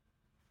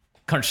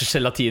 Kanskje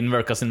gelatin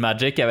worka sin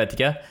magic, jeg vet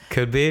ikke.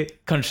 Could be.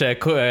 Kanskje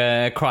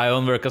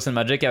cryon worka sin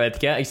magic, jeg vet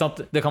ikke. Ikke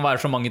sant? Det kan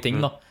være så mange ting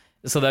da.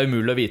 Så det er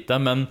umulig å vite.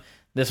 Men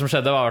det som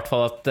skjedde var i hvert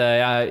fall at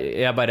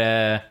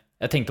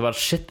jeg tenkte bare,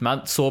 shit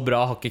man, så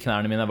bra har ikke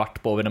knærne mine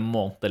vært på over en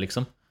måned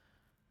liksom.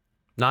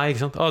 Nei,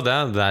 ikke sant?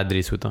 Det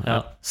dritsjukt da. Ja.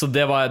 Så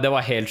det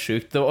var helt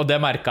sjukt. Og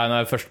det merket jeg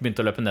når jeg først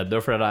begynte å løpe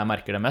nedover, for det er da jeg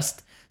merker det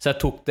mest. Så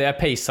jeg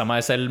pacet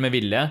meg selv med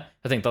vilje.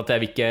 Jeg tenkte at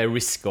jeg vil ikke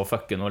riske å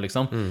fucke noe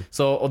liksom.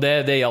 Og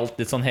det gjaldt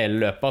litt sånn hele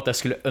løpet, at jeg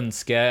skulle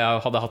ønske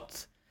jeg hadde hatt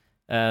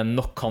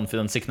nok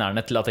confidence i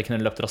knærne til at jeg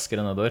kunne løpt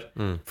raskere nedover.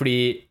 Fordi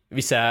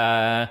hvis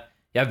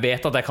jeg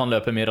vet at jeg kan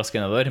løpe mye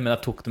raskere nedover, men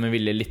jeg tok det med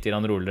vilje litt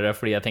roligere,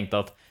 fordi jeg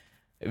tenkte at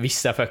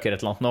hvis jeg fucker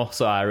et eller annet nå,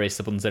 så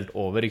racet potensielt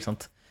over, ikke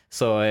sant?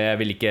 Så jeg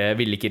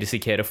ville ikke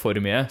risikere for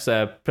mye, så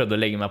jeg prøvde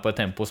å legge meg på et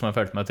tempo som jeg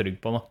følte meg trygg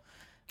på nå.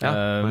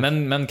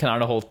 Men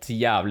knærne holdt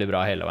jævlig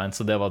bra hele veien,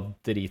 så det var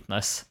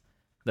dritnice.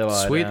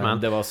 Sweet, man.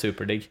 Det var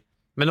superdigg.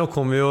 Men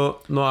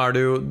nå er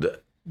det jo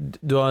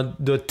du har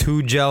 2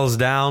 gels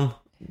down.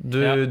 Du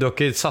har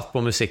ikke satt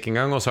på musikk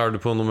engang, og så er du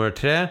på nummer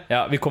 3.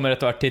 Ja, vi kommer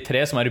etter hvert til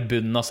 3, som i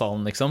bunnen av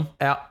salen liksom.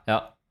 Ja.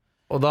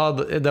 Og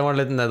det var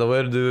litt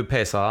nedover, du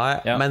pacet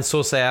deg. Men så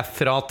ser jeg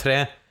fra 3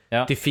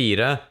 til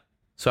 4,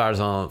 så er det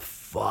sånn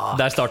fuck.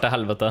 Der starter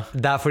helvete.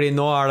 Det er fordi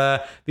nå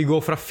vi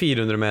går fra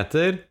 400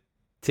 meter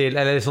til,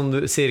 eller sånn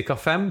cirka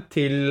 5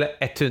 til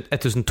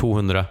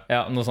 1200.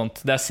 Ja, noe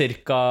sånt. Det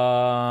cirka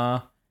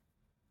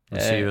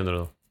 700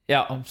 da.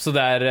 Ja, så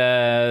det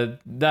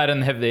er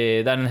en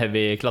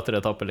heavy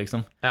klatreetappe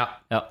liksom. Ja.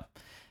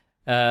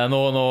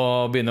 Nå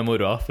begynner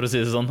moroa, for å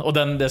si det sånn. Og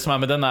det som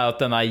med den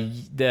at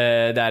det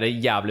er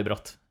jævlig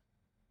bratt.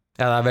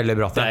 Ja, det er veldig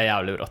bratt. Det er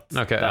jævlig bratt.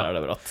 Okay, Der er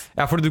det bratt.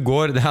 Ja, for du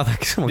går, det er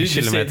ikke så mange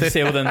kilometer. Du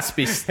ser jo den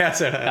spiss. Jeg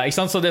ser det. Ja, ikke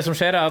sant? Så det som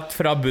skjer at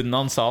fra bunnen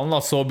av salen da,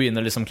 så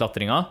begynner liksom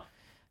klatringa.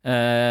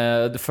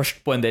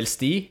 Først på en del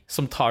sti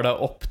som tar deg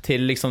opp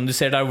til liksom, du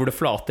ser der hvor det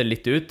flater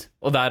litt ut,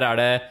 og der er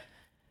det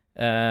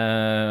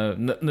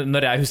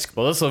når jeg husker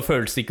på det, så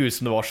føles det ikke ut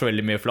som det var så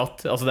veldig mye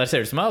flatt. Altså der ser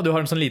det ut som du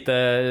har en sånn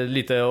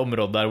lite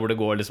område der hvor det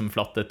går liksom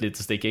flatt et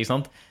lite stykke, ikke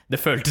sant? Det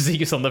føltes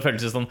ikke sånn, det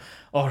føltes sånn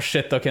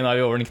shit, ok, nå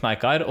er vi over den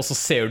kneika her. Og så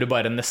ser du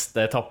bare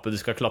neste etappe du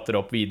skal klatre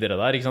opp videre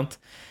der, ikke sant?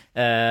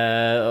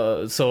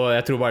 Så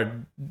jeg tror bare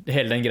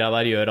hele den greia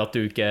der gjør at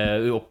du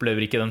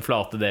opplever ikke den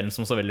flate delen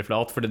som så veldig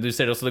flat. For du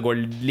ser også det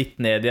går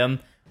litt ned igjen,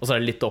 og så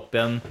er det litt opp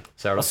igjen,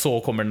 og så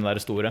kommer den der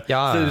store.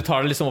 Så du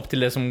tar det liksom opp til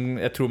det som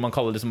jeg tror man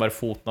kaller liksom bare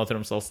foten av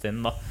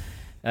Tromsdalstinden da.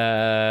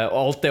 Og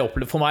alt det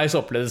for meg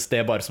så oppleves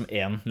det bare som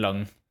en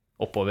lang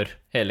oppover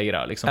hele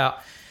greia liksom.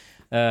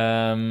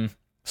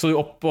 Så du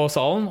opp på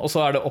salen, og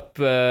så er det opp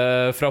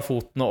fra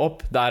foten og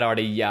opp. Der er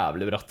det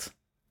jævlig bratt.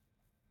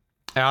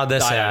 Ja,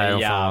 det ser jeg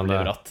jo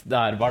jævlig bratt.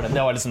 Det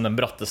var liksom den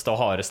bratteste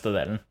og hardeste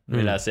delen,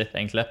 vil jeg si,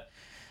 egentlig.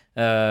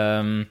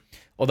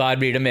 Og der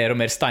blir det mer og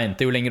mer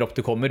steinete. Jo lenger opp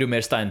du kommer, jo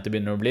mer steinete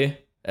begynner det å bli.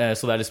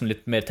 Så det er liksom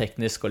litt mer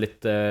teknisk og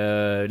litt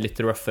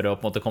roughere å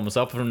på en måte komme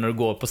seg opp. For når du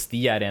går på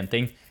sti er det en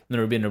ting. Når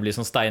du begynner å bli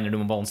sånn steiner du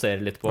må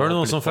balansere litt på. Var det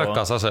noen som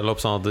fucka seg selv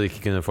opp sånn at du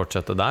ikke kunne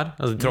fortsette der?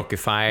 Altså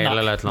tråkke feil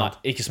eller et eller annet?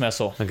 Nei, ikke som jeg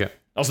så. Okay.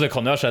 Altså det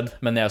kan jo ha skjedd,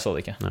 men jeg så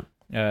det ikke.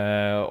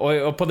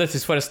 Og på det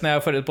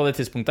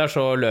tidspunktet der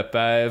så løper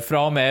jeg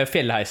fra og med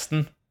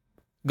fjellheisten.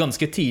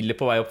 Ganske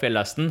tidlig på vei opp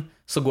fjellheisten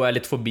så går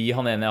jeg litt forbi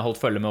han ene jeg holdt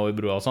følge med over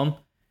broa og sånn.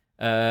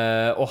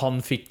 Og han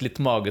fikk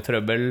litt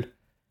magetrøbbel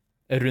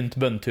rundt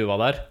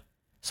bønntuva der,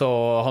 så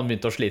han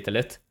begynte å slite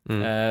litt.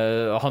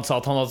 Han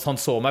sa at han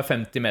så meg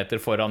 50 meter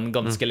foran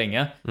ganske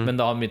lenge, men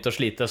da han begynte å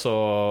slite så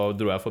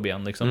dro jeg forbi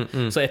han liksom.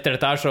 Så etter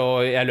dette her så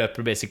jeg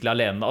løper basically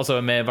alene,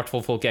 altså med i hvert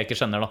fall folk jeg ikke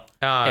kjenner da,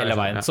 hele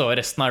veien. Så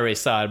resten av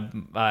racet er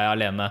jeg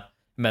alene,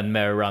 men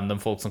med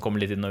random folk som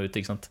kommer litt inn og ut,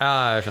 ikke sant?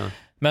 Ja, jeg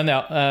skjønner. Men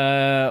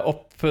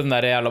opp den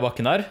der jævla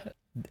bakken der,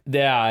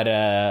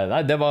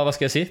 nei, det var, hva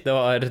skal jeg si, det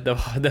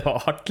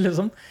var hardt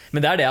liksom.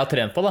 Men det er det jeg har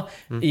trent på da.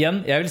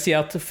 Igjen, jeg vil si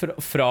at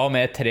fra og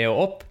med 3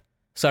 og opp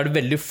så er det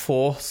veldig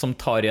få som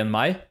tar igjen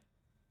meg.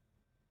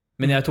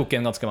 Men jeg tok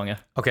igjen ganske mange.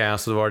 Ok,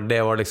 så det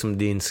var liksom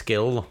din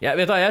skill da.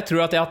 Jeg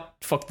tror at jeg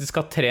faktisk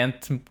har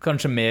trent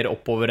kanskje mer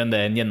oppover enn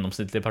det en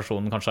gjennomsnittlig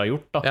person kanskje har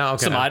gjort da. Ja,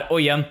 ok. Som og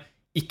igjen,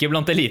 ikke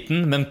blant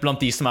eliten, men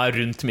blant de som er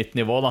rundt mitt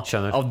nivå da.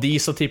 Skjønner. Av de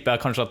så tipper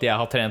jeg kanskje at jeg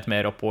har trent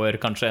mer oppover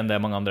kanskje enn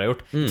det mange andre har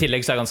gjort. I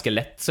tillegg så er jeg ganske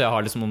lett, så jeg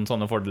har liksom noen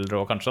sånne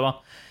fordeler også, kanskje da.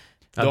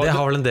 Ja, det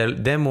har vel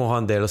det må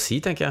ha en del å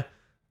si, tenker jeg.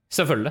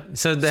 Selvfølgelig.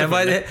 Så jeg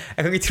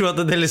kan ikke tro at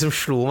det liksom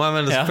slo meg,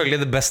 men selvfølgelig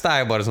det beste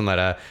er jo bare sånn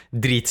der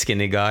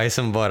dritskinny guy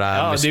som bare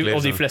er muskler.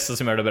 Og de fleste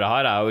som gjør det bra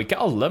her er jo ikke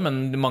alle,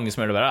 men mange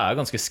som gjør det bra er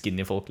ganske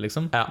skinny folk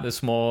liksom. Ja. Det er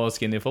små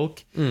skinny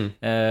folk.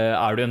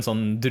 Er du en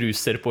sånn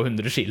druser på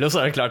 100 kilo,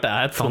 så er det klart det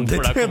er et fond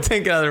for deg. Jeg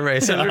tenker at det er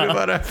racer, du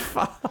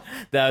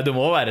bare du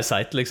må være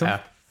seit liksom.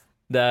 Ja.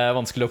 Det er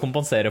vanskelig å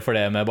kompensere for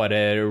det med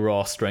bare raw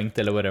strength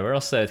eller whatever.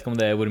 Altså, jeg vet ikke om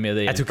det hvor mye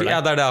det hjelper deg. Ja,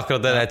 det er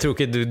akkurat det. Jeg tror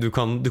ikke du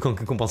kan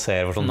ikke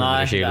kompensere for sånn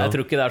 100 kilo. Nei, jeg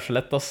tror ikke det er så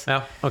lett. Altså. Ja,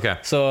 okay.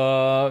 Så,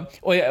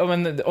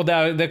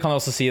 det kan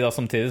jeg også si da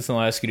samtidig, så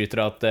nå jeg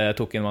skryter av at jeg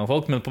tok inn mange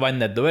folk, men på vei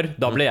nedover,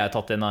 da ble jeg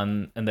tatt inn av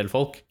en del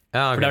folk.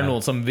 Ja, okay. For det er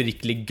noen som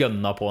virkelig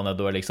gønna på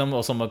nedover liksom,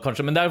 og som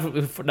kanskje, men det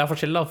er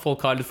forskjellig da.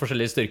 Folk har litt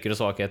forskjellige styrker og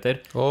svakheter.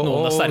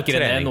 Noen er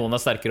sterkere ned, noen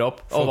er sterkere opp.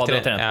 Og hva du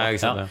har trent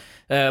på.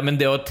 Men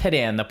det å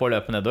trene på å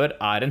løpe nedover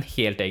er en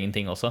helt egen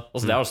ting også.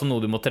 Det er også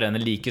noe du må trene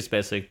like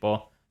spesifikt på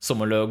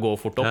som å gå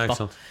fort opp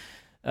da.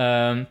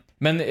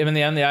 Men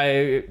igjen,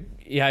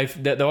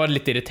 det var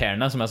litt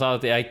irriterende, som jeg sa,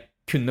 at jeg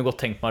kunne godt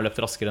tenkt meg å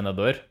løpe raskere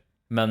nedover.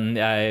 Men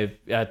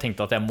jeg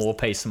tenkte at jeg må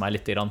pace meg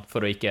litt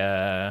for å ikke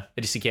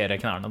risikere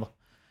knærne da.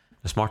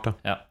 Det er smart da.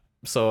 Ja,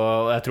 så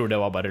jeg tror det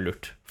var bare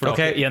lurt. For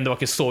det var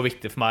ikke så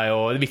viktig for meg,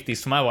 og det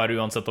viktigste for meg var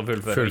uansett å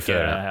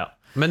fullføre.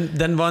 Men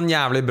den var en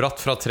jævlig bratt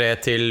fra 3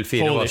 til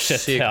 4. Holy var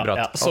shit, sykt bratt.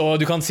 Ja. Så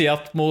du kan si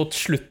at mot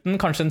slutten,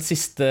 kanskje den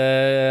siste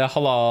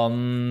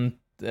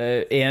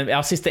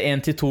siste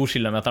 1 til 2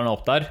 kilometerne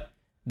opp der,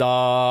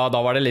 da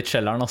var det litt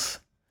skjelleren,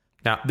 altså.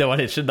 Ja. Det var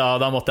litt,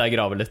 da måtte jeg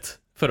grave litt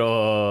for å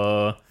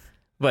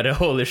bare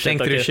holy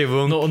shit,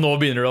 nå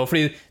begynner det å,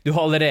 fordi du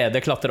har allerede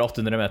klatret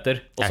 800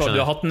 meter, og så har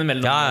du hatt den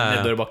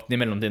nedoverbakken i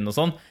mellomtiden og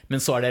sånn, men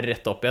så er det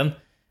rett opp igjen.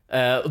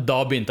 Da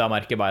begynte jeg å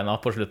merke beina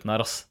på slutten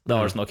her, ass. Da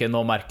var det sånn, ok,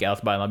 nå merker jeg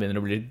at beina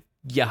begynner å bli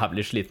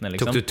jævlig slitne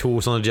liksom. Tok du 2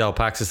 sånne gel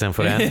packs i stedet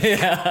for en?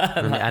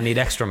 I need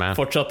extra, man.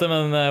 Fortsatte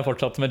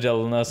med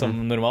gelene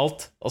som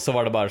normalt, og så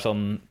var det bare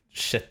sånn,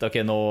 shit,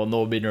 ok, nå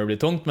begynner det å bli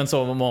tungt, men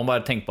så må man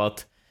bare tenke på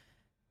at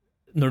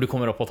når du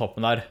kommer opp på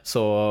toppen der,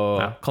 så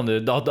kan du,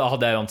 da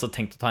hadde jeg jo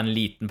tenkt å ta en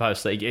liten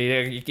pause.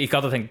 Ikke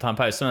at jeg tenkte å ta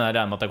en pause, men jeg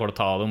regner med at jeg kommer til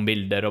å ta noen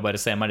bilder og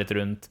bare se meg litt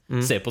rundt,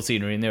 se på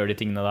sceneryen, gjøre de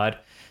tingene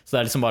der. Så det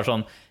er liksom bare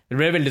sånn, det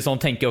ble veldig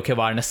sånn å tenke, ok,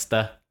 hva er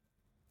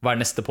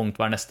neste punkt,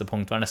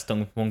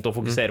 og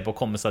fokusere på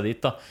å komme seg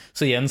dit da.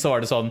 Så igjen så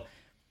var det sånn,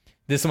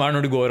 det som er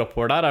når du går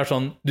oppover der er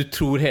sånn, du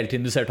tror hele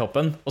tiden du ser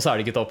toppen, og så er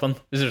det ikke toppen,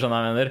 hvis du skjønner hva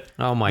jeg mener.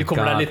 Du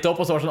kommer der litt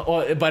opp, og så var det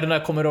sånn, bare når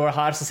jeg kommer over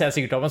her så ser jeg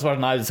sikkert toppen, så var det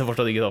sånn, nei, du ser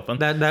fortsatt ikke toppen.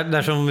 Det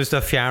er som hvis du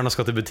er fjern og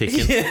skal til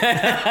butikken.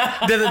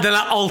 den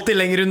er alltid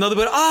lenger unna, du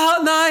bare,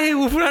 nei,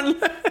 hvorfor er den?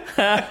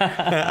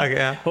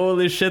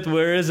 Holy shit,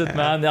 where is it,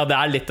 man? Ja, det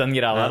er litt den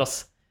greia der,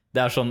 ass.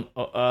 Det er sånn,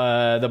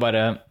 det er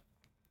bare,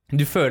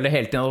 du føler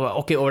hele tiden,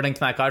 ok, over den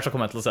kneika her så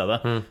kommer jeg til å se det,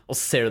 og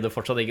så ser du det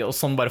fortsatt ikke, og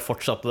sånn bare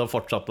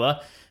fortsatte det.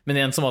 Men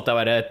igjen så måtte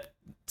jeg bare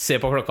se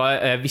på klokka.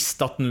 Jeg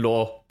visste at den lå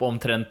på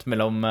omtrent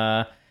mellom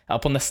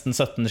på nesten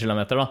 17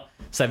 kilometer da.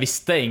 Så jeg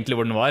visste egentlig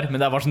hvor den var, men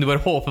det er bare sånn, du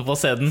bare håper på å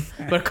se den.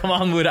 Bare, come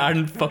on, hvor er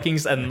den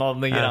fuckings enden av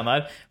den greien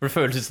her? For det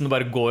føles ut som det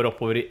bare går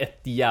oppover i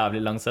et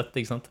jævlig langt sett,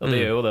 ikke sant? Og det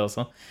gjør jo det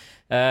også.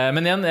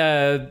 Men igjen,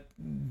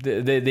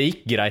 det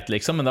gikk greit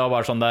liksom, men det var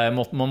bare sånn,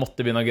 man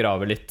måtte begynne å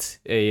grave litt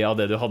av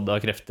det du hadde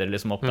av krefter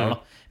liksom opp der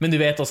da. Men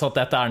du vet også at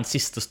dette er den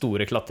siste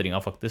store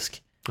klatringen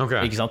faktisk.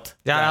 Ikke sant?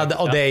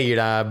 Og det gir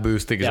deg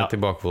boost, ikke sant,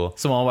 tilbake på.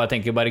 Så man bare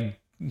tenker, bare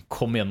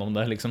kom gjennom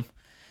det liksom.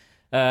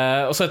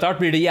 Og så etter hvert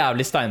blir det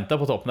jævlig steinete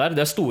på toppen der.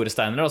 Det er store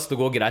steiner, altså det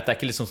går greit. Det er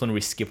ikke liksom sånn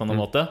risky på noen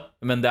måte,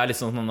 men det er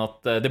liksom sånn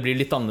at det blir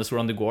litt annerledes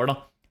hvordan det går da.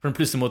 For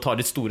plutselig må du ta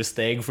litt store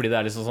steg, fordi det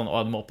er liksom sånn,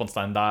 du må opp på en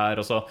stein der,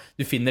 og så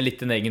du finner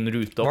litt din egen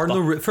rute opp da.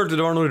 Følte du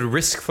det var noe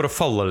risk for å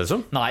falle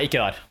liksom? Nei, ikke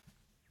der.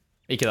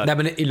 Nei,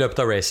 men i løpet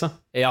av racet?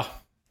 Ja.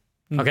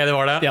 Ok, det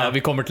var det. Ja, vi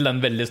kommer til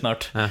den veldig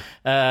snart.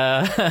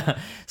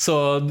 Så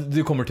du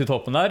kommer til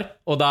toppen der,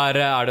 og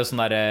der er det sånn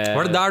der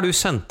Var det der du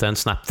sendte en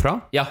snap fra?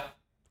 Ja.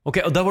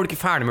 Ok, og da var du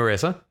ikke ferdig med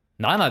racet?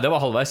 Nei, det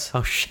var halvveis.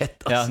 Shit,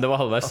 ass. Ja, det var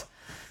halvveis.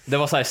 Det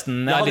var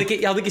 16.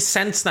 Jeg hadde ikke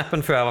sendt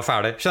snappen før jeg var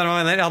ferdig. Skjønner du hva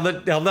jeg mener?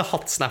 Jeg hadde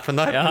hatt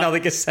snappen der, men jeg hadde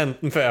ikke sendt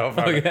den før jeg var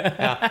ferdig.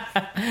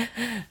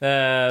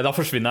 Da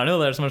forsvinner den jo,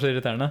 det er det som er så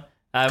irriterende.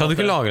 Kan du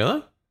ikke lagre det?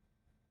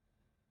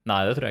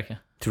 Nei, det tror jeg ikke.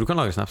 Tror du kan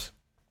lagre snaps?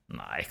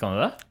 Nei, kan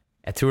du det?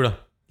 Jeg tror det.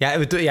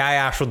 Jeg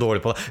er så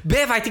dårlig på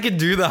det. Vet ikke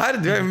du det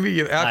her? Du er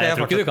mye... Nei, jeg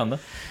tror ikke du kan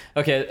det.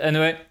 Ok,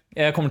 anyway,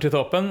 jeg kommer til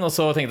toppen, og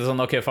så tenkte jeg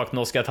sånn, ok, fuck,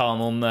 nå skal jeg ta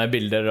noen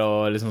bilder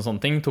og liksom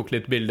sånne ting. Tok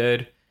litt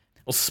bilder,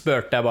 og så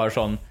spurte jeg bare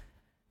sånn,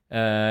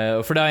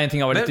 for det er en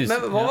ting jeg var litt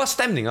men hva var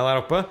stemningen der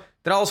oppe?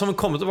 Dere alle sammen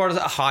kommet og var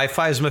det high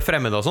fives med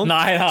fremmede og sånn?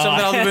 Nei. Som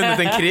dere hadde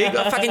vunnet en krig?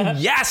 Fucking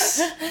yes!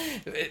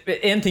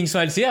 En ting som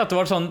jeg vil si er at det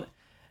var sånn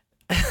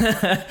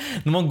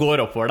når man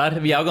går oppover der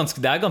det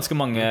er ganske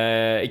mange,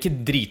 ikke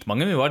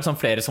dritmange, men vi var sånn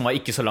flere som var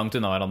ikke så langt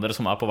unna hverandre,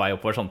 som er på vei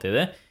oppover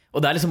samtidig.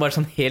 Og det er liksom bare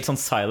sånn helt sånn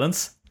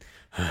silence.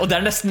 Og det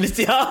er nesten litt,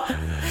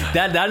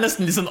 det er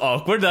nesten litt sånn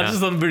awkward. Det er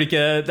sånn,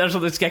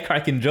 skal jeg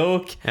crack en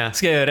joke?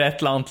 Skal jeg gjøre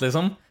et eller annet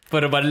liksom? For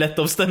å bare lette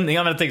opp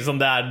stemningen. Men jeg tenker sånn,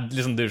 det er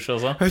liksom dusj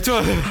også. Vet du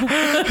hva?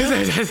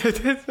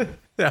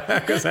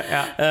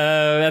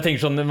 Jeg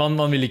tenker sånn, man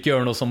vil ikke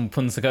gjøre noe som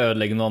skal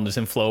ødelegge noen andre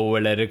sin flow,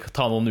 eller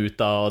ta noen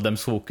ut av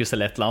dems fokus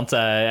eller et eller annet.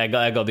 Så jeg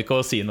gadd ikke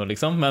å si noe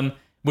liksom. Men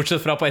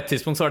bortsett fra på et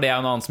tidspunkt så var det jeg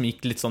og en annen som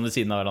gikk litt sånn ved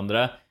siden av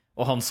hverandre,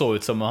 og han så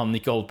ut som han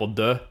ikke holdt på å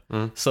dø.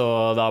 Så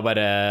da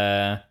bare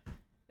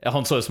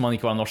han så ut som han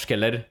ikke var norsk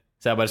heller.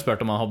 Så jeg bare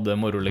spurte om han hadde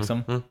moro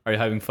liksom. Are you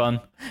having fun?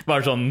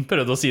 Bare sånn,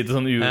 prøvde å si det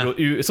sånn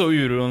så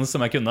uroen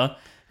som jeg kunne.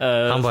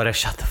 Han bare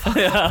shut the fuck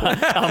up.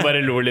 Han bare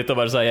lo litt og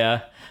bare sa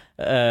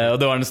og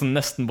det var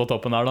nesten på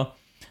toppen her da.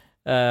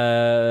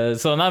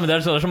 Så nei, men det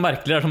er så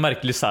merkelig. Det er så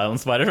merkelig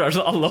silence bare. Så er det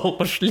sånn, alle holder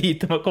på å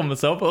slite med å komme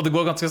seg opp. Og det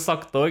går ganske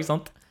sakte også, ikke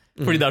sant?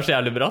 Fordi det er så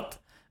jævlig bratt.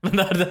 Men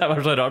det er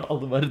bare så rart.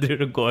 Alle bare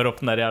driver og går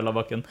opp den der jævla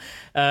bakken.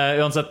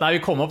 Uansett, nei,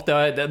 vi kom opp.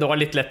 Det var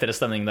litt lettere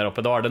stemning der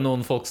oppe. Da var det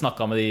noen folk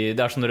snakket med det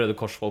er sånne Røde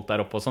Kors-folk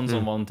der oppe og sånn,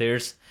 som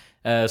volunteers.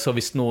 Så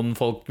hvis noen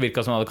folk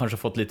virket som hadde kanskje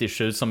fått litt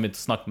issues, som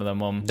begynte å snakke med dem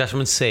om. Det er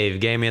som en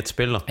save game i et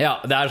spill da. Ja,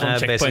 det er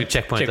sånn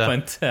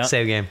checkpoint.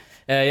 Save game.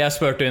 Jeg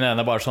spurte hun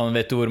ene bare sånn,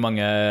 vet du hvor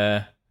mange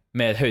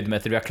med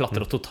høydemeter vi har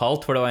klatret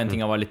totalt? For det var en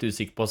ting jeg var litt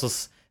usikker på. Så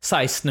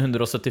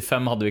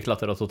 1675 hadde vi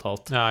klatret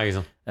totalt. Ja,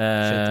 ikke sant.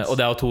 Og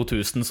det er jo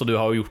 2000, så du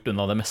har jo gjort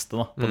unna det meste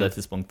da, på det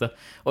tidspunktet.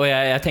 Og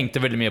jeg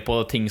tenkte veldig mye på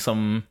ting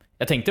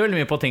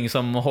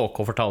som HK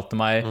fortalte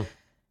meg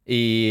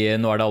i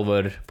Nå er det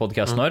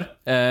alvor-podcasten vår.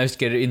 Jeg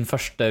husker i den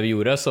første vi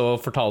gjorde, så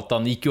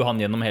gikk jo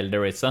han gjennom hele det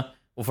racet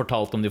og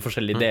fortalte om de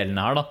forskjellige delene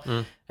her da.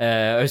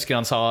 Jeg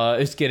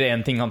husker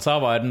en ting han sa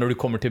var når du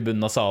kommer til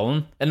bunnen av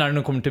salen, eller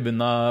når du kommer til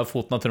bunnen av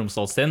foten av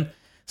Tromsdalstien,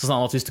 så sa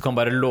han at hvis du kan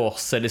bare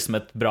låse liksom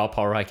et bra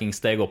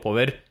powerhacking-steg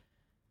oppover,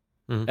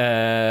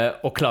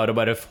 og klare å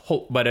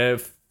bare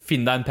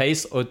finne deg en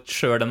pace og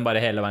kjøre den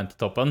bare hele veien til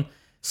toppen,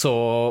 så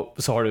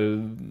er du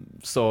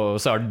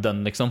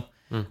done liksom.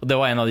 Og det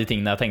var en av de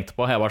tingene jeg tenkte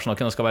på. Jeg var sånn,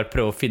 ok, nå skal jeg bare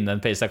prøve å finne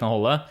en pace jeg kan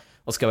holde,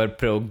 og skal jeg bare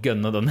prøve å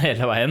gønne den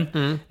hele veien.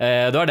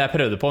 Det var det jeg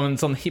prøvde på, men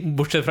sånn,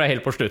 bortsett fra helt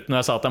på slutten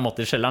når jeg sa at jeg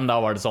måtte i kjelleren, da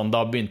var det sånn,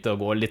 da begynte det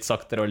å gå litt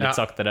saktere og litt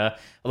saktere,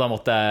 og da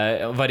måtte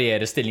jeg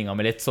variere stillingen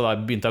med litt, så da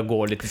begynte jeg å gå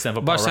litt i stedet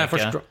for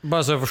powerhacke.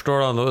 Bare så jeg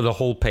forstår da, the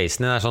whole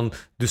pacen din er sånn,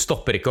 du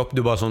stopper ikke opp,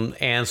 du bare sånn,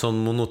 en sånn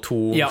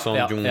monoton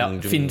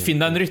Finn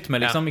deg en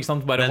rytme liksom, ikke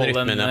sant? Bare hold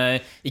den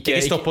ikke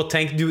stopp og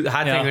tenk,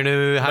 her trenger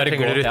du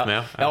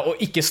rytme. Og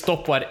ikke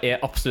stopp var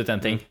absolutt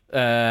en ting.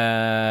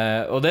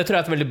 Og det tror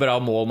jeg er et veldig bra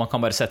mål man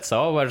kan bare sette seg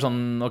av, være sånn,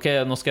 ok,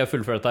 nå skal jeg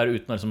fullføre dette her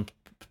uten å liksom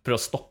prøve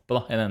å stoppe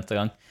da, en eneste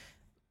gang.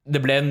 Det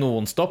ble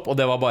noen stopp, og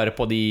det var bare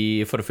på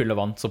for å fylle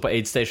vann. Så på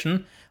Aid Station,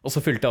 og så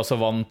fylte jeg også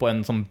vann på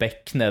en sånn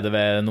bekk nede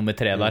ved nummer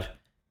 3 der.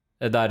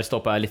 Der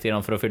stoppet jeg litt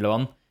grann for å fylle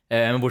vann.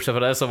 Men bortsett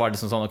fra det så var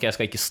det sånn, ok, jeg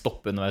skal ikke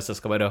stoppe underveis, jeg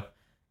skal bare,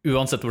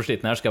 uansett hvor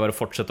sliten jeg er, skal jeg bare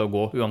fortsette å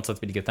gå,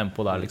 uansett hvilket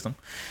tempo det er liksom.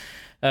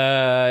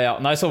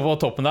 Nei, så på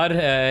toppen der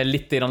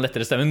litt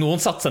lettere stemning. Noen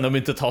satte seg ned og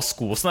begynte å ta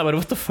sko sånn. Jeg bare,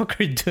 what the fuck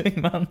are you doing,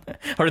 man?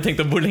 Har du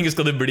tenkt om hvor lenge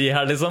skal du bli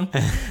her liksom?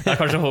 Det er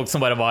kanskje folk som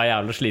bare var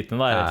jævlig slitne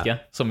da, jeg vet ikke,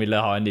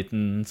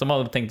 som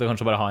hadde tenkt å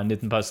kanskje bare ha en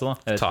liten pause da,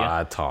 jeg vet ikke.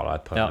 Ta deg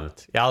et par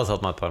minutter. Jeg hadde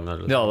tatt meg et par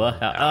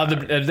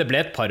minutter. Det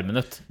ble et par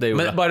minutter.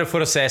 Men bare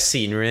for å se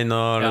sceneryen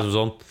og liksom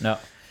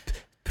sånn.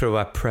 Prøve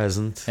å være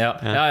present.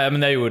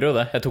 Men jeg gjorde jo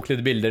det. Jeg tok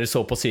litt bilder,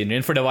 så på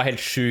sceneryen, for det var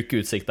helt sjuk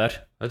utsikt der.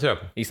 Det tror jeg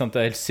på. Ikke sant?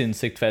 Det er helt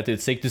sinnssykt fet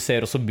utsikt. Du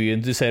ser også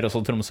byen, du ser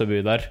også Tromsø by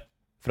der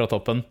fra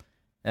toppen,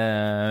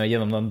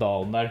 gjennom den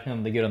dalen der,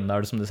 gjennom det grønne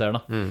der som du ser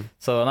da.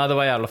 Så nei, det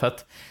var jævla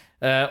fett.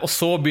 Og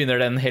så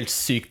begynner det en helt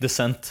syk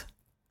descent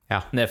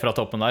ned fra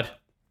toppen der.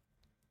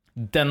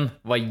 Den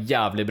var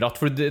jævlig bratt,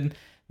 for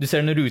du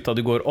ser den ruta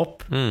du går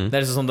opp. Det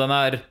er liksom sånn,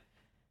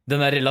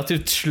 den er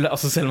relativt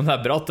altså selv om det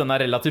er bratt, den er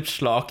relativt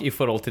slak i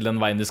forhold til den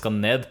veien du skal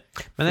ned.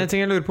 Men en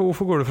ting jeg lurer på,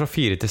 hvorfor går du fra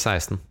 4 til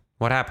 16?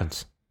 What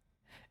happens?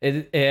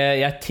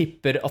 Jeg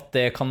tipper at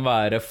det kan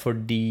være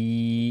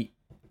fordi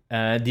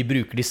de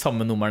bruker de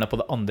samme numrene på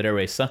det andre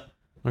racet.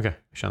 Ok,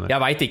 skjønner.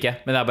 Jeg vet ikke,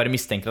 men jeg bare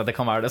mistenker at det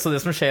kan være det. Så det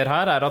som skjer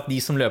her er at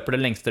de som løper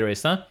det lengste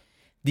racet,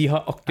 de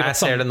har akkurat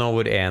Jeg ser det nå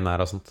hvor 1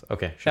 er og sånt.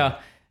 Ok,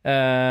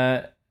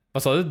 skjønner.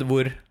 Hva sa du?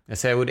 Hvor? Jeg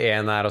ser hvor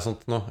 1 er og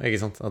sånt nå,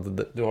 ikke sant? At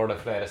du har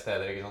det flere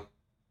steder, ikke sant?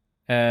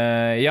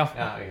 Ja,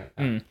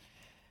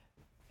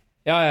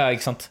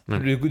 ikke sant.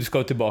 Du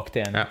skal jo tilbake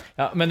til 1.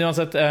 Men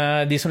uansett,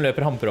 de som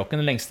løper Hamperåken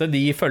den lengste,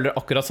 de følger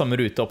akkurat samme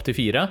rute opp til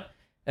 4.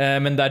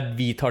 Men der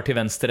vi tar til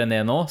venstre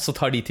ned nå, så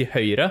tar de til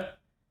høyre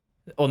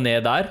og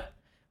ned der.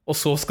 Og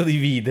så skal de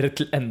videre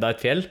til enda et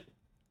fjell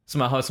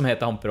som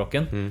heter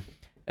Hamperåken.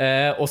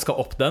 og skal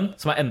opp den,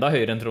 som enda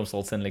høyere enn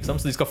Tromsdal sin,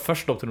 liksom. Så de skal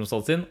først opp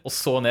Tromsdal sin, og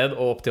så ned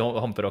og opp til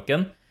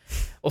Hamperåken.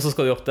 Og så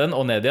skal de opp den,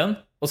 og ned igjen.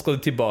 Og så skal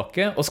de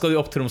tilbake, og så skal de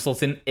opp Tromsdal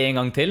sin en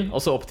gang til, og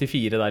så opp til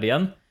 4 der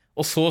igjen.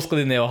 Og så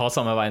skal de ned og ha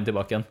samme veien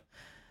tilbake igjen.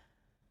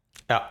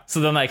 Ja. Så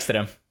den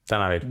ekstrem.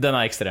 Den vild. Den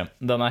ekstrem.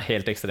 Den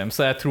helt ekstrem.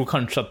 Så jeg tror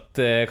kanskje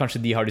at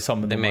kanskje de har de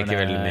samme Det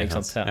maker veldig mye ikke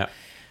sant? sens. Ja.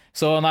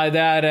 Så nei,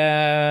 det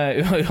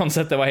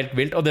uansett, det var helt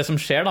vilt. Og det som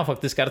skjer da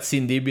faktisk at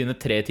siden de begynner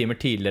 3 timer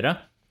tidligere,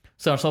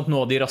 så er det sånn at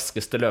noen av de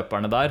raskeste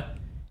løperne der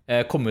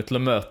kommer til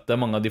å møte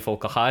mange av de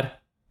folka her,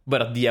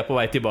 bare at de på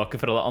vei tilbake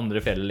fra det andre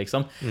fjellet,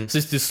 liksom. Så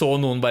hvis du så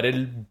noen bare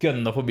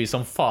gønne forbi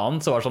som faen,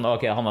 så var det sånn,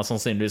 ok, han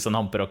sannsynligvis en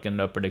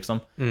Hamperåken-løper, liksom,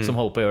 som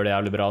holder på å gjøre det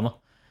jævlig bra nå.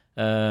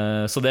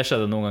 Så det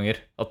skjedde noen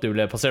ganger, at du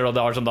ble passert, og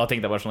det var sånn, da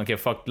tenkte jeg bare sånn, ok,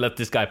 fuck, let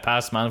this guy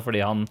pass, man,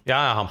 fordi han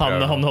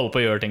holder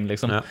på å gjøre ting,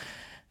 liksom. Ja.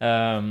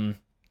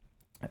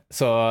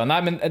 Så, nei,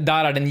 men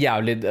der det en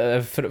jævlig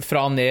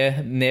fra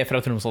ned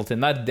fra Tromsdal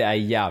til der, det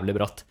jævlig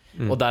bratt.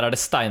 Og der det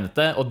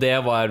steinete, og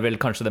det var vel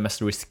kanskje det mest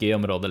risky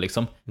området,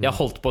 liksom. Jeg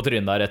holdt på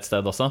trynet der et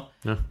sted også.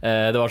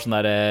 Det var sånn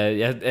der,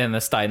 en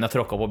stein jeg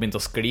tråkket på og begynte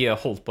å skli, og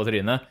jeg holdt på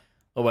trynet,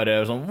 og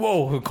bare sånn,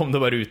 wow, kom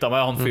det bare ut av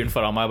meg, han fyren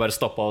foran meg bare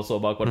stoppet og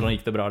så bak, sånn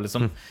gikk det bra,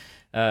 liksom.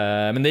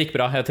 Men det gikk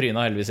bra, jeg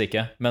trynet heldigvis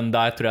ikke. Men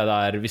der tror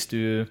jeg det hvis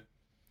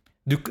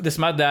det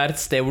som det et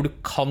sted hvor du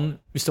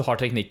kan, hvis du har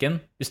teknikken,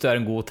 hvis du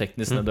en god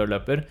teknisk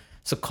neddørløper,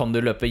 så kan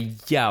du løpe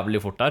jævlig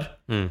fort der.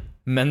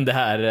 Men det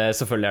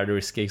selvfølgelig det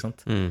risky, ikke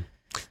sant?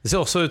 Det ser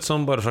også ut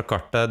som, bare fra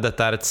kartet,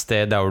 dette et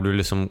sted der hvor du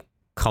liksom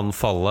kan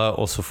falle,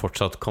 og så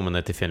fortsatt komme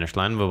ned til finish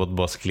line, hvor du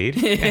bare sklir.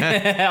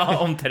 Ja,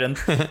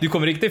 omtrent. Du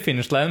kommer ikke til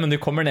finish line, men du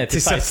kommer ned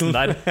til 16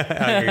 der.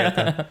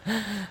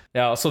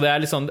 Ja, så det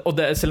litt sånn,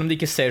 og selv om det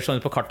ikke ser sånn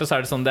ut på kartet, så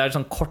det sånn, det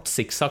sånn kort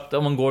sikksakt,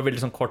 og man går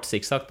veldig sånn kort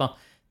sikksakt da.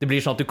 Det blir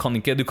sånn at du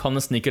kan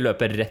nesten ikke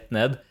løpe rett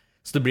ned,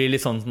 så det blir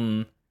litt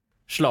sånn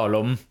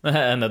slalom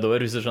nedover,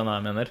 hvis du skjønner hva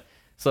jeg mener.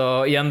 Så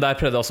igjen, der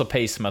prøvde jeg også å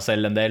pace meg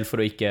selv en del for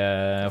å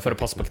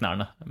passe på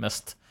knærne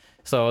mest.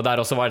 Så der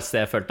også var et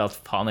sted jeg følte at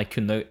faen, jeg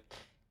kunne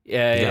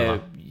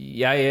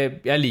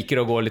jeg liker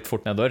å gå litt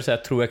fort nedover, så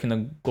jeg tror jeg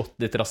kunne gått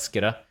litt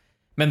raskere.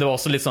 Men det var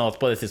også litt sånn at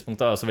på det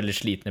tidspunktet var jeg også veldig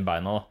sliten i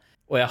beina da.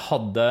 Og jeg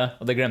hadde,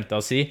 og det glemte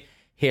jeg å si,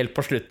 helt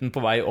på slutten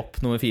på vei opp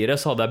nummer 4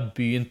 så hadde jeg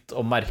begynt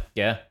å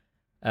merke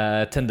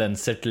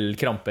tendenser til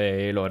krampe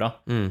i låra,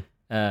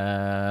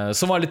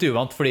 som var litt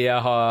uvant, fordi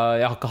jeg har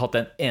ikke hatt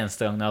en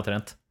eneste gang jeg har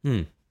trent.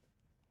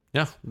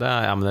 Ja,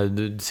 men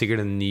det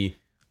sikkert en ny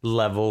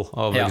level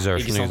of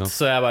exertion, ikke sant?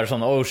 Så jeg bare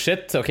sånn, oh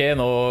shit, ok,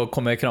 nå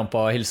kommer krampa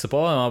å hilse på,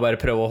 jeg må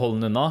bare prøve å holde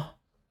den unna.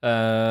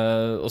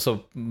 Og så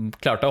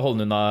klarte jeg å holde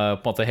den unna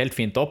på en måte helt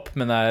fint opp,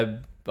 men jeg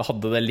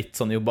hadde det litt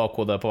sånn i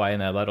bakhodet på vei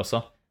ned der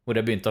også, hvor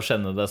jeg begynte å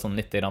kjenne det sånn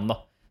litt grann da.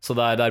 Så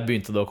der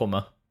begynte det å komme.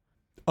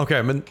 Ok,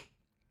 men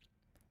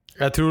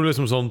jeg tror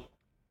liksom sånn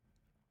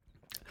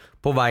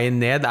på veien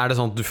ned det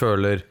sånn at du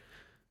føler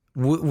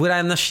hvor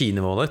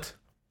energinivået ditt?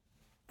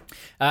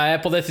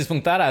 På det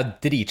tidspunktet der jeg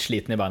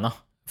dritsliten i beina,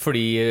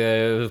 fordi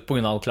på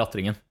grunn av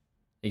klatringen,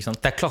 ikke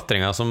sant? Det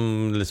klatringa som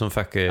liksom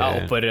fucker. Ja,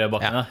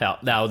 oppoverbakkene. Ja,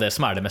 det jo det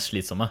som det mest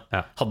slitsomme.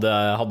 Hadde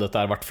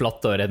dette vært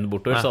flatt og redd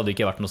bortover, så hadde det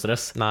ikke vært noe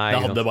stress. Nei,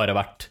 det hadde bare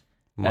vært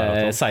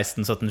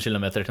 16-17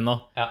 kilometer til nå.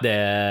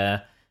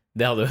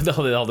 Det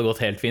hadde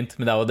gått helt fint.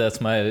 Men det jo det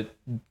som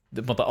på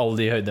en måte alle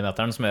de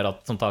høydemeterne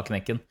som tar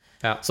knekken.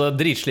 Så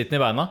dritsliten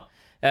i beina.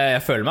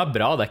 Jeg føler meg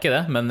bra, det ikke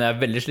det, men jeg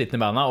veldig sliten i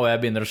beina, og jeg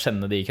begynner å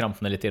kjenne de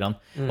krampene litt grann.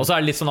 Og så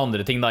det litt sånn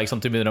andre ting da, ikke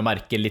sant? Du begynner å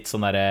merke litt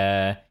sånn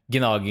der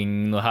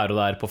gnaging her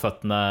og der på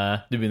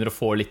føttene. Du begynner å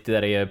få litt de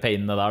der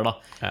painene der da.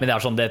 Men det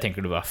sånn, det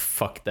tenker du bare,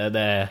 fuck det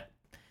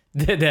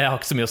har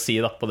ikke så mye å si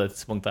da, på det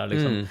tidspunktet her,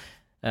 liksom.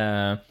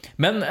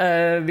 Men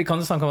vi kan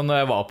jo snakke om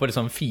når jeg var på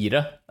liksom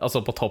 4, altså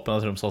på toppen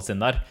av Tromsdal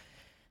sin der.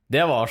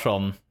 Det var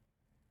sånn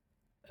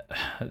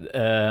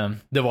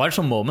det var et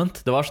sånn moment.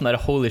 Det var sånn der,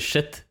 holy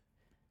shit.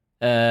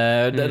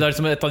 Det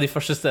liksom et av de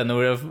første stedene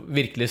hvor jeg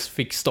virkelig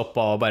fikk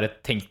stoppet og bare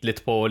tenkt litt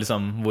på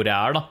liksom, hvor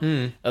jeg da.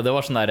 Det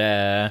var sånn der,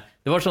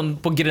 det var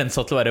sånn på grensa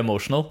til å være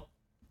emotional.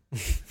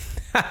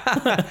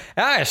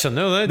 Ja, jeg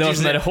skjønner jo det. Det var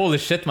sånn der, holy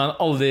shit, man,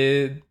 alle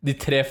de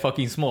 3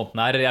 fuckings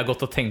månedene her, jeg har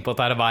gått og tenkt på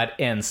dette hver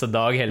eneste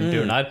dag hele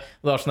turen her.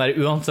 Og det var sånn der,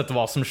 uansett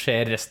hva som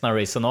skjer resten av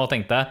racet nå,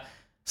 tenkte jeg,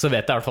 så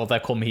vet jeg i hvert fall at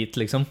jeg kom hit,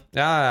 liksom.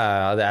 Ja,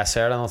 jeg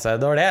ser den også.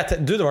 Det var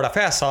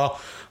derfor jeg sa,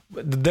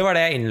 det var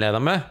det jeg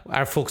innledet med.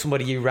 Det folk som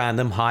bare gir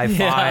random high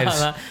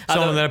fives?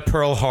 Som den der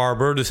Pearl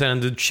Harbor, du ser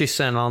en dude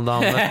kysse en eller annen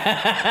dame.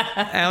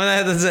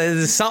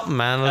 Det something,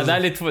 man.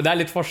 Det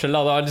litt forskjell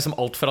da. Det liksom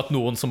alt for at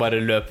noen som bare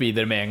løp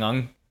videre med en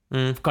gang.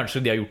 Kanskje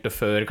de har gjort det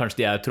før,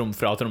 kanskje de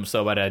fra Tromsø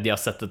og bare, de har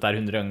sett dette her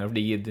 100 ganger,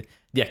 fordi de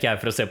ikke her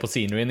for å se på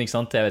sceneryen, ikke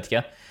sant? Jeg vet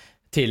ikke.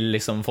 Til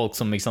liksom folk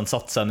som ikke sant,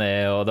 satt seg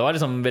ned, og det var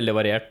liksom veldig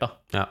variert da.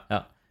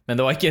 Ja. Men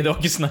det var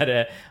ikke sånn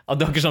her,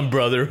 det var ikke sånn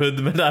brotherhood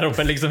med der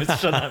oppe, liksom, hvis du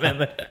skjønner hva jeg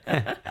mener.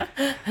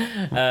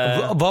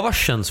 Hva var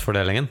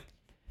skjønnsfordelingen?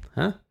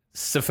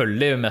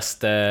 Selvfølgelig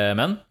mest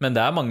menn, men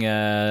det mange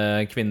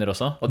kvinner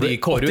også. Og de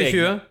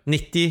 80-20?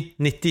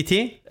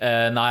 90-10?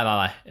 Nei.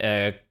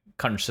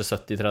 Kanskje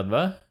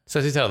 70-30.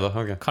 70-30,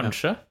 ok.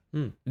 Kanskje.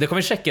 Det kan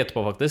vi sjekke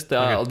etterpå, faktisk.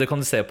 Det kan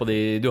du se på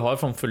du har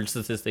sånn full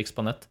statistics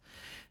på nett.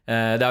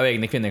 Det er jo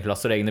egne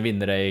kvinneklasser og egne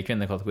vinnere i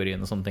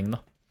kvinnekategorien og sånne ting, da.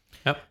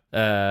 Ja.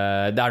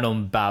 Det er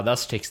noen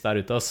badass chicks der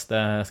ute, ass.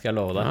 Det skal jeg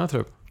love deg. Ja, jeg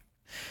tror på.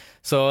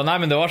 Så nei,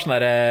 men det var sånn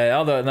der,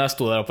 ja, når jeg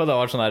sto der oppe, det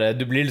var sånn der,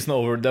 du blir litt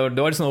sånn det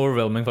var litt sånn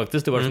overwhelming,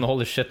 faktisk. Du var sånn,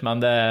 holy shit,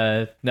 man, det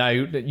er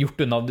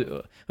gjort unna.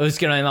 Jeg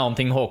husker en annen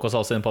ting HK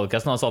sa også i den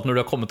podcasten. Han sa at når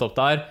du har kommet opp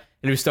der,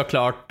 eller hvis du har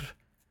klart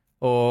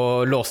å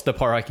låse det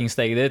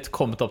parhiking-steget ditt,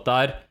 kommet opp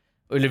der,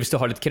 eller hvis du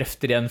har litt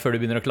krefter igjen før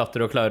du begynner å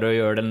klatre og klarer å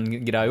gjøre den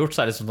greia gjort,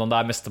 så er det liksom sånn,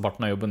 det er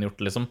mesteparten av jobben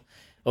gjort, liksom.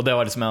 Og det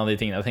var liksom en av de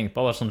tingene jeg tenkte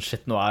på. Det var sånn,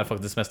 shit, nå er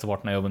faktisk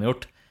mesteparten av jobben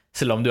gjort.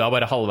 Selv om du er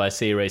bare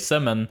halvveis i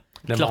racet, men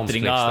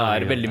klatringa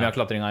veldig mye av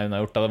klatringa er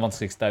unnagjort. Det er det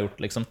vanskeligste jeg har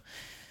gjort, liksom.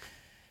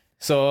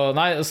 Så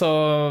nei, så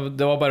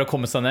det var bare å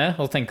komme seg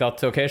ned og tenke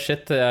at ok,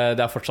 shit, det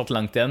er fortsatt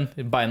langt igjen.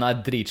 Beina er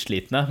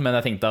dritslitne, men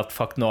jeg tenkte at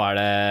fuck, nå er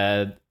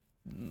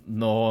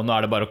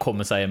det bare å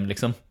komme seg hjem,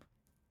 liksom.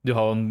 Du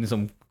har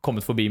liksom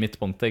kommet forbi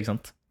midtpunktet, ikke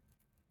sant?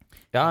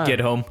 Ja.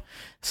 Get home.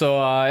 Så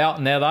ja,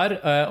 ned der.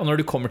 Og når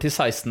du kommer til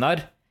 16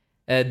 der,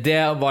 det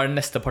var det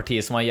neste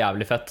partiet som var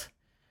jævlig fett.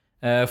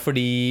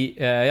 Fordi,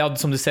 ja,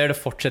 som du ser, det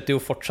fortsetter jo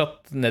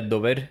fortsatt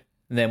nedover,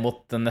 ned mot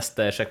det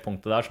neste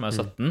sjekkpunktet der, som er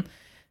 17.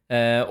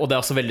 Og det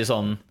er også veldig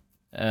sånn,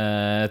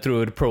 jeg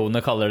tror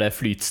proene kaller det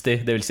flytsti.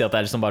 Det vil si at det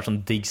er liksom bare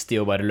sånn digg sti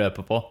å bare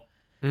løpe på.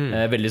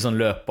 Veldig sånn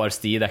løpbar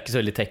sti. Det er ikke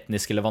så veldig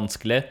teknisk eller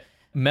vanskelig.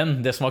 Men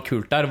det som var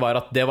kult der, var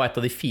at det var et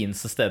av de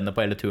fineste stedene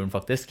på hele turen,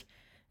 faktisk.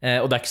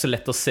 Og det er ikke så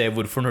lett å se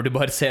hvorfor når du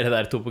bare ser det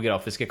der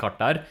topografiske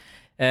kartet her.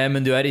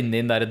 Men du er inne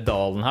i den der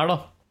dalen her, da.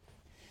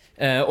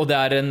 Og det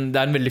er en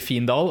veldig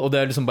fin dal, og det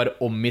er liksom bare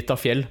omgitt av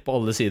fjell på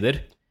alle sider.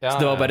 Så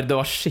det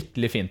var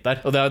skikkelig fint der.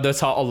 Og det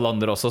sa alle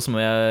andre også,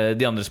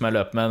 de andre som jeg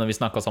løp med når vi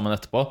snakket sammen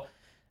etterpå,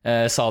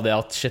 sa det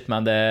at shit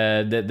man,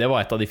 det var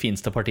et av de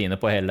fineste partiene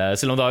på hele.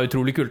 Selv om det var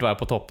utrolig kult å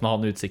være på toppen og ha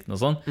den utsikten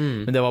og sånn,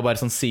 men det var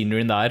bare sånn,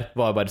 sceneryen der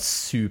var bare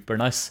super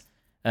nice.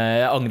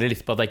 Jeg angrer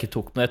litt på at jeg ikke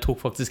tok den. Jeg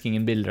tok faktisk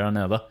ingen bilder der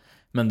nede,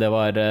 men det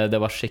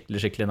var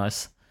skikkelig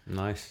nice.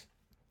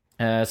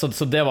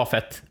 Så det var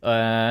fett.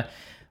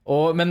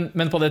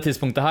 Men på det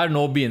tidspunktet her,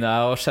 nå begynner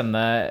jeg å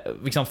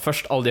kjenne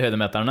først alle de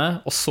høydemeterne,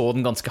 og så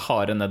den ganske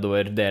harde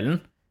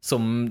nedover-delen,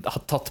 som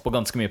har tatt på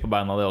ganske mye på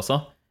beina det også.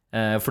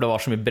 For det var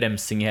så mye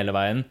bremsing hele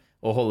veien,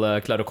 og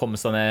klare å komme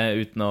seg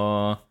ned uten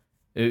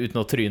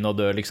å tryne og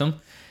dø, liksom.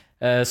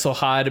 Så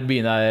her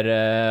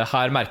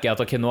merker jeg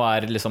at ok, nå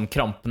er liksom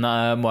krampene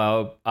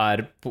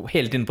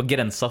hele tiden på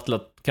grensa til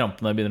at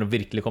krampene begynner å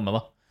virkelig komme,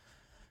 da.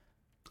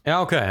 Ja,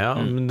 ok, ja.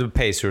 Men du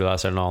pacer du deg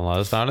selv noe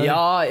annerledes der, eller?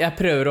 Ja, jeg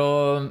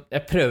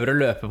prøver å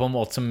løpe på en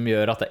måte som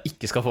gjør at jeg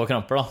ikke skal få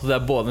kramper, da. Så det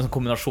er både en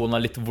kombinasjon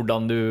av litt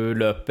hvordan du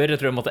løper. Jeg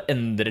tror jeg måtte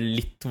endre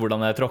litt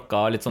hvordan jeg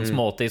tråkka, litt sånn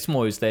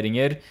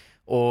småjusteringer,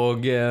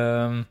 og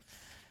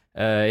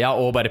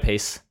og bare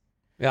pace.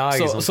 Ja,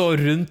 så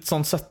rundt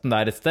sånn 17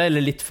 der et sted,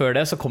 eller litt før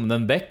det, så kom det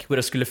en bekk hvor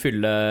jeg skulle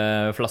fylle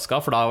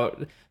flaska, for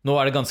nå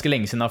er det ganske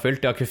lenge siden jeg har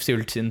fylt. Jeg har ikke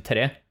fylt siden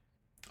 3.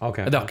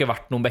 Okay. Det har ikke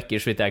vært noen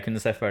bekker så vidt jeg kunne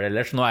se før det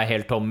ellers. Så nå er jeg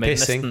helt tom.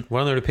 Pissing?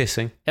 Hvordan gjør du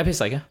pissing? Jeg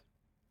pissa ikke.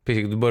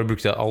 Du bare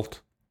brukte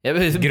alt?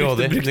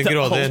 Grådig. Du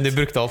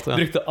brukte alt, ja.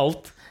 Brukte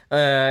alt.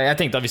 Jeg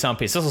tenkte at hvis jeg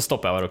pisser, så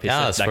stopper jeg bare å pisse.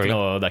 Ja, det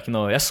er ikke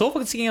noe. Jeg så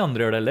faktisk ingen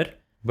andre gjøre det heller.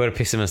 Bare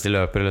pisse mens de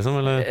løper, liksom?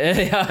 Eller?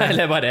 Ja,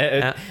 eller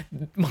bare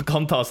man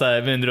kan ta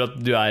seg, mindre at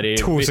du er i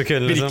 2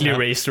 sekunder, virkelig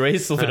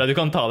race, så tror jeg du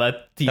kan ta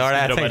deg 10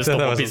 sekunder og bare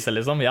stoppe å pisse,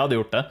 liksom. Jeg hadde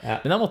gjort det.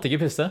 Men jeg måtte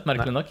ikke pisse,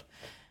 merkelig nok.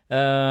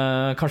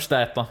 Kanskje det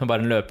er et eller annet med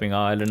bare en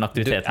løpinga eller en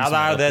aktivitet.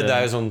 Det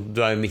er jo sånn, du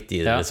er jo midt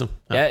i det, liksom.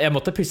 Jeg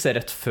måtte pisse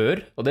rett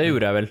før, og det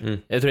gjorde jeg vel.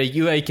 Jeg tror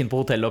jeg gikk inn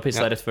på hotellet og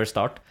pissa rett før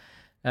start,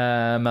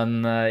 men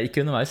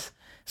ikke underveis.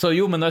 Så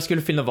jo, men når jeg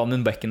skulle fylle vann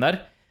under bekken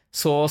der,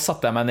 så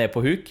satte jeg meg ned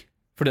på huk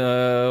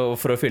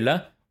for å fylle,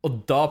 og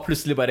da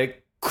plutselig bare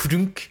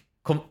krunk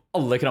kom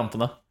alle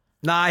krampene.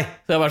 Nei!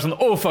 Så jeg var sånn,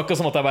 fuck, og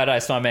så måtte jeg bare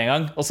reise meg med en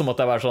gang, og så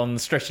måtte jeg bare sånn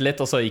stretche litt,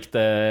 og så gikk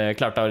det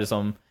klart av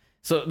liksom.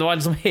 Så det var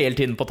liksom hele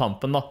tiden på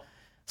tampen da.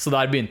 Så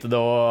der begynte jeg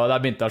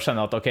å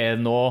kjenne at ok,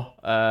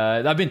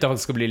 der begynte jeg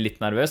faktisk å bli litt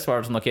nervøs. For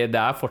det var sånn, ok,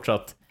 det er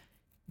fortsatt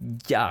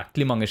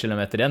jæklig mange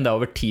kilometer igjen. Det er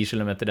over 10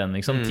 kilometer igjen,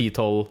 liksom.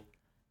 10-12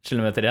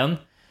 kilometer igjen.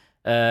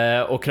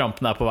 Og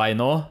krampen er på vei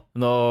nå.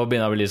 Nå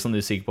begynner jeg å bli litt sånn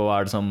usikker på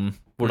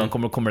hvordan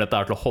kommer dette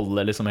her til å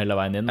holde liksom hele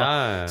veien inn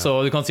da. Så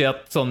du kan si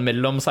at sånn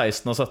mellom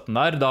 16 og 17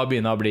 der, da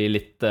begynner jeg å bli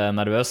litt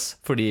nervøs.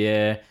 Fordi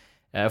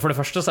for det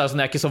første så er det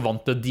sånn, jeg er ikke så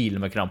vant til å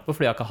deale med kramper,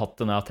 fordi jeg har ikke hatt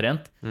det når jeg har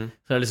trent.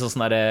 Så det er liksom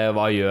sånn der,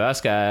 hva gjør jeg?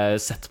 Skal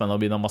jeg sette meg ned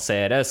og begynne å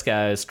massere? Skal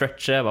jeg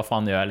stretche? Hva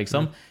faen gjør jeg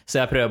liksom? Så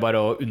jeg prøver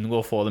bare å unngå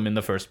å få dem in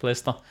the first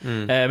place da.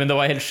 Men det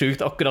var helt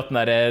sjukt, akkurat den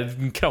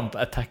der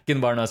krampeattacken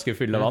bare når jeg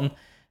skulle fylle vann.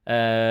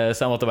 Så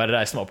jeg måtte bare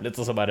reise meg opp litt,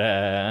 og så bare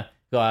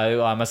ga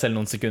jeg meg selv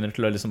noen sekunder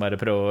til å liksom bare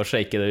prøve å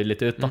shake det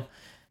litt ut da.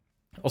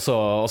 Og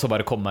så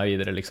bare komme meg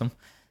videre liksom.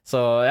 Så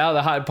ja,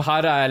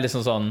 her er jeg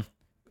liksom sånn,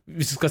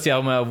 hvis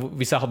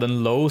jeg hadde en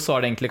low, så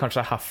er det egentlig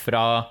kanskje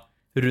herfra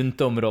rundt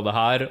det området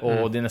her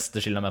og de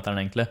neste kilometerne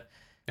egentlig.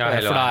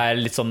 For da er jeg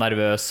litt sånn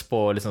nervøs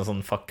på liksom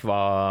sånn, fuck,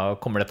 hva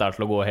kommer dette her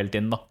til å gå helt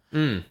inn da?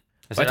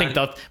 Og jeg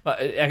tenkte at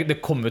det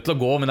kommer til å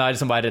gå, men jeg er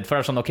liksom bare redd for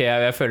det. Sånn, ok,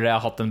 jeg føler jeg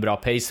har hatt en bra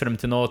pace frem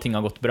til nå, ting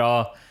har gått bra.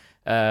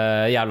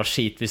 Jævla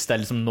skit hvis det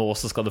er liksom nå,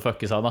 så skal det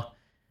fuckes av da.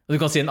 Og du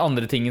kan si den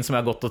andre tingen som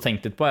jeg har gått og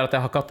tenkt litt på, er at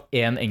jeg har ikke hatt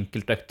en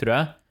enkeltøkt, tror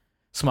jeg,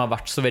 som har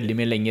vært så veldig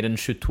mye lenger enn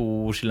 22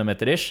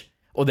 kilometer-ish.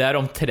 Og det er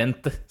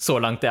omtrent så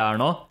langt jeg er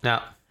nå. Ja.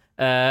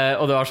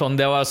 Og det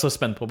var jeg så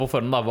spent på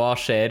forhånd da, hva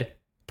skjer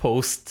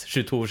post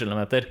 22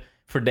 kilometer?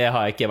 For det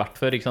har jeg ikke vært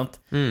før, ikke sant?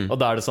 Og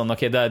da er det sånn,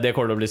 ok, det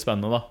kommer til å bli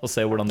spennende da, å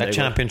se hvordan det går. Det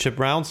er championship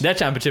rounds. Det er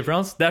championship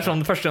rounds. Det er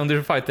sånn første gang du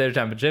fighter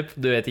championship,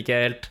 du vet ikke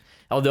helt,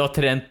 ja, du har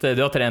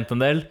trent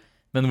en del,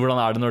 men hvordan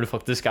er det når du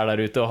faktisk er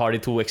der ute og har de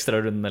 2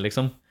 ekstra rundene,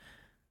 liksom?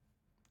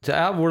 Så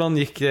ja, hvordan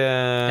gikk det?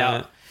 Ja.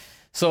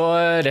 Så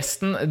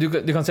resten, du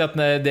kan si at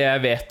det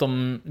jeg vet om,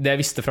 det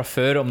jeg visste fra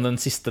før om den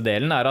siste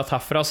delen, er at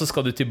herfra så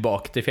skal du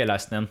tilbake til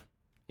fjellheisen igjen.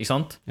 Ikke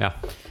sant? Ja.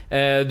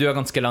 Du er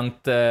ganske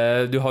langt,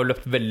 du har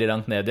løpt veldig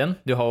langt ned igjen.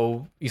 Du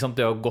har, ikke sant,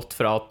 du har gått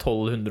fra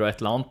 1200 og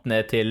et eller annet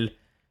ned til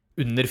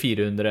under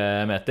 400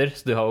 meter.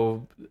 Så du har jo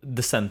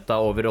descenta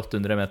over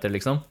 800 meter,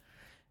 liksom.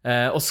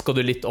 Og så skal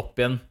du litt opp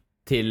igjen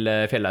til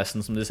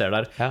fjellheisen som du ser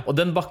der. Ja. Og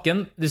den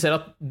bakken, du ser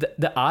at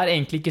det er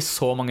egentlig ikke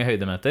så mange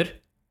høydemeter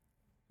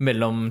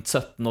mellom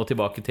 17 og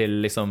tilbake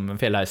til liksom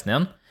fjellheisen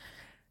igjen.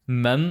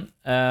 Men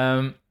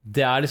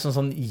det er liksom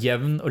sånn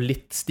jevn og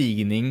litt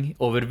stigning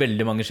over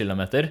veldig mange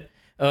kilometer.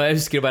 Og jeg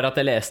husker bare at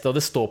jeg leste, og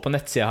det står på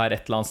nettsida her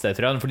et eller annet sted,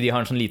 tror jeg, fordi de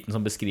har en sånn liten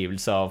sånn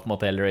beskrivelse av på en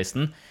måte hele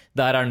racen.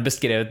 Der er den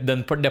beskrevet,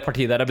 det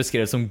partiet der er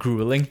beskrevet som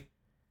grueling.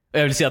 Og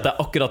jeg vil si at det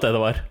er akkurat det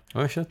det var.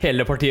 Oh, shit.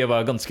 Hele partiet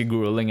var ganske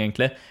grueling,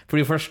 egentlig. For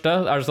det første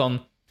er det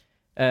sånn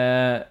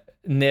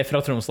ned fra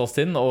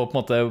Tromsdalstiden og på en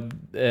måte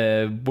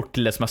bort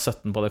til det som er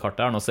 17 på det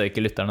kartet her. Nå ser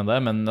ikke lytterne det,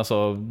 men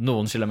altså,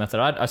 noen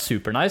kilometer der er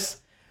super nice.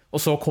 Og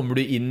så kommer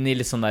du inn i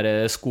litt sånn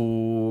der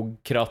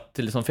skogkratt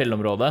til litt sånn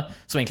fjellområde,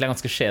 som egentlig er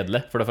ganske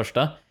kjedelig, for det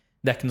første.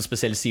 Det er ikke noe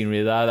spesiell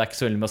scenery der, det er ikke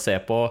så veldig mye å se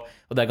på,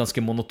 og det er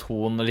ganske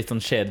monoton og litt sånn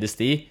kjedelig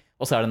sti.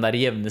 Og så er den der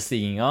jevne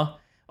stiginga,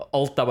 og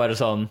alt er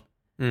bare sånn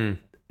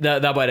det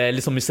er bare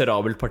litt sånn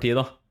miserabelt parti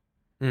da.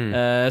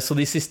 Så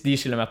de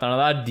kilometerne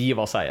der, de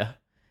var seie.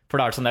 For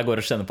da er det sånn jeg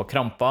går og kjenner på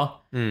krampa.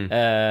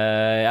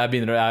 Jeg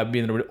begynner å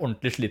bli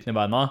ordentlig sliten i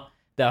beina.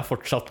 Det er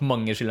fortsatt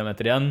mange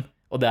kilometer igjen,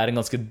 og det er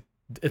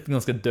et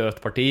ganske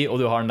dødt parti,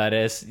 og du har den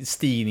der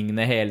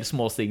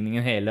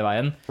småstigningen hele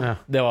veien. Ja.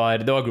 Det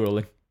var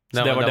grueling.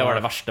 Så det var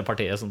det verste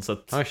partiet, sånn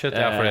sett. Oh, shit,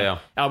 ja, for det, ja.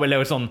 Ja, men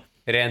det var sånn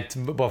rent,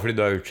 bare fordi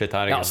du har gjort shit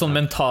her. Ja, sånn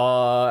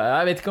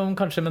jeg vet ikke om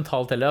kanskje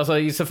mentalt heller. Altså,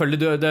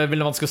 selvfølgelig, det er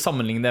veldig vanskelig å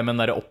sammenligne det med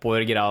den der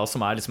oppover-greia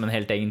som er liksom en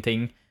helt egen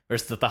ting,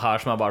 versus dette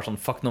her som er bare sånn,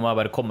 fuck, nå må jeg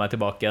bare komme meg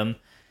tilbake igjen.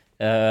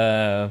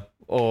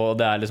 Og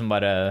det er liksom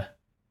bare,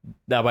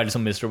 det er bare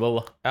liksom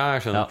miserable da. Ja,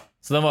 jeg skjønner.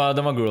 Ja, så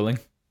den var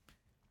grueling.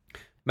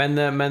 Men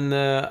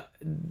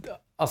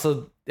altså,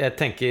 jeg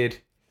tenker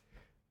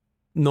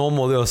nå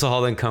må du også ha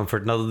den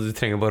comforten at du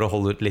trenger bare å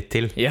holde ut litt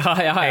til. Ja.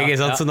 Ikke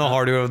sant? Så nå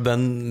har du jo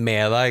den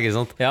med deg, ikke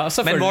sant? Ja,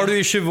 men er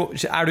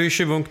du i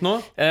Sjuvunk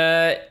nå?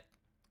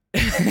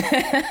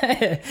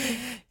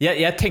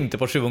 Jeg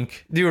tenkte på Sjuvunk.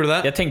 Du gjorde det?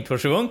 Jeg tenkte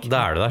på Sjuvunk.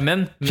 Da er du der.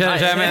 Men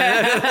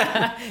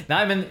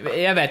nei, men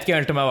jeg vet ikke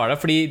helt om jeg var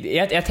der. Fordi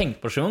jeg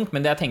tenkte på Sjuvunk,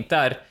 men det jeg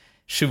tenkte er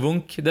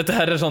Sjuvunk, dette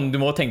her er sånn,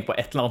 du må tenke på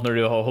et eller annet når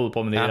du holder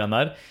på med de greiene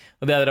der.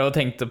 Og det jeg drev og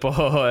tenkte på,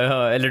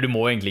 eller du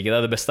må egentlig ikke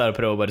det. Det beste er å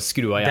prøve å bare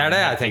skru av hjernen. Det er det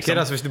jeg tenker,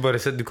 altså hvis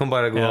du kan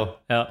bare gå.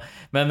 Ja.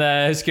 Men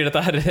jeg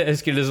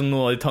husker liksom,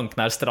 noen av de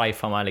tankene her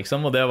streifet meg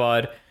liksom. Og det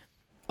var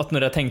at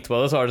når jeg tenkte på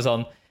det, så var det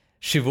sånn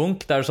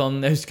Sjuvunk, det er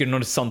sånn, jeg husker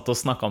når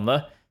Santos snakket om det,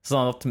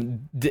 sånn at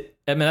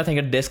men jeg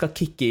tenker at det skal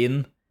kicke inn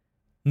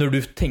når du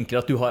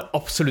tenker at du har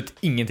absolutt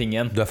ingenting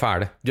igjen. Du er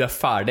ferdig.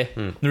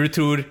 Når du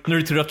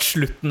tror at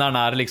slutten er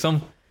nær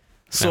liksom,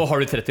 så har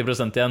du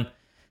 30% igjen.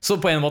 Så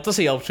på en måte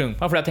så hjalp Sjuvunk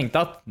meg, for jeg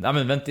tenkte at nei,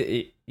 men vent,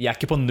 jeg er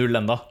ikke på 0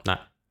 enda. Nei.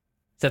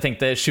 Så jeg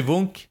tenkte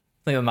Sjuvunk,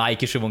 nei,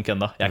 ikke Sjuvunk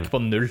enda, jeg er ikke på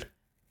 0.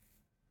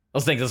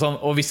 Og så tenkte jeg sånn,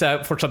 og hvis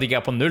jeg fortsatt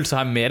ikke er på 0, så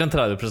har jeg mer enn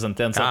 30%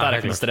 igjen, så det er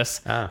ikke noe stress.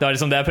 Det var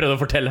liksom det jeg prøvde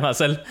å fortelle meg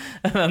selv.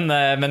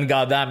 Men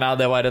god damn,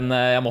 det var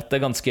jeg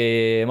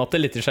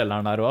måtte litt i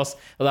kjelleren der også.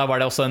 Og der var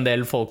det også en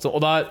del folk,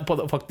 og da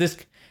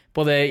faktisk,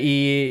 på det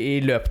i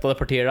løpet av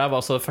det partiet der,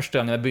 var også første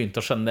gangen jeg begynte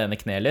å skjønne det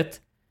ene kneet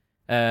litt.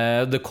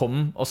 Det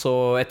kom, og så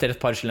etter et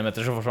par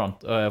kilometer så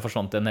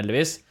forsvant den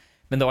heldigvis.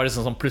 Men det var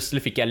liksom sånn,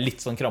 plutselig fikk jeg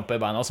litt sånn krampe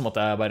i beina, så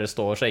måtte jeg bare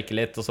stå og shake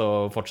litt, og så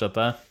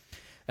fortsette.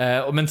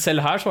 Men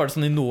selv her så var det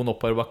sånn, i noen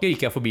oppoverbakker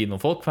gikk jeg forbi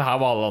noen folk, for her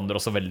var alle andre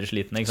også veldig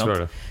slitne, ikke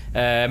sant?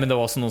 Men det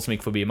var også noen som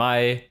gikk forbi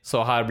meg,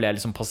 så her ble jeg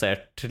liksom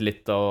passert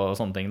litt og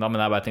sånne ting da.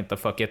 Men jeg bare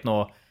tenkte, fuck it, nå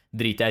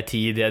driter jeg i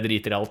tid, jeg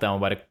driter i alt, jeg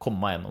må bare komme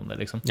meg gjennom det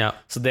liksom.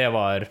 Så det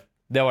var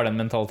den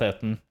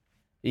mentaliteten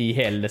i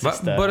hele det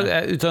siste. Bare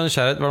ut av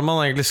nysgjerrighet, hva er det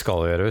man egentlig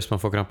skal gjøre hvis man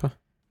får krampe?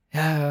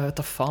 Jeg vet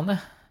da faen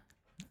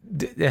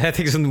jeg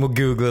tenker sånn, du må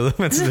google det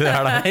mens du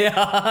er der.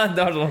 Det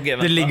var sånn, okay,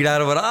 du ligger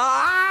der og bare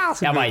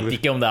jeg vet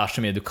ikke om det er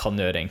så mye du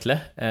kan gjøre egentlig.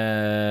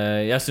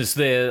 Jeg synes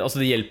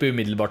det hjelper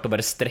umiddelbart å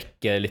bare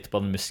strekke litt på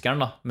den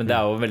muskelen da. Men det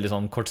er jo en veldig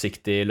sånn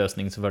kortsiktig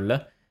løsning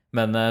selvfølgelig.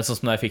 Men sånn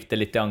som når jeg fikk det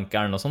litt i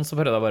ankeren og sånn, så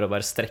prøvde jeg bare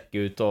å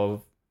strekke ut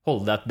og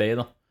holde det at bay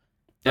da.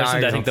 Det Ja,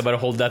 jeg ikke tenkte sant.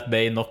 bare hold that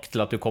bay nok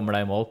til at du kommer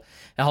deg i mål.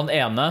 Han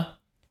ene,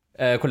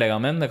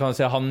 kollegaen min, det kan jeg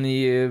si,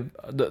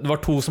 det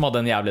var to som hadde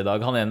en jævlig dag.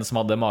 Han ene som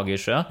hadde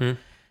mageisjø,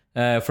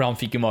 for han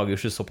fikk jo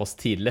mageisjø såpass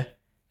tidlig.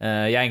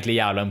 Jeg er egentlig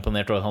jævla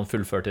imponert over at han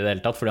fullførte i det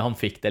hele tatt, fordi han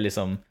fikk det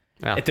liksom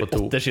etter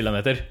på 8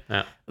 kilometer.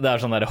 Ja. Det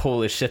er sånn der,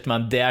 holy shit,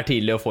 man, det er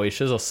tidlig å få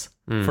issues, ass.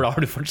 For da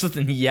har du fortsatt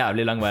en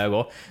jævlig lang vei å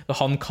gå. Så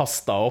han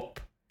kastet opp,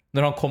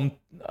 når han kom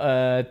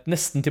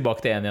nesten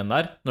tilbake til 1 igjen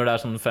der, når det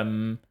er sånn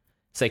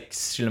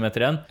 5-6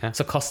 kilometer igjen,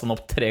 så kastet han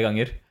opp 3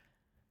 ganger.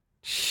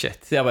 Shit.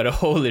 Så jeg bare,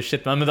 holy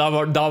shit, man. Men da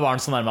var han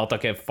sånn nærme at,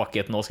 ok, fuck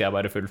it, nå skal jeg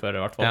bare fullføre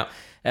i hvert fall.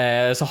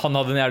 Så han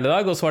hadde en jævlig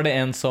dag, og så var det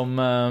en som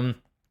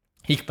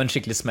gikk på en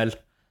skikkelig smell.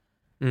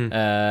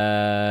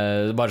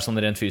 Bare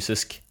sånn rent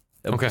fysisk.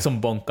 Som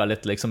bonka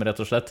litt, liksom, rett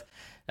og slett.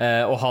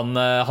 Og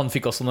han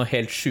fikk også noen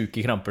helt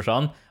syke kramper,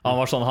 sa han. Han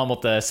var sånn, han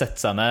måtte sette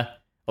seg ned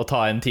og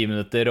ta inn 10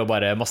 minutter og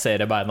bare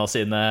massere beina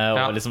sine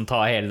og liksom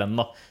ta hele den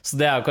da. Så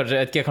det er jo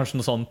kanskje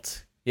noe sånt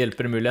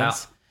hjelper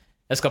muligens.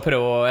 Jeg skal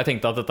prøve, jeg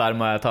tenkte at dette her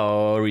må jeg ta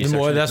og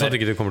researche. Det er sånn at du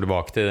ikke kommer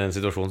tilbake til den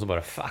situasjonen, så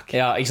bare fuck.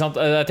 Ja, ikke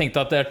sant? Jeg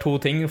tenkte at det er 2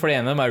 ting. For det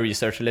ene må jeg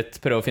researche litt,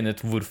 prøve å finne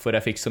ut hvorfor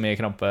jeg fikk så mye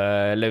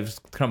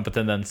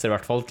krampetendenser i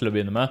hvert fall, til å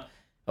begynne med.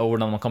 Og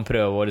hvordan man kan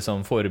prøve å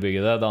liksom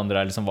forebygge det. Det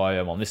andre er liksom, hva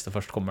gjør man hvis det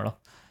først kommer da?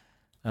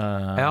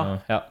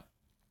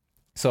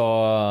 Så,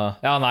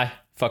 nei,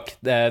 fuck.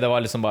 Det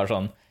var liksom bare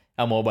sånn,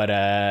 jeg må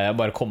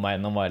bare komme meg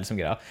innom hva er liksom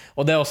greia.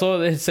 Og det er også,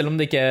 selv om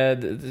det ikke,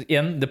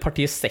 igjen, det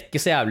partiet ser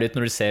ikke så jævlig ut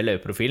når du ser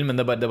løyprofil, men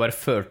det bare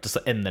føltes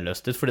så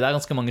endeløst ut, fordi det er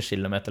ganske mange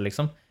kilometer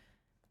liksom.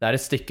 Det er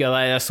et stykke,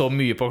 jeg så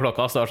mye på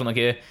klokka, så det var sånn,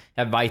 okay,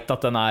 jeg vet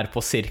at den er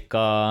på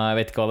cirka, jeg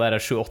vet ikke hva det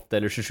er, 28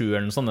 eller 27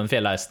 eller noe sånt, den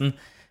fjellheisen.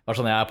 Det var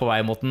sånn, jeg er på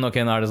vei mot den,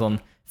 ok, nå er det sånn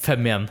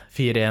 5 igjen,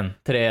 4 igjen,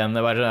 3 igjen.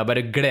 Jeg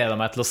bare gleder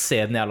meg til å se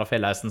den jævla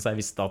fjellheisen, så jeg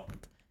visste at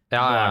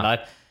den var der.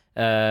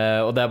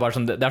 Og det er bare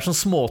sånn, det er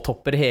sånn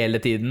småtopper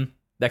hele tiden.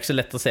 Det er ikke så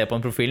lett å se på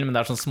en profil, men det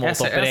er sånn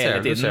småtopper hele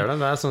tiden. Du ser det,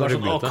 det er sånn bare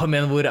sånn, kom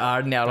igjen, hvor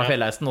er den jævla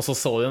fjellheisen? Og så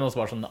du den, og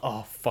så bare sånn,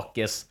 fuck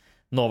yes.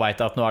 Nå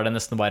vet jeg at nå er det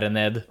nesten bare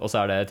ned, og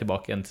så er det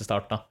tilbake igjen til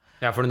start da.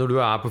 Ja, for når du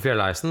er på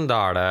fjellheisen, da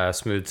er det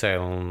smooth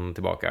sailing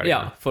tilbake, er det?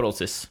 Ja,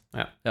 forholdsvis.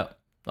 Ja.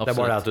 Det er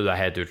bare det at du er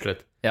helt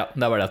utslitt. Ja,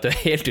 det er bare det at du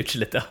er helt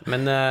utslitt, ja.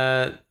 Men,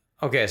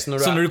 ok, så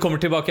når du kommer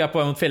tilbake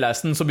på mot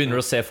fjellheisen, så begynner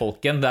du å se folk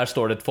igjen. Der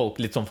står det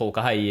litt sånn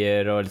folk og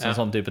heier, og litt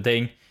sånn type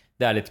ting.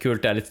 Det er litt kult,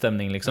 det er litt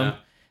stemning, liksom.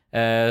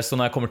 Så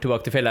når jeg kommer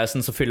tilbake til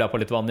fjellheisen, så fyller jeg på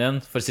litt vann igjen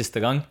for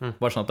siste gang.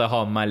 Bare sånn at jeg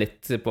har med meg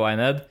litt på vei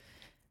ned.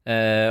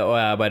 Og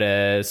jeg er bare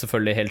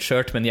selvfølgelig helt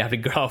skjørt, men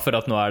jævlig glad for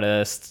at nå er det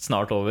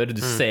snart over.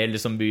 Du ser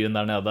liksom byen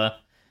der nede,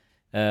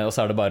 og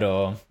så er det bare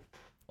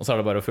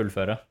å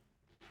fullføre.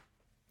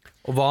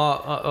 Og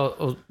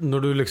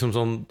når du liksom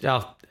sånn, ja,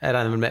 jeg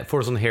regner med,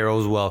 får du sånn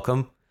heroes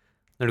welcome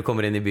når du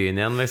kommer inn i byen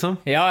igjen, liksom?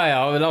 Ja,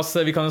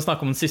 vi kan jo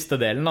snakke om den siste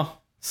delen da.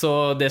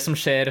 Så det som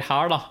skjer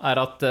her da,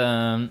 er at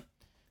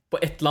på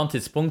et eller annet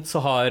tidspunkt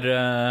så har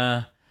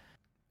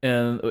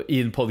i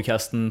den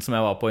podcasten som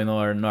jeg var på i Nå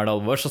er det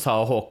alvor, så sa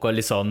Håkon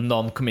litt sånn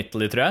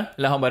non-committally, tror jeg.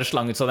 Eller han bare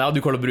slang ut sånn, ja,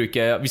 du kommer til å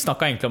bruke, vi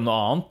snakket egentlig om noe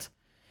annet,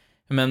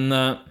 men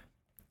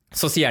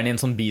så sier han i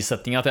en sånn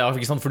bisetning at ja,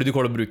 ikke sant, fordi du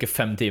kommer til å bruke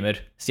 5 timer,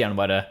 sier han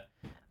bare,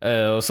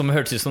 som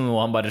hørtes ut som noe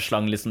han bare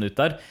slang litt sånn ut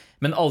der.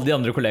 Men alle de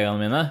andre kollegaene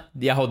mine,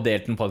 jeg har jo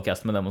delt en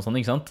podcast med dem og sånn,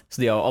 ikke sant?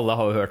 Så alle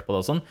har jo hørt på det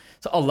og sånn.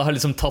 Så alle har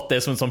liksom tatt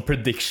det som en sånn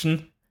prediction,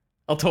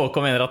 at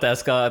Håkon mener at jeg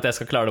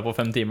skal klare det på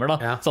 5 timer da.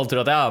 Ja. Så alle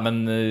tror at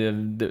men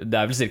det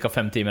er vel cirka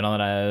 5 timer han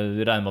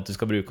regner med at du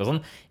skal bruke og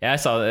sånn. Jeg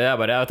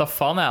vet da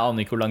faen, jeg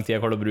aner ikke hvor lang tid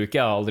jeg kommer til å bruke,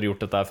 jeg har aldri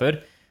gjort dette her før.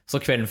 Så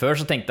kvelden før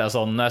så tenkte jeg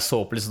sånn, når jeg så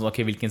på liksom,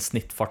 okay, hvilken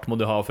snittfart må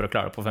du ha for å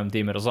klare det på 5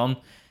 timer og sånn,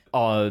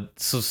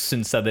 så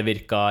synes jeg det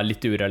virket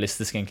litt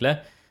urealistisk egentlig.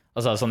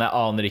 Altså sånn, jeg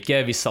aner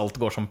ikke, hvis alt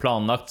går som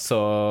planlagt, så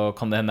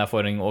kan det hende jeg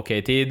får en ok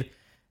tid,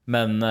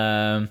 men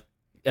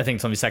jeg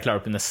tenkte sånn, hvis jeg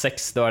klarer det på under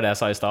 6, det var det jeg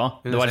sa i sted.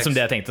 Det var liksom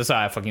det jeg tenkte, så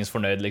er jeg faktisk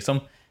fornøyd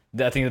liksom.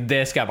 Jeg tenkte, det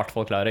skal jeg i hvert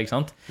fall klare, ikke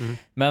sant?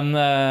 Men,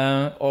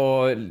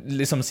 og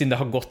liksom siden det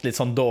har gått litt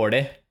sånn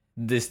dårlig,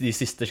 de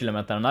siste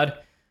kilometerne der,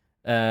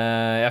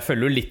 jeg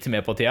følger jo litt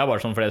med på tida,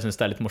 bare sånn fordi jeg synes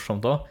det er litt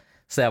morsomt også.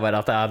 Så jeg bare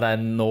at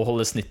nå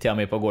holder snittida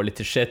mi på å gå litt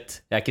til shit.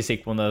 Jeg er ikke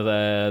sikker på om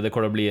det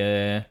kommer til å bli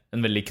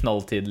en veldig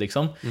knalltid,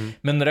 liksom.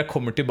 Men når jeg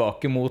kommer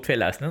tilbake mot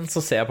fjellheisen, så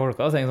ser jeg på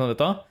klokka og tenker sånn,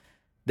 vet du,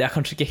 det er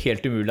kanskje ikke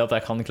helt umulig at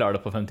jeg kan klare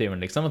det på 5 timer,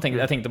 liksom.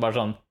 Jeg tenkte bare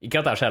sånn,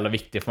 ikke at det er så jævla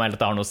viktig for meg, eller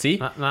at det har noe å si,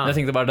 men jeg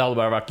tenkte bare det hadde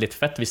bare vært litt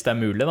fett hvis det er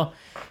mulig, da.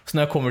 Så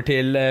når jeg kommer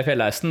til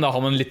fjellheisen, da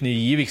har man litt ny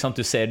giv, ikke sant?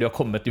 Du ser du har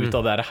kommet ut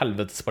av det her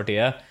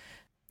helvetespartiet.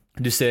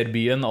 Du ser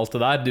byen, alt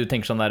det der. Du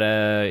tenker sånn der,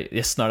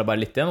 yes, nå er det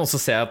bare litt igjen, og så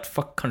ser jeg at,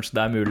 fuck, kanskje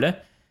det er mulig.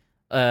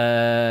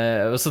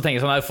 Så tenker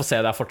jeg sånn, jeg får se,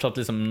 det er fortsatt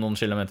liksom noen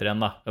kilometer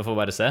igjen da, jeg får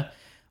bare se.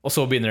 Og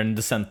så begynner den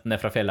descenten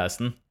ned fra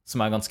fjellheisen,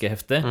 som er ganske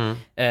heftig.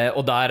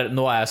 Og der,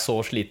 nå er jeg så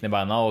sliten i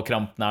beina, og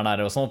krampen er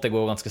nære og sånn, at det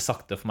går ganske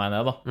sakte for meg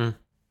ned da.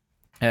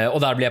 Og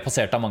der blir jeg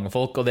passert av mange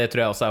folk, og det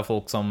tror jeg også er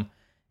folk som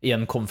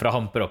igjen kom fra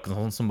Hamperokken og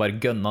sånn, som bare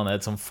gønna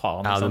ned som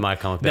faen. Ja,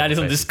 det er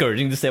liksom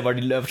discouraging, du ser bare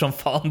de løper som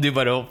faen, du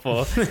bare opp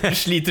og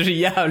sliter så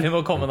jævlig med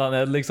å komme deg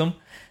ned, liksom.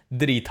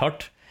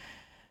 Drithardt.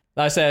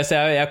 Nei, så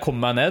jeg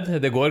kommer meg ned,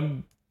 det går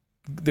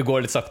det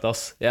går litt sakte,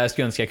 ass. Jeg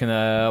skulle ønske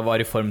jeg var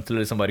I form til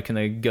å liksom bare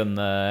kunne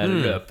gønne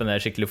løpe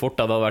ned skikkelig fort.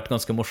 Det hadde vært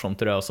ganske morsomt,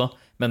 tror jeg også.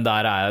 Men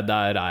der er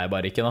jeg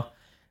bare ikke, da.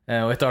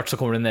 Og etter hvert så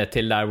kommer du ned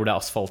til der hvor det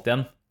er asfalt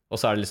igjen. Og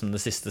så er det liksom det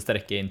siste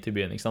strekket inn til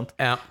byen, ikke sant?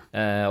 Ja.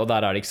 Og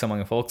der er det ikke så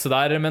mange folk.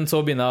 Men så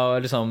begynner jeg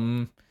å liksom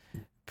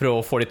prøve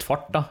å få litt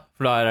fart, da.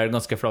 For da er det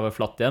ganske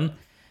flatt igjen.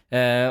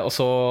 Og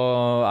så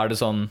er det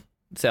sånn,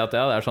 se at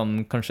det er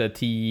sånn kanskje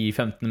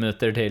 10-15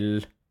 minutter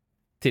til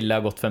det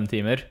har gått 5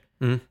 timer.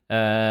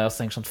 Og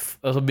så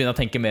begynner jeg å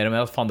tenke mer og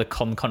mer at faen, det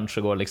kan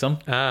kanskje gå, liksom.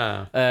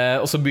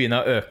 Og så begynner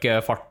jeg å øke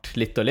fart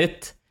litt og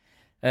litt.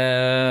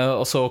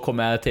 Og så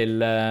kommer jeg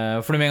til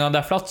for med en gang det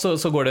er flatt,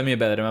 så går det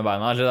mye bedre med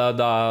beina.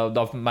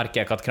 Da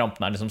merker jeg ikke at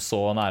krampen er liksom så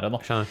nære, da.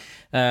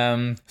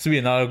 Så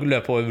begynner jeg å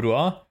løpe over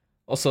broa.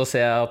 Og så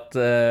ser jeg at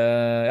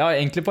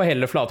egentlig på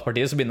hele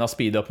flatpartiet så begynner jeg å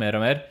speede opp mer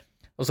og mer.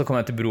 Og så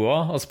kommer jeg til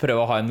broa, og så prøver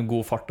jeg å ha en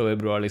god fart over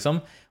broa, liksom.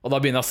 Og da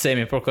begynner jeg å se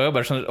mye på klokka, og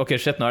bare sånn, ok,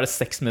 shit, nå er det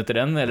 6 minutter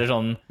igjen, eller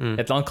sånn, et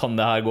eller annet kan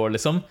det her gå,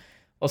 liksom.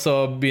 Og så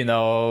begynner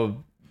jeg å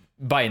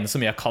beine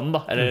så mye jeg kan,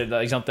 da. Eller,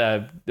 ikke sant,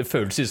 det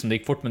føles ut som det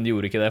gikk fort, men det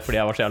gjorde ikke det,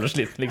 fordi jeg var så jævla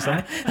sliten,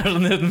 liksom. Det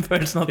sånn den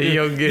følelsen at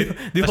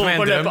du holder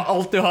på å løpe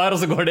alt du har,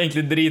 og så går det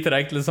egentlig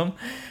dritrekt, liksom.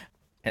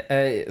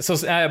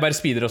 Så jeg bare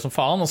speeder opp som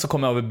faen, og så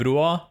kommer jeg over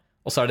broa,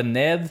 og så er det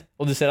ned,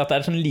 og du ser at det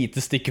er et sånn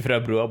lite stykke fra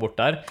broa bort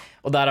der.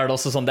 Og der er det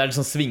også sånn, det er litt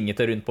sånn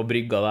svingete rundt på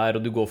brygga der,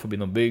 og du går forbi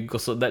noen bygg,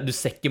 og så du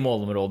ser ikke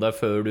målområdet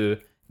før du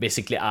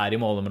basically er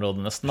I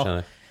målområdet nesten,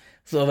 da.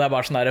 Så det er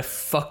bare sånn der,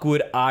 fuck,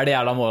 hvor er det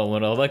jævla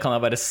målområdet? Kan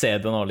jeg bare se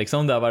det nå,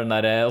 liksom? Det er bare den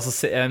der, og så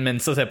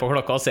mens jeg ser på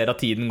klokka og ser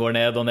at tiden går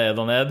ned og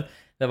ned og ned,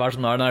 det er bare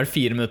sånn, nå er det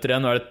 4 minutter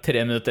igjen, nå er det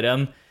 3 minutter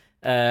igjen,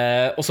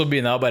 og så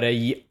begynner jeg å bare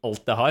gi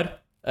alt jeg har,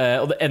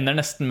 og det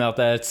ender nesten med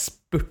at jeg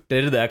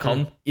spurter det jeg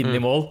kan inn I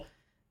mål,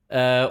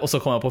 og så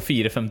kommer jeg på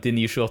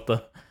 4:59,28.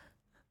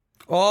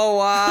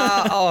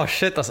 Wow,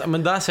 shit, altså.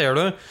 Men der ser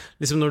du,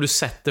 liksom når du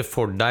setter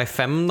for deg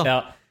 5, da.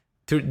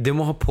 Det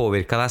må ha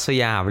påvirket deg så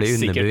jævlig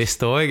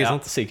underbevisst også, ikke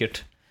sant? Ja, sikkert.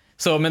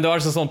 Så, men det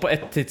var sånn på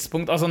et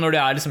tidspunkt, altså når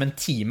det er liksom en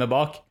time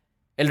bak,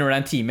 eller når det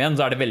er en time igjen,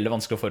 så er det veldig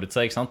vanskelig å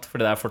forutse, ikke sant?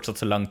 For det er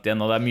fortsatt så langt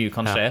igjen, og det er mye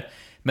kan skje.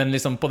 Men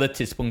liksom på det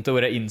tidspunktet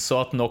hvor jeg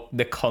innså at nok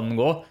det kan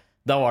gå,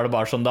 da var det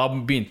bare sånn, da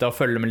begynte jeg å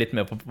følge med litt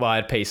mer på hva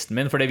er pacen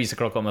min, for det viser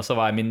klokka med, så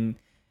hva er min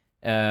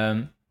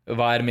på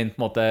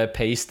en måte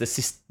pace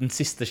den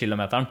siste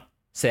kilometeren,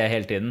 ser jeg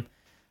hele tiden.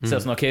 Så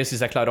jeg sånn, ok,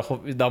 hvis jeg klarer å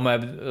da må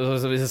jeg,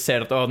 hvis jeg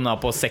ser at den er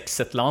på 6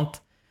 et eller annet,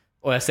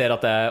 og jeg ser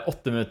at det er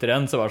 8 minutter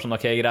igjen, så var det sånn,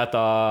 ok, greit,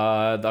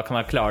 da kan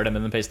jeg klare det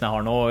med den pacen jeg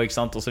har nå, ikke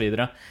sant, og så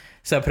videre.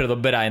 Så jeg prøvde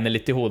å beregne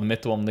litt I hodet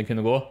mitt om det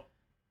kunne gå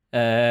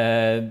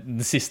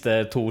de siste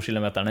 2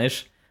 kilometerne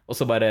ish, og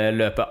så bare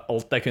løpe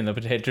alt jeg kunne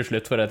helt til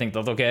slutt, for jeg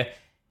tenkte at ok,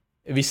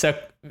 hvis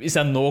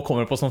jeg nå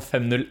kommer på sånn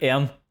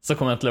 5:01, så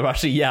kommer jeg til å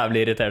være så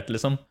jævlig irritert,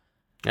 liksom.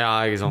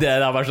 Ja, ikke sant. Det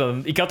er bare sånn,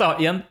 ikke at det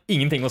har igjen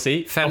ingenting å si.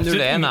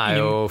 5:01 er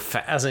jo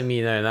altså I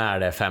mine øyne er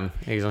det 5,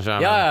 ikke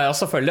sant? Ja,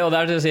 selvfølgelig, og det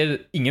er det jeg sier,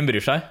 ingen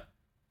bryr seg.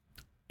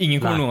 Ingen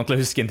kommer noen til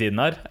å huske en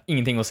tiden her,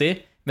 ingenting å si.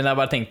 Men jeg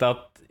bare tenkte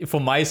at for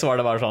meg så var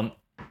det bare sånn,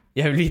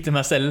 jeg vil vite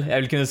meg selv,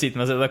 jeg vil kunne si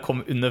til meg selv at jeg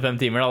kom under 5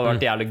 timer, det hadde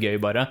vært jævlig gøy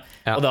bare.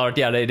 Og det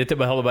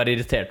hadde bare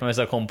irritert meg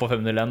hvis jeg kom på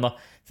 5:01 da.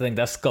 Så jeg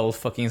tenkte jeg skal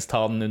fuckings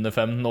ta den under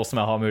 5 nå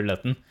som jeg har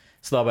muligheten.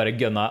 Så da bare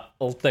gønna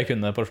jeg alt jeg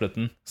kunne på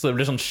slutten. Så det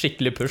blir sånn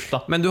skikkelig push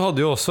da. Men du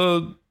hadde jo også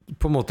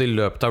på en måte I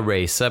løpet av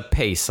racet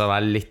pacet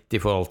deg litt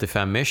I forhold til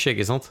 5-ish,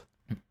 ikke sant?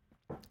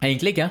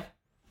 Egentlig ikke.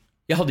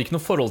 Jeg hadde ikke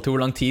noe forhold til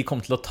hvor lang tid kom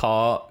til å ta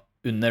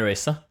under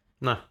racet.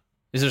 Nei.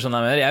 Hvis du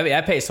skjønner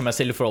jeg pacet meg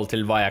selv I forhold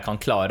til hva jeg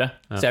kan klare.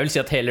 Så jeg vil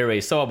si at hele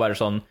racet var bare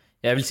sånn,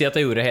 jeg vil si at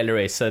jeg gjorde hele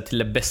racet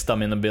til det beste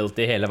av min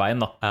ability hele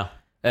veien da. Ja.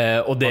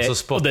 Og det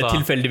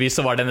tilfeldigvis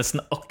så var det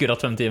nesten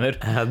akkurat 5 timer.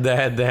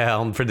 Det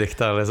han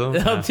predikta liksom.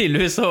 Ja,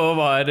 tydeligvis så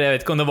var, jeg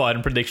vet ikke om det var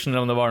en prediction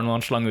eller om det var noe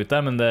han slang ut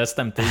der, men det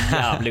stemte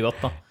jævlig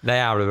godt da. Det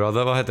jævlig bra,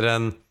 hva heter det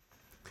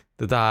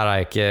dette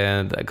her ikke,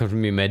 det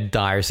kanskje mye mer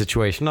dire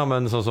situation da,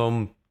 men sånn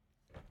som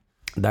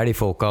det de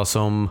folka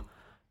som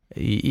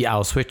I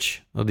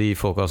Auschwitz, og de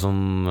folka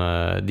som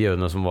de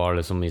jødene som var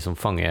liksom I som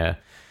fange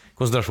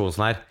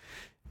konsentrasjonsleir,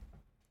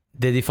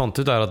 det de fant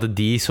ut at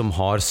de som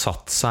har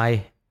satt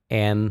seg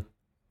en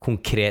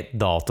konkret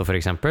dato for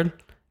eksempel,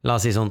 la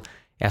oss si sånn,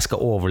 jeg skal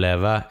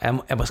overleve,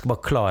 jeg skal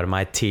bare klare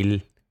meg til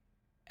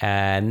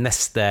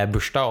neste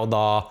bursdag, og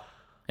da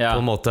på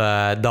en måte,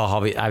 da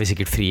er vi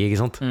sikkert fri, ikke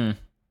sant?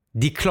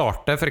 De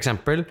klarte for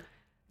eksempel,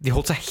 de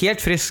holdt seg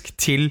helt frisk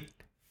til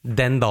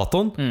den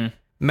datoen,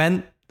 men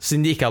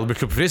siden de ikke hadde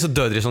blitt sluppet fri, så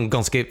døde de sånn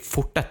ganske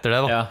fort etter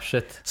det da. Ja,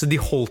 shit. Så de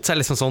holdt seg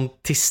liksom sånn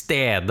til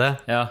stede,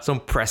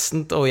 sånn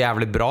present og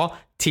jævlig bra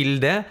til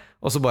det,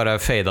 og så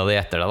bare fadet de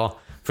etter det da,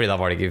 fordi da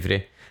var de ikke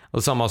fri. Og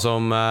det samme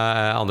som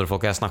andre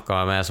folk jeg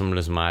snakket med som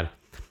liksom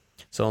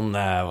sånn,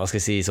 hva skal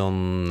jeg si,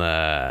 sånn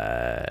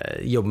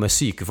jobber med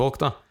syke folk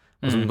da,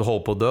 og som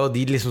holder på å dø, og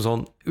de liksom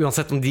sånn,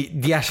 uansett om de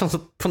sånn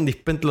på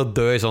nippen til å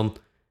dø I sånn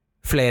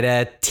flere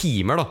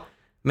timer da,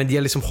 men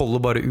de liksom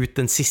holder bare ut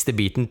den siste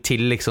biten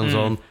til liksom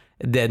sånn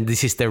de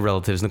siste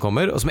relativesene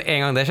kommer, og så med en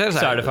gang det skjer,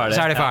 så er det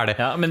ferdig.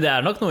 Ja, men det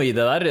er nok noe i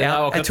det der. Det er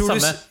akkurat jeg tror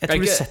det samme.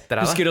 du setter deg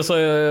da. Husker også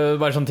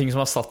bare sånne ting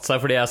som har satt seg,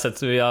 fordi jeg har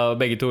sett,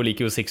 begge to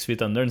liker jo 6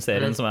 Feet Under, en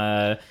serien som jeg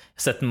har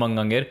sett den mange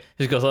ganger.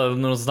 Husker også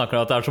noen som snakker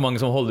om at det er så mange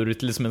som holder ut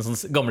til liksom en sånn,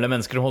 gamle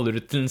mennesker som holder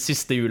ut til den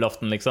siste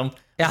julaften, liksom.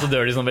 Og så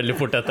dør de sånn veldig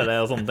fort etter det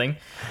og sånne ting.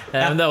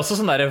 Men det er også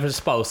sånne der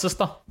spouses,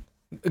 da.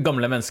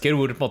 Gamle mennesker,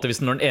 hvor på en måte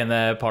hvis når den ene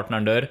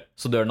partneren dør,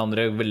 så dør den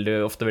andre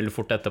ofte veldig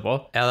fort etterpå.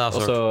 Og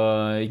så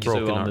ikke så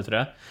uvanlig, tror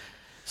jeg.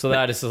 Så det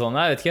er liksom sånn,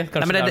 jeg vet ikke.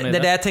 Kanskje men det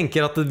er det jeg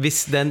tenker at hvis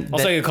den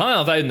altså, det kan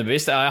hende at det er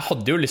underbevisst. Jeg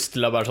hadde jo lyst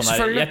til å bare sånn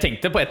her. Jeg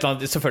tenkte på et eller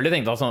annet, selvfølgelig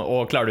tenkte jeg sånn, å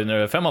klarer du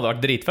under 5 hadde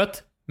vært dritfett.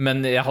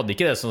 Men jeg hadde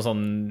ikke det som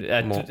sånn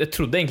jeg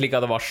trodde egentlig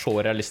ikke at det var så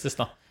realistisk,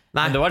 da.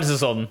 Men det var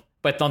liksom sånn,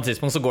 på et eller annet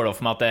tidspunkt så går det opp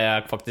for meg at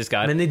det faktisk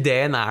er. Men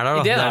ideen er der,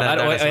 da. Ideen er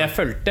der, og jeg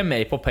følte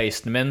med på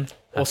pacen min,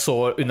 og så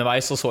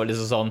underveis, og så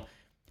liksom sånn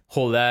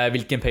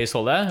hvilken pace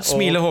holder jeg?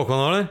 Smiler Håkon,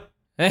 eller?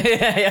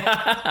 Ja,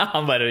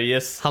 han bare,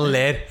 yes. Han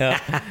ler.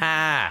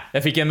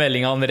 Jeg fikk en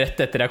melding av han rett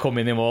etter jeg kom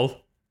inn i mål,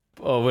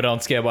 og hvor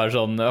han skrev bare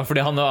sånn,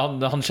 fordi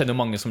han kjenner jo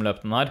mange som løp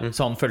den her,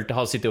 så han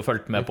sitter jo og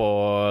fulgt med på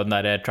den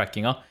der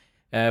trackinga.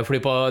 Fordi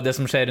på det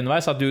som skjer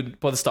underveis, at du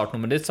på det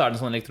startnummeret ditt så er det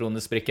en sånn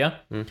elektronisk brikke,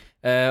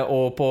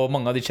 og på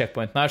mange av de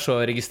checkpointene her så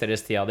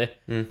registreres tida di,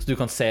 så du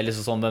kan se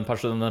liksom sånn den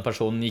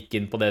personen gikk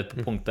inn på det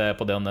punktet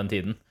på det og den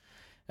tiden.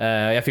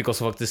 Jeg fikk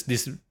også faktisk,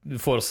 du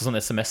får også sånn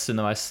SMS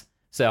underveis,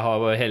 så jeg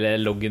har hele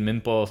loggen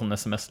min på sånn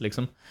SMS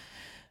liksom.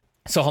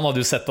 Så han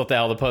hadde jo sett at jeg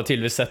hadde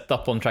tydeligvis sett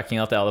da, på en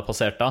tracking at jeg hadde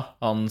passert da.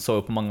 Han så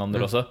jo på mange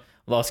andre også.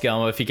 Og da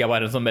fikk jeg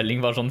bare en sånn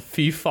melding, bare sånn,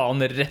 fy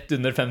faen, rett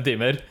under 5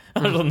 timer.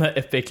 Sånn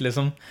epic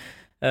liksom.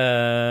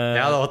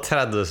 Ja, det var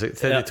 32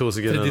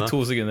 sekunder.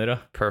 32 sekunder, ja.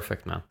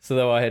 Perfect, man. Så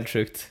det var helt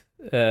sjukt.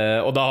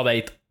 Og da hadde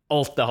jeg gitt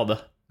alt jeg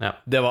hadde. Ja.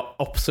 Det var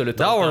absolutt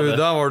alt.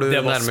 Da var du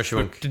nærmere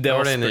svunk. Det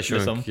var inne i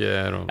svunk, liksom.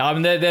 Ja,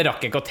 men det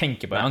rakk jeg ikke å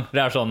tenke på engang.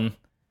 Det er sånn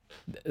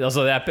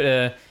altså,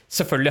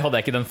 selvfølgelig hadde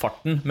jeg ikke den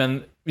farten,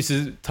 men hvis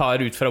du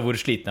tar ut fra hvor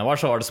sliten jeg var,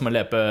 så var det som å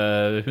løpe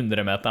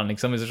 100-meteren,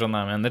 liksom, hvis du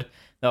skjønner hva jeg mener.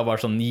 Det var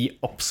bare sånn, gi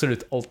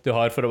absolutt alt du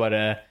har for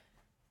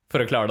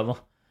å klare det da.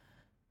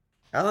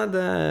 Ja, nei,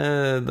 det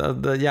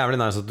er jævlig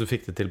nice at du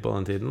fikk det til på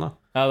den tiden da.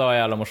 Ja, det var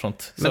jævlig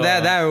morsomt. Men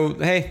det er jo,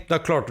 hei,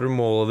 da klarte du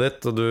målet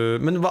ditt og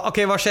men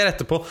ok, hva skjer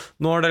etterpå?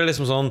 Nå er det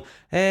liksom sånn,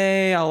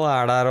 hei, alle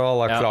er der og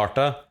alle har klart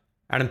det.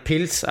 Er det en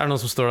pils? Er det noen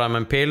som står der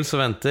med en pils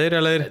og venter,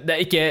 eller? Det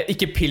er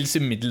ikke pils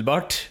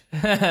umiddelbart,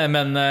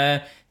 men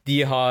de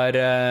har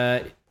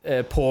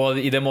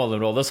i det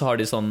målområdet så har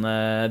de sånn,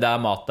 det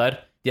er mat der.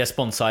 De er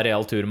sponset av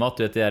Real Turmat,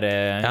 du vet de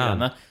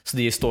greiene.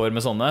 Så de står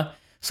med sånne.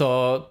 Så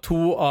 2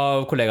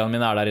 av kollegaene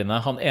mine er der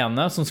inne. Han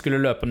ene som skulle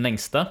løpe den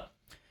lengste,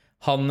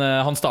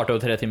 han startet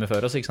jo 3 timer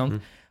før oss, ikke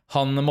sant?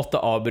 Han måtte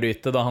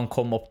avbryte da han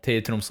kom opp til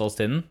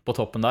Tromsdalstiden på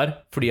toppen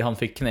der, fordi han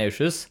fikk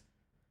kneissues.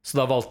 Så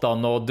da valgte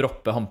han å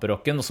droppe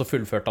hamperokken, og så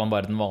fullførte han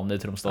bare den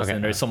vanlige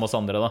Tromsdalstiden, som oss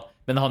andre da.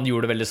 Men han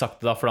gjorde det veldig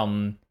sakte da, for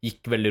han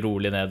gikk veldig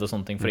rolig ned og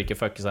sånne ting, for å ikke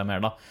fucke seg mer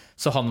da.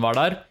 Så han var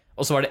der,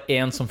 og så var det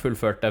en som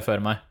fullførte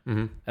før meg.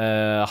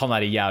 Han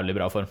er i jævlig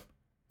bra form.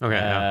 Okay,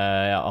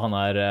 ja. Han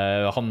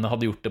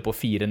hadde gjort det på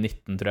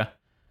 4:19, tror jeg.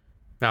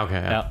 Ja,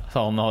 okay, ja.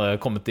 Så han hadde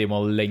kommet i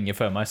mål lenge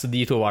før meg. Så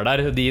de 2 var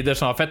der. Det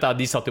som var fett,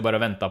 de satt jo bare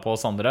og ventet på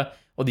oss andre,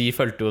 og de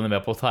følte jo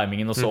med på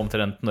timingen og så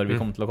omtrent når vi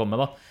kom til å komme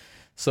da.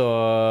 Så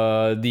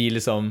de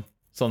liksom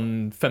sånn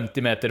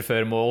 50 meter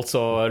før mål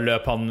så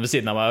løp han ved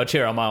siden av meg og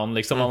cheeret meg on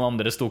liksom. Han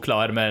andre sto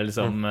klar med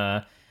liksom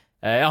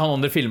han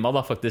andre filmet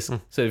da faktisk.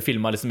 Så vi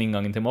filmet liksom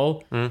inngangen til mål.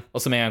 Og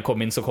så med en gang jeg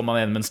kom inn så kom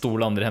han inn med en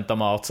stol, andre hentet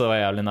mat. Så det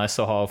var jævlig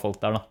nice å ha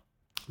folk der da.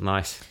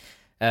 Nice.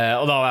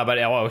 Og da var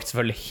jeg var jo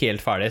selvfølgelig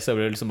helt ferdig, så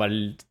jeg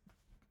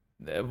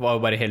var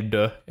jo bare helt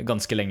død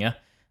ganske lenge.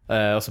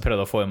 Og så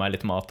prøvde jeg å få i meg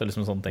litt mat og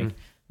liksom sånne ting.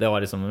 Det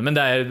var liksom, men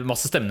det er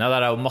masse stemning.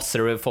 Der er jo masse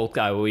folk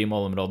er jo i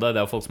målområdet. Det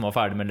er jo folk som var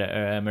ferdig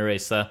med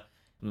racet.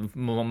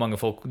 Mange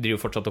folk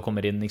driver fortsatt og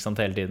kommer inn, ikke sant,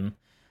 hele tiden.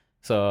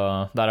 Så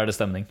der er det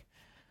stemning.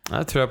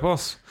 Det tror jeg på,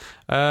 ass.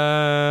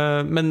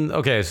 Men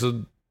ok, så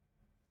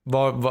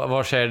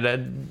hva skjer det?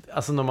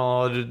 Altså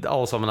når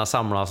alle sammen er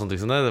samlet og sånt,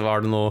 liksom,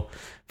 var det noe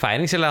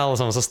feirings, eller alle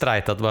sammen så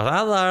streit at bare,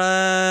 da er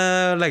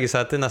det å legge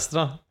seg til neste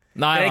da?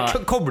 Nei.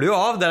 Dere kobler jo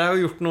av, dere har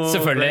jo gjort noe.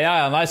 Selvfølgelig,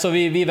 nei, så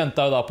vi ventet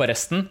jo da på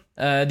resten.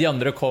 De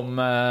andre kom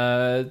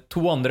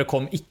 2 andre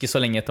kom ikke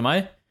så lenge etter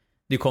meg.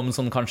 De kom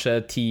sånn kanskje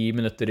 10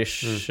 minutter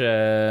ish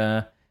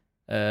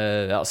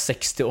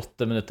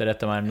 6-8 minutter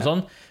etter meg eller noe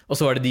sånt. Og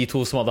så var det de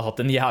 2 som hadde hatt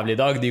en jævlig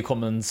dag. De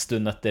kom en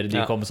stund etter.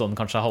 De kom sånn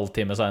kanskje en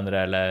halvtime senere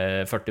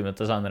eller 40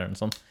 minutter senere eller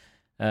noe sånt.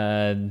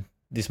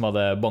 De som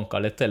hadde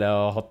banket litt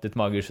eller hatt litt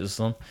magersjus og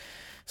sånn.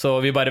 Så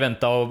vi bare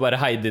ventet og bare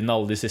heide inn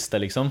alle de siste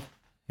liksom.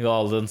 Vi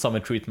var alle den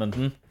samme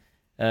treatmenten.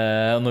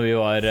 Og når vi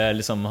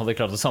liksom, hadde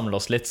klart å samle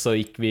oss litt, så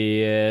gikk vi.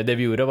 Det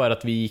vi gjorde var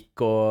at vi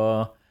gikk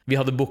og vi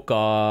hadde booka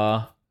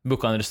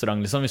en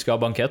restaurant liksom. Vi skulle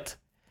ha bankett,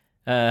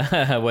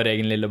 vår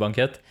egen lille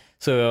bankett.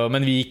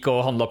 Men vi gikk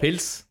og handlet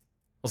pils.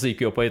 Og så gikk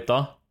vi opp på hytta,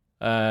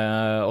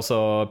 og så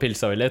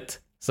pilsa vi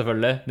litt.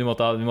 Selvfølgelig, vi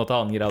måtte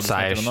ha en grad.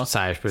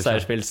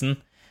 Seierspilsen.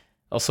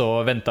 Og så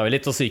ventet vi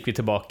litt, og så gikk vi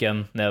tilbake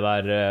igjen ned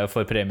der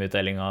for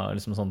premieutdelinga,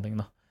 liksom sånne ting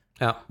da.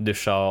 Ja.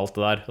 Dusja og alt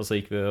det der, og så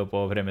gikk vi på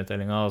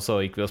premieutdelinga, og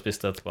så gikk vi og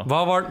spiste etterpå.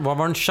 Hva var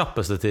den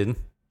kjappeste tiden?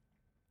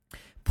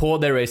 På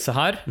det racet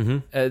her,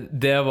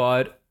 det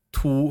var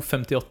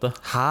 2:58.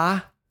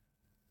 Hæ?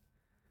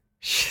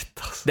 Shit,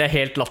 altså. Det er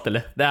helt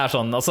latterlig. Det er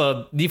sånn, altså,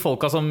 de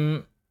folka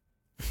som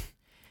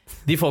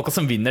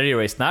vinner de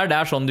racene her, det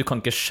er sånn, du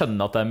kan ikke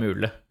skjønne at det er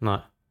mulig. Nei.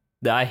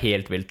 Det er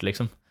helt vilt,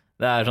 liksom.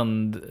 Det er sånn,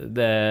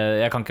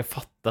 jeg kan ikke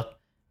fatte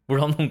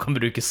hvordan noen kan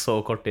bruke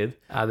så kort tid.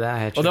 Ja, det er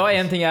helt Og det var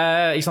en ting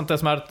ikke sant, det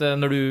som er at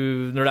når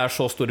det er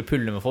så store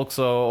puller med folk,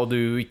 og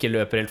du ikke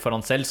løper helt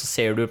foran selv, så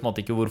ser du på en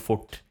måte ikke hvor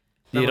fort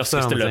de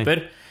raskeste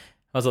løper.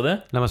 Hva sa du?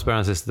 La meg spørre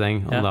en siste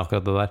ting om det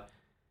akkurat det der.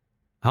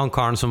 Han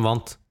karen som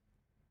vant,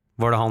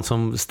 var det han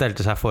som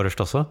stelte seg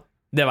forrest også?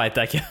 Det vet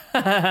jeg ikke.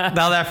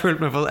 Det hadde jeg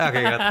fulgt med på. Ok,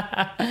 greit.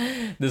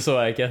 Det så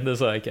jeg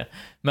ikke.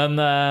 Men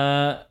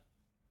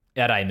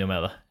jeg regner jo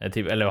med det.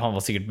 Eller han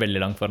var sikkert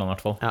veldig langt foran i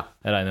hvert fall. Ja.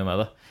 Jeg regner jo med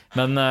det.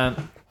 Men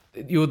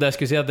jo, det jeg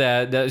skulle si at det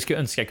jeg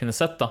skulle ønske jeg kunne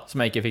sett da,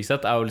 som jeg ikke fikk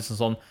sett, er jo liksom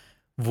sånn,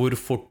 hvor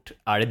fort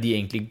er det de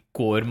egentlig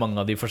går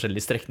mange av de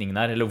forskjellige strekningene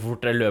her, eller hvor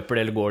fort løper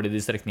de eller går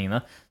de strekningene.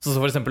 Så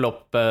for eksempel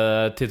opp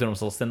til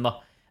Tromsø-stien da.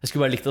 Jeg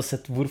skulle bare likt å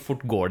sett hvor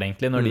fort går det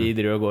egentlig når de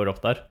driver og går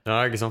opp der. Ja,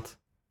 ikke sant.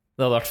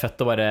 Det hadde vært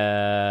fett å bare...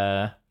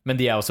 Men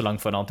de er jo så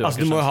langt foran.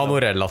 Altså, du må jo ha noe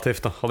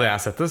relativt da. Hadde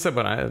jeg sett det, så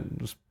bare...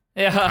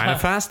 Ja,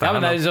 fast, ja,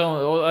 men liksom,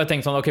 og jeg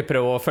tenkte sånn, ok,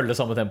 prøv å følge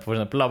samme tempo for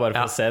eksempel, da, bare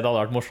for å se, det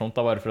hadde vært morsomt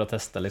da, bare for å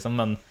teste liksom,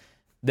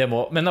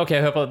 men ok,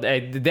 hør på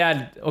det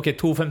er, ok,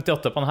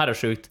 2:58 på den her er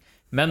sjukt,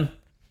 men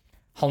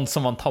han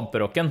som vant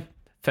Tamperokken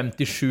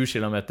 57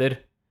 kilometer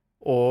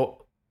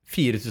og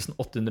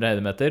 4800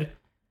 høydemeter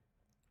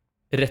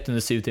rett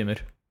under 7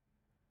 timer.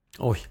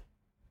 Oi.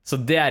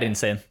 Så det er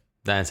insane.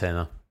 Det er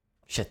insane, ja.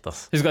 Shit,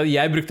 ass. Husk at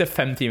jeg brukte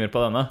 5 timer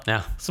på denne, Ja.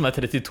 som er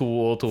 32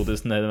 og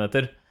 2000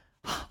 høydemeter.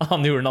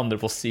 Han gjorde den andre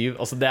på 7.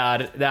 Altså det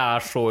er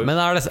så... Men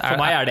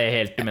for meg er det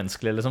helt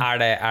umenneskelig liksom. Er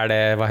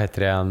det, hva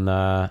heter det igjen,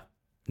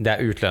 det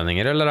er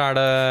utlønninger, eller er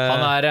det...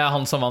 Han er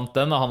han som vant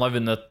den, og han har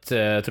vunnet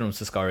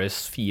Tromsø Scaries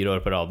 4 år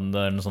på raden,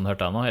 eller noe sånt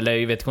hørte jeg nå. Eller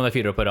jeg vet ikke om det er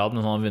 4 år på raden,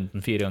 men han har vunnet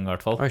den 4 ganger i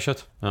hvert fall. Oi,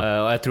 shit. Ja.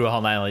 Og jeg tror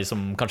han er en av de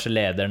som kanskje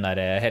leder den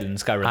der Helen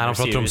Sky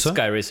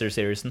Racer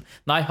Serien.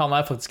 Nei, han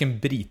er faktisk en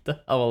brite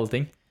av alle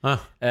ting. Ja.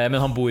 Men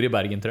han bor i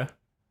Bergen, tror jeg.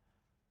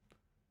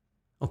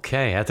 Ok,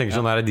 jeg tenker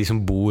sånn der, de som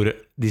bor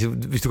hvis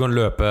du kan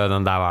løpe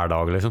den der hver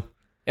dag liksom.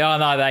 Ja,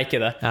 nei, det er ikke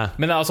det. Ja.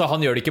 Men altså,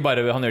 han gjør det ikke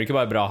bare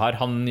bra her.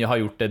 Han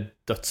har gjort det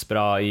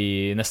dødsbra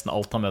i nesten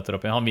alt han møter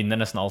opp i. Han vinner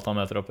nesten alt han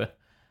møter opp i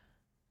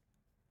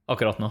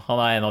akkurat nå.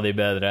 Han er en av de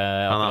bedre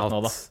akkurat nå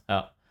da.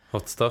 Ja.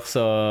 Hot stuff.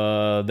 Så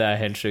det er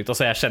helt sykt.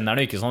 Altså, jeg kjenner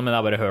han jo ikke sånn, men jeg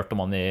har bare hørt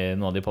om han i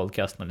noen av de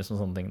podcastene liksom,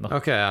 sånne ting da.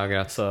 Ok, ja,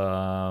 greit. Så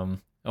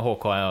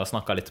HK har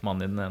snakket litt med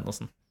han i den ene og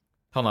sånn.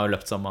 Han har jo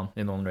løpt sammen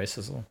i noen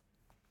races og sånn.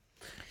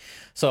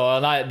 Så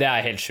nei, det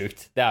er helt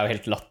sjukt. Det er jo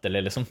helt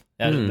latterlig liksom.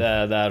 Det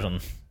er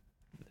sånn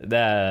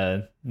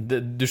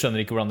du skjønner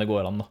ikke hvordan det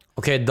går an da.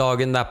 Ok,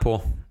 dagen derpå.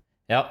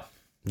 Ja.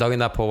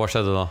 Dagen derpå, hva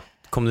skjedde da?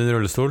 Kom du inn i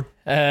rullestol?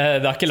 Det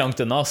er ikke langt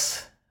unna ass.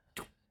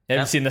 Jeg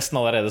vil si nesten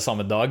allerede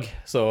samme dag.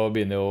 Så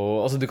begynner jo,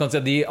 altså du kan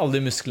si at alle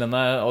de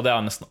musklene, og det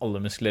er nesten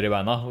alle muskler i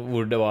beina,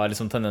 hvor det var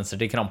liksom tendenser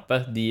til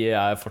krampe, de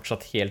er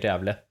fortsatt helt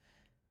jævlige.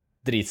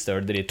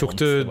 Dritstøl, dritvondt.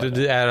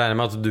 Jeg regner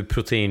med at du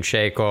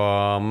proteinshake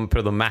og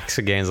prøvde å maxe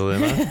gainsa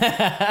dine?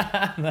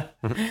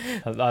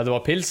 Nei, det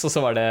var pils, og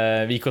så var det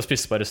vi gikk og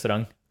spiste på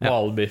restaurant.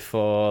 Hvalbiff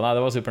og... Nei,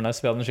 det var super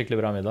nice. Vi hadde en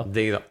skikkelig bra middag.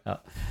 Digg da. Ja.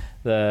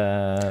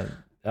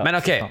 Men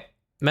ok,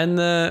 men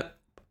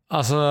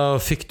altså,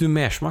 fikk du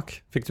mersmak?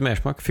 Fikk du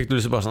lyst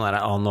til bare sånn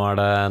der, nå er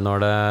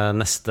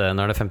det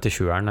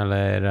 50-20-eren,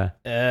 eller?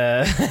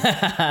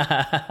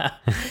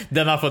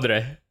 Den er for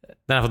drøy.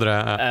 Den er for drøy,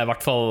 ja. I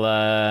hvert fall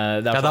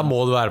da må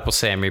du være på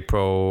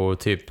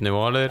semi-pro-type nivå,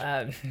 eller?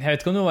 Jeg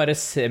vet ikke om du må være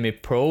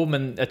semi-pro,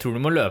 men jeg tror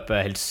du må løpe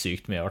helt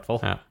sykt mye i hvert fall.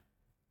 Ja.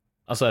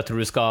 Altså jeg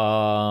tror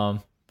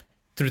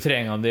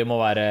treningene de må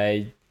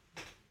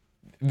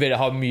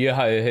ha mye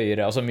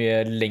høyere, altså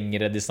mye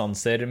lengre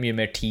distanser, mye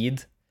mer tid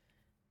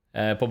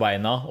på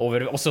beina,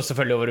 også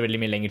selvfølgelig over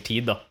veldig mye lengre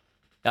tid da.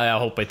 Jeg har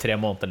holdt på i 3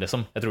 måneder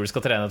liksom. Jeg tror du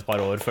skal trene et par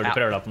år før du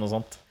prøver deg på noe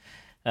sånt.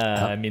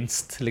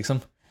 Minst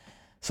liksom.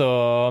 Så,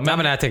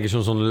 men jeg tenker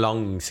sånn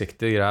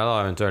langsiktig greie da,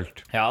 eventuelt.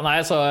 Ja,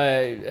 nei, så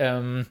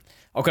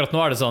akkurat nå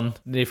er det sånn,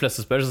 de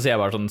fleste spør, så sier jeg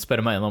bare sånn,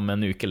 spør meg gjennom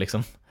en uke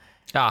liksom.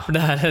 Ja. For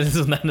det er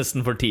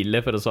nesten for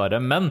tidlig for å svare.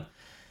 Men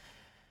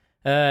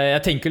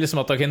jeg tenker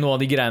liksom at noe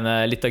av de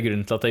greiene, litt av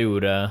grunnen til at jeg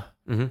gjorde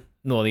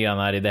noe av de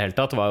greiene her i det hele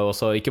tatt, var jo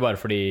også, ikke bare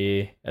fordi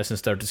jeg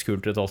synes det hørtes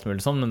kult ut og alt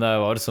mulig sånn, men det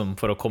var liksom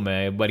for å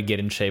bare get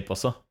in shape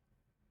også.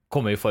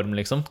 Komme i form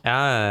liksom.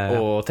 Ja.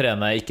 Og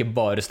trene ikke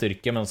bare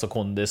styrke, men også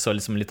kondis og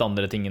liksom litt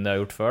andre ting enn det jeg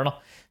har gjort før da.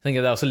 Jeg tenker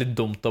det er også litt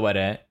dumt å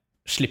bare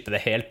slippe det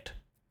helt.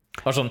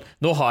 Bare sånn,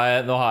 nå har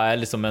jeg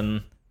liksom en...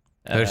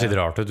 Det høres litt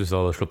rart ut hvis du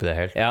hadde sluppet det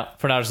helt. Ja,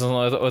 for det er sånn,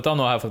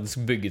 nå har jeg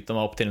faktisk bygget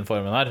meg opp til den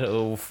formen her,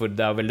 og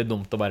det er veldig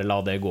dumt å bare la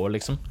det gå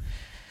liksom.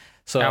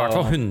 Så, I hvert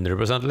fall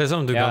 100%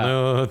 liksom. Du kan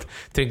jo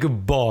trenger ikke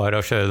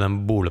bare å kjøre den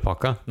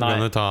bolepakka. Du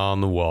kan jo ta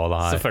noe av det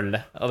her.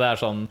 Selvfølgelig. Og det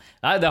sånn,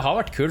 nei, det har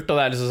vært kult, og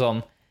det liksom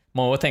sånn,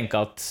 man må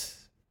tenke at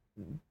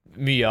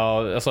mye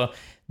av, altså,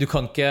 du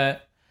kan ikke,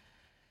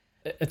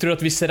 jeg tror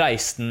at hvis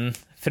reisen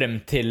frem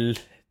til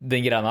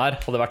den greia her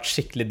hadde vært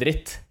skikkelig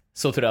dritt,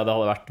 så tror jeg det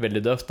hadde vært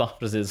veldig døvt da,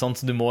 for å si det sånn.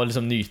 Så du må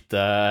liksom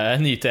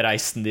nyte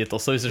reisen dit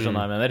også, hvis du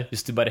skjønner hva jeg mener.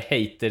 Hvis du bare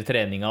hater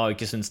treninga og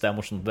ikke synes det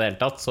morsomt i det hele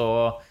tatt,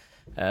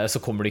 så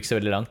kommer du ikke så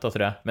veldig langt da,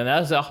 tror jeg. Men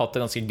jeg har hatt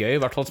det ganske gøy, I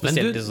hvert fall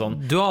spesielt sånn.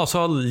 Du har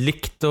altså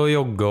likt å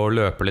jogge og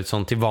løpe litt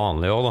sånn til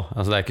vanlig også da.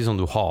 Altså det ikke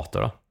sånn du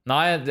hater da.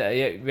 Nei,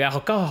 jeg har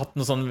ikke hatt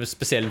noen sånn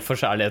spesiell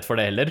forkjærlighet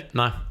for det heller.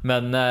 Nei.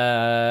 Men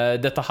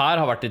dette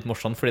her har vært litt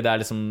morsomt, fordi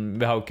det liksom,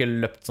 vi har jo ikke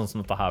løpt sånn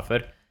som dette her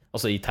før.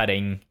 Altså i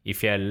terreng, I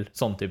fjell,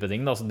 sånne type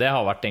ting da. Så det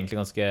har vært egentlig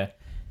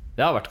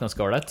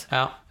ganske ålreit.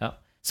 Ja.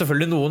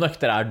 Selvfølgelig noen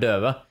økter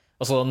døve.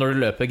 Altså når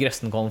du løper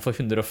Grefsenkollen for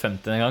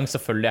 150 en gang,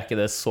 selvfølgelig ikke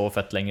det så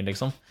fett lenger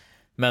liksom.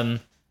 Men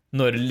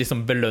når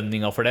liksom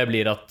belønninga for det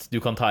blir at du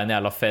kan ta en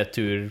jævla fet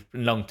tur,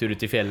 en lang tur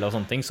ut I fjellet og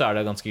sånne ting, så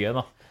det ganske gøy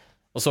da.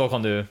 Og så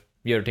kan du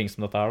gjøre ting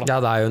som dette her da. Ja,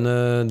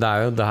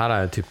 det her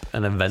jo typ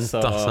en event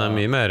så, da, så det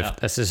mye mer,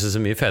 jeg synes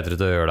det mye fetere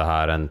til å gjøre det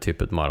her enn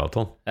typ et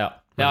maraton. Ja,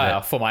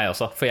 for meg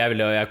også, for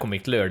jeg kommer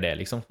ikke til å gjøre det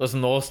liksom. Altså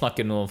nå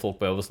snakker noen folk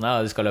på jobb og sånn,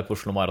 de skal løpe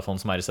Oslo Maraton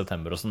som I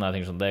september og sånn, jeg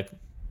tenker sånn,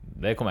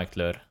 det kommer jeg ikke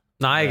til å gjøre.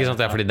 Nei, ikke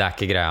sant, fordi det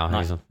ikke greia.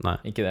 Nei,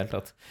 ikke det helt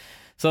tatt.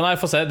 Så nei,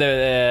 få se,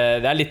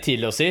 det litt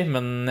tidlig å si,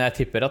 men jeg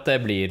tipper at det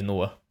blir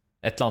noe.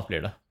 Et eller annet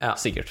blir det,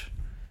 sikkert.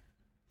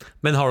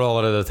 Men har du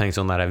allerede tenkt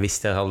sånn der,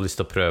 hvis jeg hadde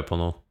lyst til å prøve på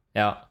noe,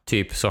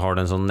 typ, så har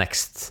du en sånn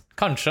next?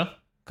 Kanskje.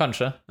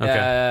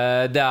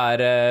 Okay.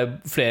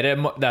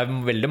 Det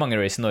veldig mange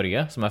race I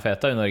Norge som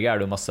fete. I Norge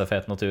det jo masse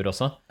fet natur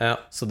også,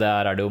 så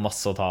der det jo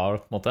masse å ta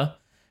på en måte.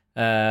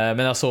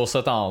 Men jeg så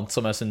også et annet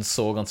som jeg synes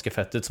så ganske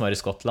fett ut, som I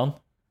Skottland.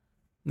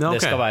 Ja,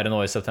 okay. Det skal være nå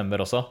I september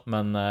også,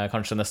 men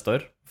kanskje neste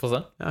år. Få se.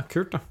 Ja,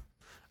 kult da.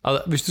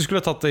 Hvis du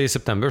skulle tatt det I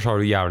september, så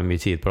har du jævlig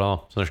mye tid på det da.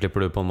 Så da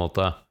slipper du på en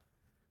måte,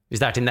 hvis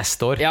det til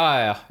neste år,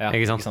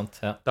 ikke sant?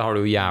 Ja. Da har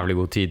du jo jævlig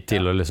god tid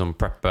til å liksom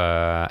preppe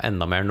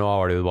enda mer. Nå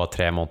var det jo bare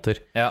 3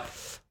 måneder.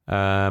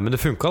 Men det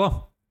funket da.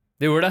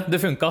 Det gjorde det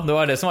funket. Det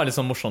var det som var litt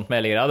sånn morsomt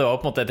med hele greia. Det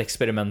var på en måte et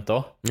eksperiment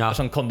også.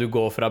 Sånn, kan du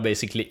gå fra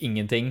basically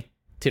ingenting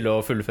til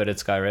å fullføre et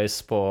Sky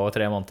Race på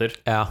 3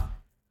 måneder?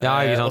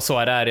 Og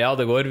svaret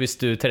det går hvis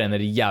du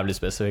trener jævlig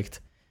spesifikt.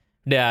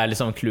 Det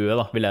liksom clouet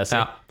da, vil jeg si.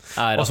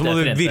 Og så må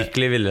du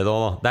virkelig ville det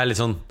også da. Det litt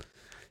sånn,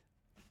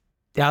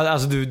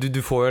 altså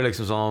du får jo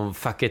liksom sånn,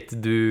 fuck it,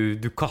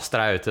 du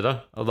kaster deg ut I det.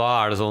 Og da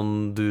det sånn,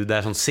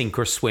 det sånn sink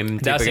or swim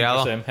type greier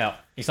da. Swim,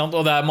 ikke sant?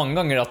 Og det mange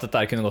ganger at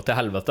dette kunne gått til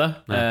helvete.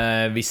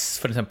 Hvis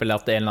for eksempel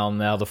at jeg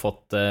hadde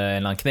fått en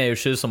eller annen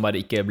kneissue som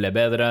bare ikke ble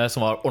bedre,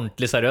 som var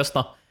ordentlig seriøst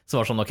da. Som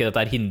var sånn, ok,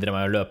 dette hindrer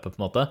meg å løpe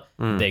på en måte.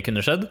 Det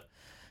kunne skjedd.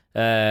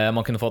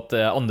 Man kunne fått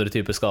andre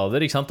typer skader,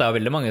 ikke sant? Det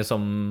veldig mange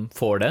som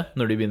får det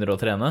når de begynner å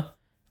trene,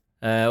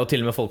 og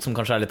til og med folk som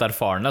kanskje litt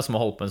erfarne, som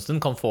har holdt på en stund,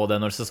 kan få det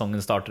når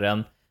sesongen starter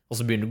igjen, og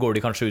så går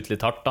de kanskje ut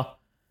litt hardt da,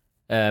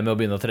 med å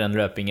begynne å trene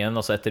løping igjen,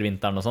 altså etter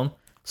vinteren og sånn,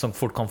 som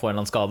fort kan få en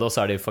eller annen skade, og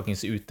så de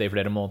fuckings ute I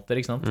flere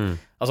måneder, ikke sant?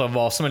 Altså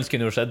hva som helst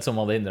kunne jo skjedd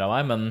som hadde hindret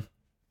meg, men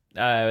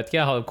jeg vet ikke,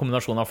 jeg har en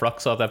kombinasjon av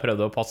flaks, så at jeg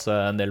prøvde å passe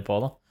en del på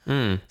da,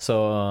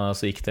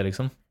 så gikk det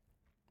liksom.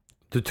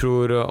 Du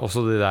tror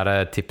også de der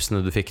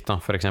tipsene du fikk da,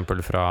 for eksempel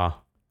fra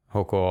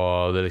HK,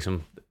 det liksom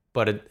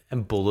bare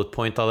en bullet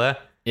point av det?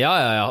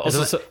 Ja.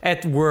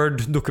 Et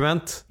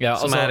Word-dokument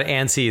som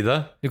en side.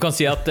 Du kan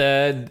si at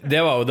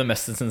det var jo det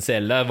mest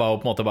essensielle, var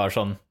jo på en måte bare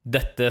sånn,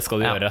 dette skal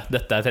du gjøre,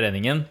 dette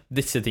treningen,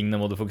 disse tingene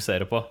må du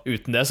fokusere på.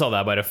 Uten det så hadde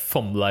jeg bare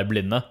fomlet I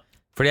blinde.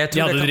 De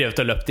hadde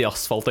drevet og løpt I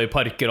asfalt og I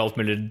parker og alt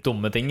mulig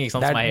dumme ting, ikke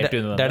sant, som helt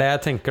unødvendig. Det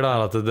jeg tenker da,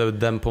 at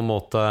den på en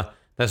måte,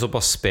 det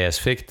såpass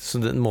spesifikt, så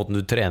den måten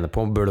du trener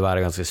på burde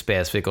være ganske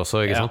spesifik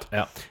også, ikke sant?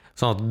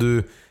 Sånn at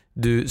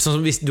sånn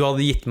som hvis du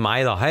hadde gitt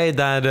meg da, hei,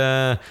 det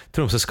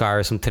Tromsø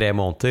Sky som 3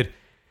 måneder.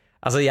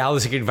 Altså, jeg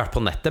hadde sikkert vært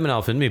på nettet, men jeg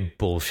hadde funnet mye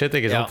bullshit,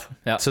 ikke sant?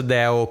 Så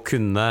det å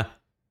kunne,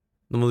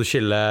 nå må du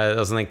skille,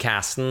 altså den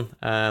casten,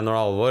 når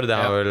det alvor,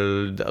 det har vel,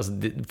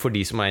 altså, for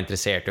de som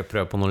interessert I å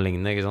prøve på noe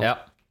lignende, ikke sant? Ja,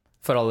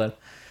 for all del.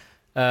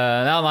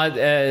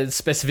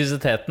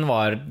 Spesifisiteten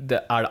var det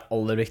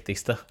aller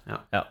viktigste.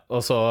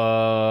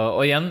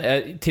 Og igjen,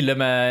 til og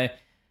med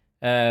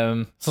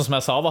sånn som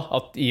jeg sa da,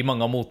 at I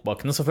mange av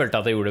motbakkene så følte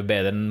jeg at jeg gjorde det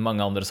bedre enn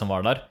mange andre som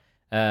var der.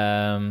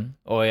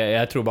 Og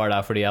jeg tror bare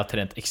det fordi jeg har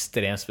trent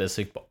ekstremt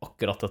spesifikt på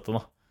akkurat dette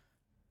da.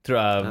 Tror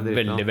jeg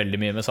veldig, veldig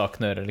mye med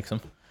saken å gjøre liksom.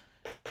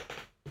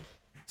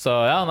 Så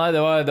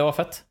det var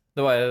fett.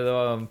 Det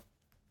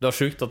var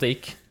sjukt at det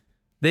gikk.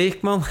 Det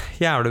gikk, man.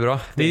 Jævlig bra.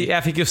 Jeg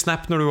fikk jo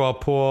snap når du var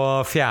på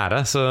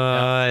 4, så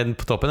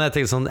på toppen. Jeg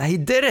tenkte sånn, hey,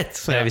 did it!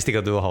 Så jeg visste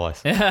ikke at du var halvveis.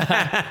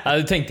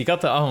 Du tenkte ikke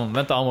at,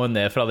 vent, han må jo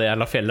ned fra det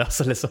jævla fjellet,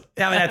 altså, liksom.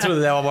 Ja, men jeg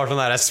trodde det var bare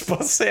sånn der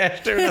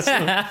spasert.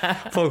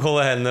 Folk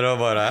holder hender og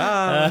bare,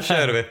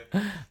 kjører vi.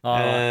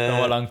 Det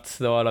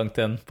var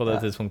langt igjen på det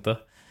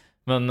tidspunktet.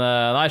 Men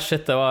nei,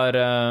 shit, det var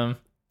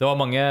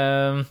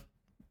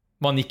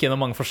man gikk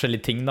gjennom mange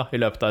forskjellige ting da, i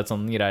løpet av et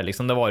sånt greie,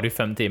 liksom. Det var jo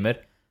 5 timer,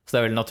 så det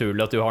er veldig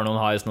naturlig at du har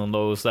noen highs, noen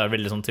lows. Det er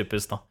veldig sånn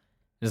typisk da.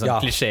 En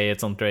sånn klisjé i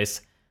et sånt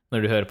race.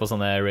 Når du hører på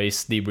sånne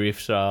race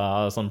debriefs fra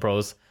sånne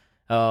pros.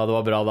 Ja, det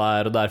var bra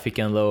der, og der fikk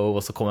jeg en low,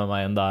 og så kom jeg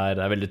meg inn der.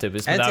 Det er veldig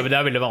typisk, men det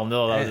er veldig vanlig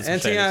da.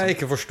 En ting jeg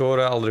ikke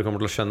forstår og aldri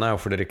kommer til å skjønne, er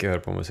hvorfor dere ikke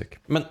hører på musikk.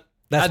 Men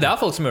det er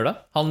folk som gjør det.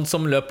 Han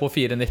som løp på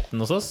 4.19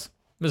 hos oss,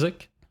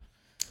 musikk.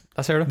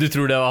 Der ser du. Du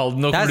tror det var alt?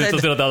 Nå kommer du til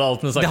å tro at jeg hadde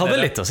alt med sagt. Det hadde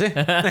litt å si.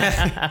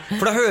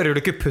 For da hører du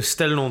ikke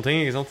pust eller noen ting,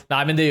 ikke sant? Nei,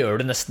 men det gjør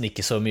du nesten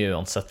ikke så mye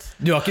uansett.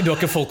 Du har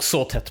ikke folk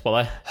så tett på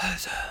deg.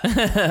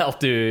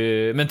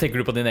 Men tenker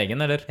du på din egen,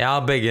 eller? Ja,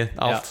 begge.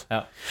 Alt.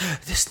 Ja.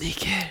 Det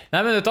sniker.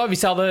 Nei, men vet du hva,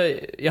 hvis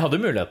jeg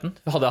hadde muligheten.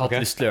 Hadde jeg hatt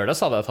lyst til å gjøre det,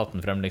 så hadde jeg tatt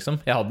den frem,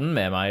 liksom. Jeg hadde den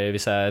med meg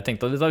hvis jeg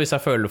tenkte at hvis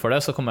jeg føler for det,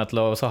 så kommer jeg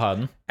til å ha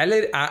den.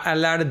 Eller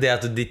er det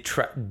at det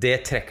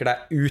trekker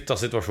deg ut av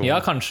situasjonen?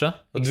 Ja, kanskje.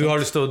 Og du har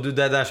lyst til å...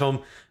 Det er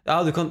som... Ja,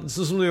 du kan,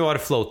 sånn som du var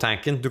i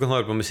flow-tanken. Du kan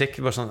høre på musikk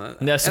bare sånn,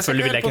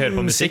 selvfølgelig vil jeg ikke høre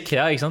på musikk.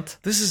 Ja, ikke sant?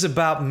 This is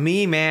about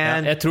me,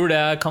 man. Jeg tror det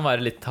kan være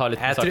ha litt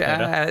med saken å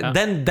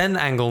gjøre. Den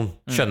anglen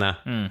skjønner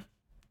jeg.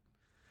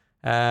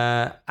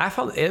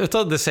 Vet du,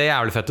 det ser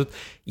jævlig fett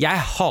ut.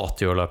 Jeg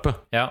hater jo å løpe.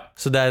 Ja.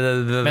 Så det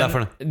er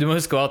derfor det. Du må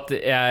huske at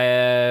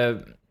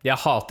jeg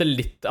hater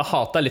litt å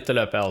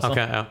løpe, jeg også.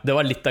 Okay, ja. Det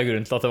var litt av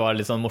grunnen til at det var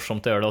litt sånn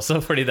morsomt å gjøre det også.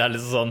 Fordi det er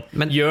litt sånn,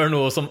 gjør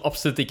noe som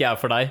absolutt ikke er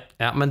for deg.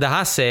 Ja, men det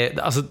her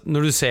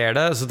når du ser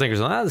det, så tenker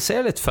du sånn, det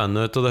ser litt fun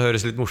ut, og det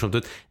høres litt morsomt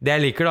ut. Det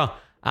jeg liker da,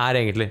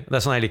 det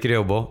er sånn jeg liker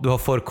å jobbe også. Du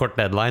har for kort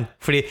deadline.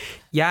 Fordi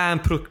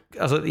jeg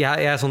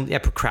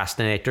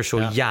procrastinator så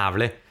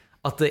jævlig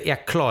at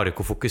jeg klarer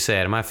ikke å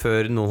fokusere meg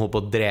før noen holder på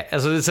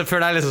å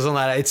før det er liksom sånn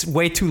der, it's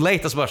way too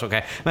late. Og så bare sånn,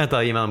 ok, vent da,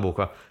 gi meg den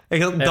boka.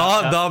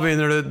 Da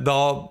begynner du,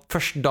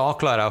 først da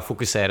klarer jeg å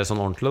fokusere sånn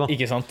ordentlig da.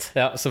 Ikke sant,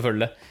 ja,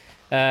 selvfølgelig.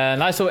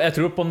 Nei, så jeg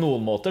tror på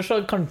noen måter så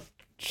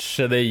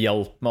kanskje det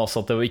hjalp meg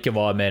også at det ikke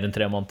var mer enn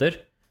 3 måneder.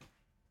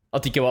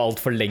 At det ikke var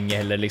alt for lenge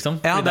heller, liksom.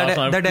 Ja, det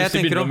er det jeg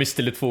tenker om. Å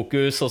miste litt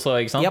fokus og så,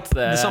 ikke sant? Ja,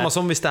 det samme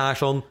som hvis det er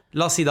sånn,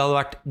 la oss si det hadde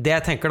vært det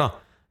jeg tenker da.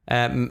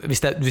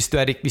 Hvis du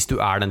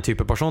er den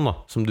type person da,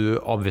 som du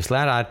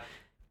obviously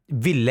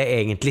ville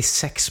egentlig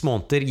 6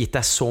 måneder gitt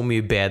deg så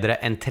mye bedre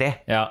enn 3.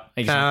 Ja,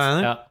 ikke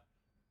sant? Ja.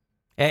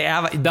 Det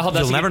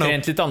hadde jeg sikkert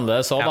trent litt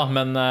annerledes også, da.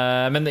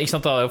 Men ikke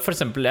sant, da, for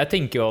eksempel, jeg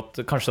tenker jo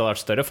at kanskje det hadde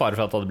vært større fare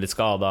for at det hadde blitt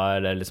skadet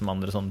eller liksom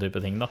andre sånne type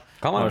ting da.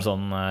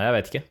 Sånn, jeg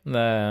vet ikke.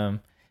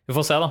 Vi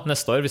får se da,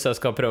 neste år hvis jeg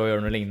skal prøve å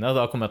gjøre noe lignende.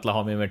 Da kommer jeg til å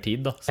ha mye mer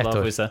tid da, så da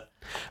får vi se.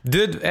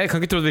 Dude, jeg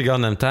kan ikke tro at vi ikke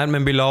har nevnt det her,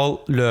 men Bilal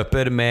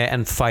løper med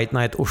en Fight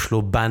Night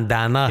Oslo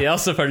bandana. Ja,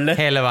 selvfølgelig.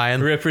 Hele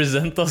veien.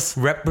 Represent oss.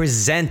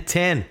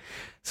 Representin.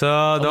 Så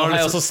og da har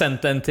jeg også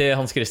sendt den til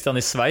Hans Christian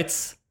i Sveits.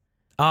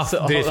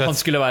 Han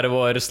skulle være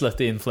vår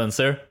slutty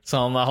influencer. Så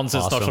han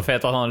synes den var så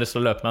fet at han har lyst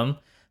til å løpe med den.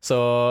 Så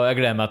jeg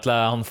gleder meg til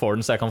han får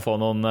den, så jeg kan få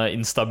noen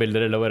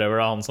Insta-bilder eller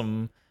whatever da, han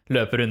som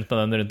løper rundt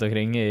med den rundt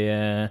omkring i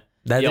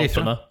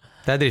Alpene.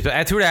 Det er dritbra.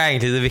 Jeg tror det er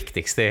egentlig det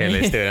viktigste i hele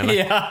historien.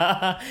 Ja,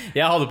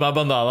 jeg hadde på meg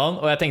bandanaen,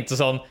 og jeg tenkte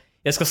sånn,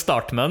 jeg skal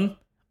starte med den,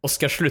 og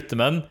skal jeg slutte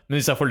med den, men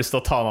hvis jeg får lyst til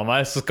å ta den av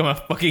meg, så skal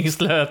jeg fucking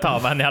ta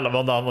av meg en jævla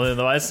bandana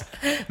underveis.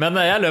 Men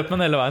jeg løp med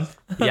den hele veien.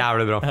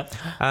 Jævlig bra.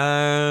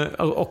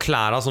 Og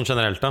klærne sånn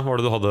generelt da, var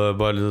det du hadde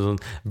bare litt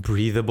sånn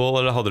breathable,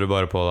 eller hadde du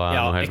bare på deg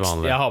noe helt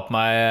vanlig? Jeg har på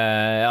meg,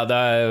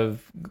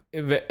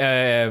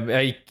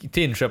 jeg gikk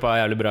til innkjøp av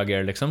jævlig bra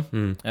gear liksom.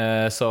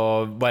 Så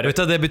bare... Vet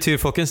du hva det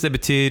betyr, folkens? Det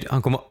betyr,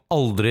 han kommer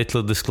aldri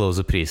til å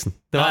disclose prisen.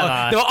 Det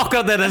var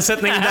akkurat det den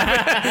setningen der.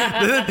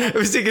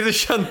 Hvis ikke du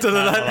skjønte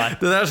det der.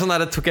 Det der sånn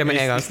der, det tok jeg med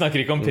en gang. Vi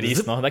snakker ikke om pris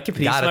nå. Det er ikke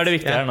pris som er det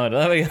viktige her nå.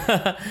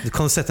 Du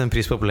kan sette en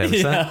pris på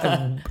opplevelse.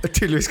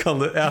 Tydeligvis kan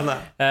du.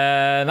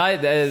 Nei,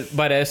 det er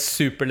bare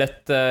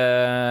superlett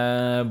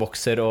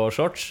bokser og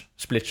shorts.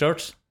 Split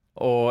shorts.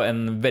 Og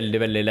en veldig,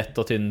 veldig lett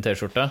og tynn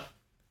t-skjorte.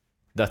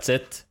 That's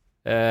it.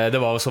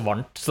 Det var jo så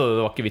varmt, så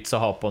det var ikke vits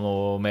å ha på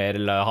noe mer,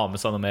 eller ha med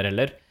seg noe mer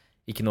heller.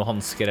 Ikke noe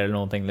handsker eller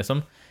noen ting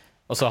liksom.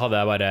 Og så hadde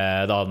jeg bare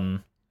da den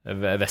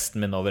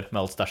vesten min over med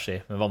alt stæsj i,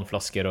 med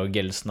vannflasker og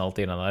gelsen og alt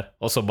i den der.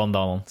 Og så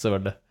bandanaen,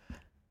 selvfølgelig.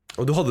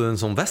 Og du hadde en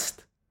sånn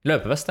vest?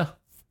 Løpevest, ja.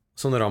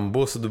 Sånn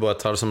Rambo, så du bare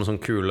tar det som en sånn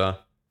kule.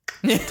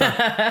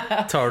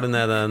 Tar du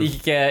ned den?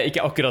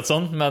 Ikke akkurat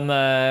sånn,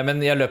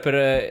 men jeg løper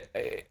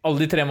alle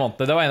de 3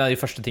 månedene. Det var en av de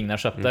første tingene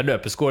jeg kjøpte.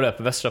 Løpesko og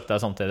løpevest kjøpte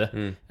jeg samtidig.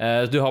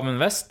 Du har med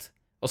en vest,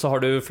 og så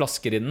har du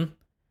flasker i den.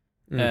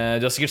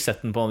 Du har sikkert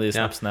sett den på de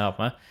snapsene jeg har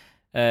på meg,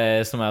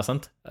 som jeg har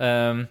sendt.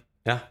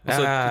 Og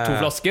så 2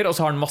 flasker, og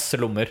så har den masse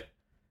lommer.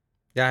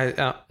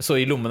 Så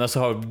i lommene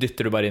så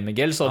dytter du bare inn med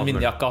gel. Så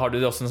minnejakka har du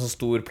også en sånn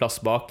stor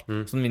plass bak.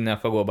 Så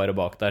minnejakka går bare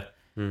bak der.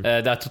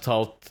 Det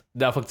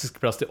er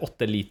faktisk plass til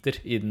 8 liter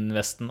i den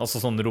vesten.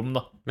 Altså sånn rom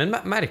da. Men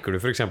merker du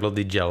for eksempel at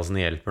de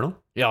gelsene hjelper nå?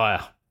 Ja.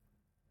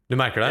 Du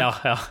merker det?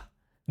 Ja.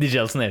 De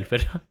gelsene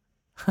hjelper.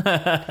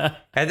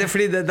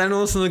 Fordi det er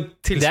noen sånne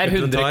tilskudd. Det er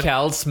 100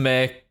 cals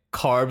med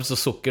carbs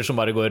og sukker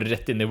som bare går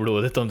rett inn i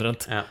blodet ditt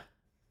omtrent.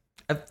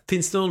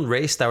 Finnes det noen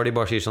race der hvor de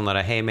bare sier sånn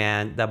der, hey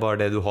man, det er bare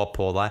det du har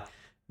på deg,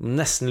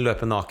 nesten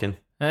løpe naken?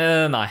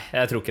 Nei,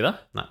 jeg tror ikke det.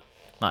 Nei.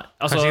 Nei.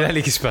 Altså, Kanskje ikke det er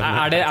like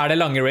spennende. er det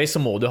lange race,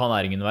 så må du ha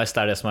næring underveis. Det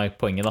er det som er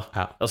poenget, da.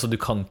 Ja. Altså, du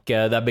kan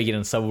ikke, det er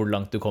begrenset hvor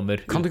langt du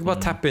kommer. Kan du ikke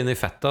bare tappe inn i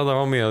fettet? Det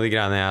var mye av de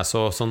greiene jeg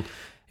så sånn.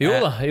 Jo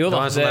da. Det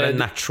var en sånn der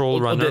natural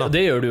runner, da.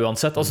 Det gjør du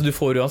uansett. Altså, du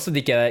får uansett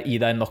ikke i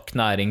deg nok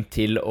næring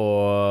til å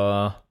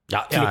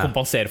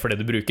kompensere for det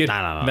du bruker.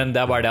 Nei. Men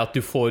det er bare det at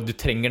du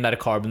trenger den der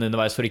carbonen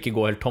underveis for å ikke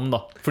gå helt tom,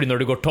 da. Fordi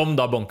når du går tom,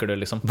 da bunker du,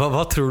 liksom.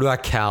 Hva tror du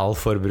er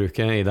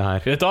cal-forbruket i det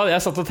her? Vet du hva,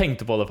 jeg satt og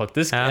tenkte på det,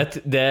 faktisk.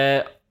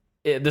 Ja.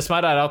 Det som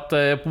er at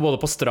både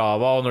på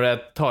Strava og når jeg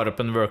tar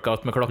opp en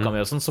workout med klokka mi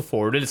og sånn, så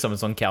får du liksom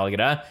en sånn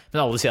cal-greie.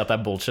 Men alle sier at det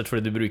er bullshit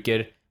fordi du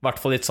bruker, i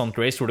hvert fall i et sånt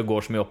race hvor det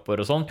går så mye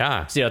oppover og sånn,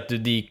 sier at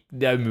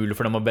det er umulig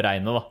for dem å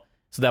beregne, da.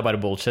 Så det er bare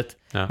bullshit.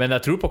 Men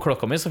jeg tror på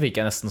klokka mi så fikk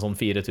jeg nesten sånn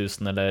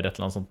 4000 eller et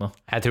eller annet sånt nå.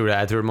 Jeg tror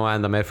det må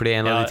være enda mer, fordi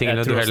en av de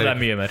tingene jeg tror også det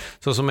er mye mer.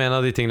 Sånn som en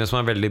av de tingene som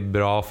er veldig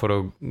bra for å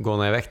gå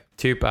ned i vekt,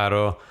 typ er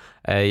å,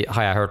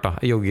 har jeg hørt da,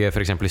 jogge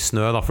for eksempel i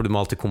snø, da, for du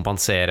må alltid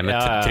kompensere med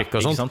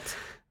trykk og sånt.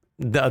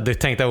 Du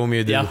tenkte jeg hvor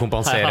mye du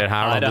kompenserer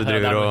her, da, du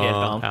driver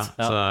og...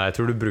 Så jeg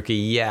tror du bruker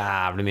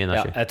jævlig mye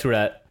energi. Jeg tror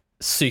det er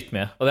sykt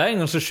mye. Og det er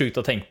ganske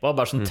sykt å tenke på,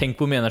 bare sånn, tenk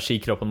hvor mye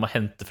energi kroppen må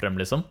hente frem,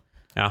 liksom.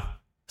 Ja.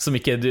 Som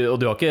ikke og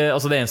du har ikke,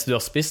 altså det eneste du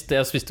har spist,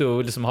 jeg spiste jo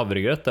liksom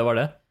havregrøt, det var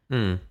det.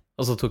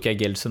 Og så tok jeg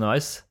gels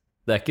underveis.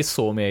 Det er ikke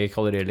så mye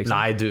kalorier, liksom.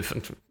 Nei,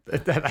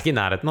 det er ikke i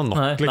nærheten av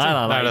nok,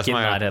 liksom. Nei, ikke i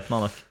nærheten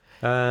av nok.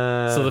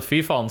 Så det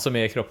fy faen så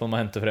mye kroppen må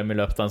hente frem i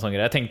løpet av en sånn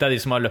greie. Jeg tenkte de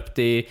som har løpt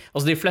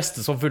altså de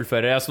fleste som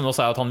fullfører, så nå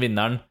sa jeg at han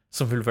vinneren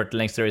som fullførte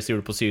lengste race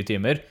gjorde på 7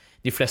 timer.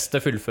 De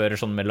fleste fullfører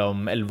sånn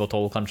mellom 11 og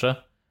 12 kanskje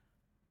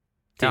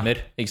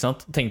timer, ikke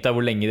sant? Tenk deg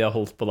hvor lenge de har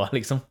holdt på da,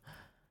 liksom.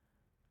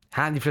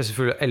 De fleste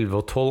fullfører 11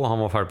 og 12, og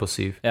han var ferdig på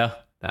 7. Ja.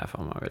 Det er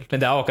faen meg vilt.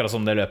 Men det er akkurat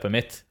som det løpet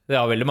mitt. Det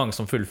er veldig mange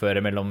som fullfører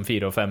mellom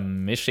 4 og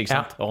 5-ish, ikke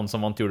sant? Og han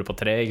som vant gjorde det på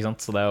 3, ikke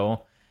sant? Så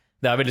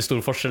det er veldig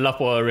stor forskjell da,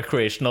 på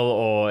recreational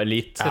og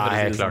elite. Ja,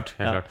 helt klart.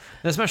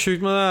 Det som er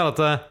sjukt med det er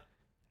at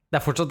det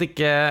er fortsatt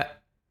ikke,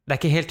 det er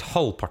ikke helt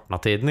halvparten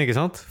av tiden, ikke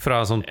sant?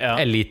 Fra sånn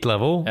elite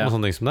level og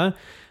sånne ting som det.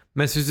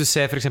 Mens hvis du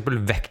ser for eksempel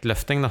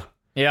vektløfting da,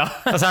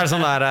 og så er det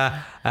sånn der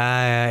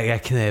jeg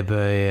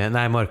knebøy,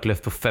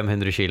 markløft på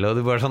 500 kilo, og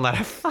du bare sånn der,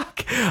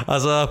 fuck,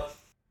 altså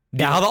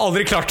jeg hadde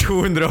aldri klart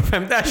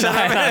 250.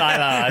 Nei,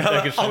 jeg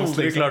hadde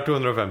aldri klart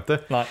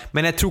 250.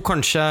 Men jeg tror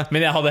kanskje,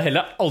 men jeg hadde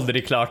heller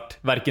aldri klart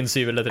hverken 7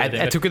 eller 3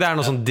 timer. Jeg tror ikke det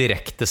er noen sånn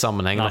direkte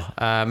sammenheng da.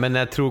 Men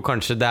jeg tror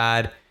kanskje det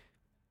er,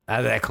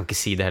 jeg kan ikke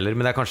si det heller,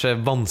 men det er kanskje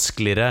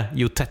vanskeligere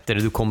jo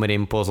tettere du kommer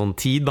inn på sånn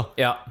tid da.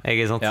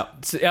 Ikke sant?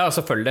 Ja,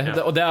 selvfølgelig.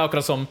 Og det er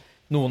akkurat som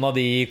noen av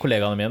de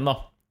kollegaene mine da,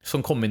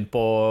 som kom inn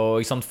på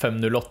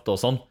 508 og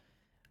sånn.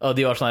 Og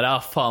de var sånn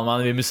her, faen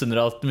man, vi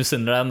misunner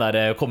den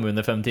der komme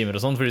under 5 timer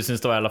og sånn, for de synes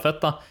det var jævla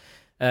fett da.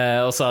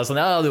 Og så er det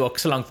sånn, du var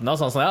ikke så langt unna.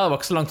 Så han sånn, det var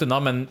ikke så langt unna,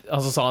 men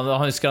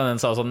han husker han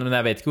sa sånn, men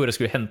jeg vet ikke hvor jeg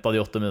skulle hente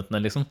de 8 minuttene,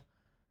 liksom.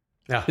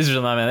 Hvis du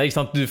skjønner hva jeg mener, ikke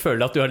sant? Du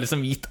føler at du har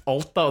liksom gitt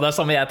alt da, og det er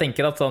samme jeg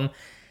tenker at sånn,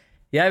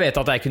 jeg vet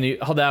at jeg kunne,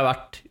 hadde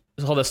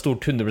jeg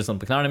stort 100%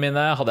 på knærne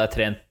mine, hadde jeg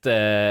trent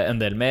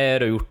en del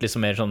mer, og gjort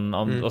liksom mer sånn,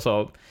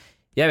 altså,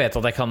 jeg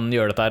vet at jeg kan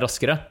gjøre dette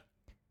raskere.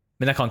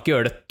 Men jeg kan ikke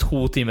gjøre det 2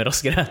 timer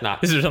raskere.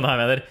 Hvis du skjønner hva jeg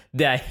mener.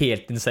 Det er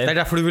helt insane. Det er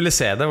derfor du ville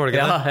se det, var det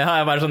ikke det? Ja,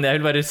 jeg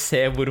vil bare se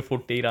hvor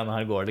fort de greiene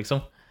her går,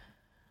 liksom.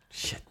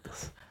 Shit,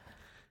 altså.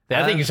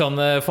 Jeg tenker sånn,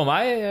 for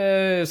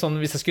meg sånn,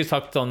 hvis jeg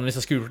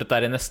skulle gjort dette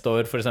her i neste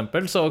år for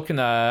eksempel, så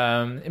kunne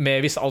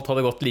jeg hvis alt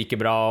hadde gått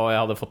like bra og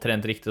jeg hadde fått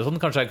trent riktig sånn,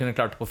 kanskje jeg kunne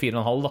klart det på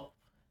 4,5 da.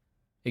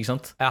 Ikke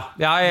sant?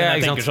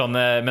 Jeg tenker sånn,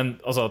 men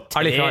altså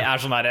 3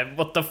 er sånn her,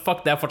 what the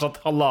fuck, det er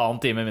fortsatt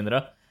 1,5 time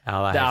mindre.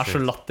 Det er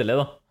så latterlig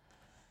da.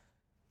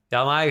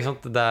 Nei, ikke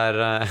sant, det er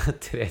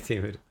 3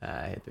 timer. Det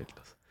er helt vilt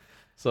altså.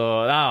 Så,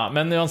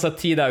 men uansett,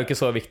 tid er jo ikke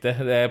så viktig.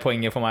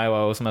 Poenget for meg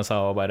var jo, som jeg sa,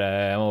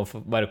 jeg må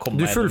bare komme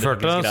meg. Du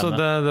fullførte, så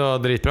det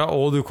var dritbra.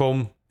 Og du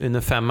kom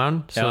under 5-eren.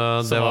 Så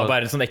det var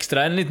bare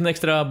en liten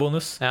ekstra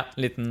bonus.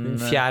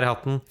 Fjær i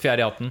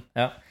hatten.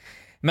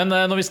 Men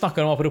når vi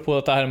snakker om,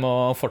 apropos dette her med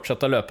å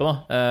fortsette å løpe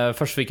da.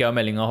 Først fikk jeg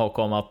melding av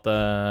Håkon om at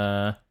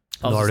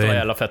han synes det var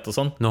jævla fett og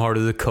sånn. Nå har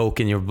du the coke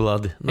in your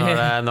blood. Nå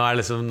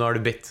er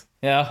du bitt.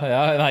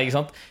 Nei, ikke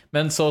sant.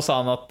 Men så sa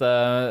han at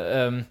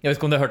jeg vet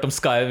ikke om du har hørt om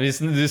Sky. Hvis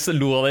du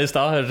lo av det i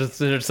sted.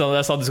 Jeg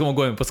sa du skal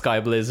gå inn på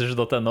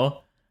skyblazers.no.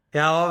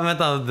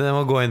 Vent da, det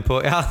må gå inn på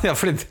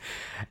fordi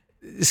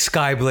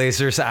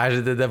Skyblazers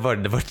det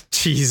var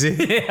cheesy.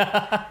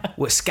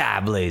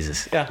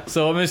 Skyblazers.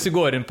 Så hvis du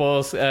går inn på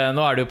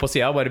nå er du på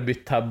siden, bare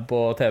bytt tab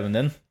på TV-en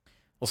din.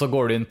 Og så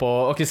går du inn på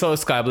så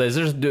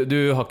Skyblazers,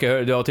 du har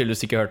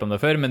tydeligvis ikke hørt om det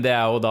før, men det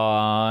er jo da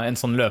en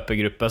sånn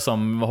løpegruppe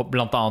som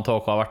blant annet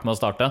HK har vært med å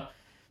starte.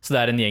 Så det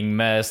er en gjeng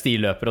med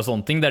stiløpere og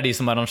sånne ting. Det er de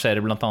som arrangerer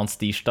blant annet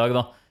Stirsdag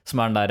da,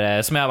 som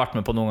jeg har vært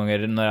med på noen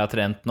ganger når jeg har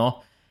trent nå.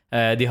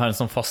 De har en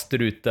sånn fast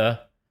rute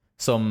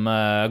som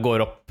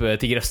går opp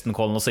til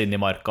Grøftenkollen og så inn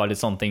i marka,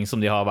 litt sånne ting som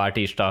de har hver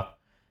tirsdag,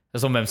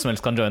 som hvem som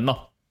helst kan joine da.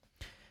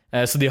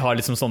 Så de har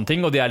liksom sånne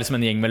ting, og de er liksom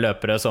en gjeng med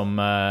løpere som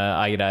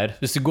er greier.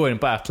 Hvis du går inn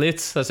på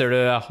Athletes, så ser du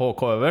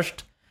HK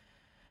øverst,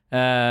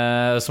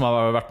 som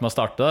har vært med å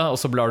starte, og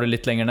så blar du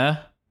litt lenger ned,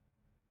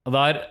 Og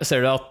der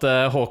ser du at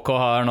HK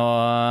har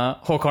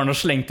nå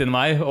slengt inn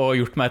meg og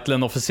gjort meg til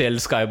en offisiell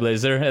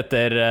Skyblazer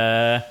etter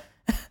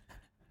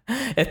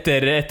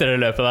det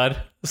løpet der.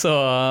 Så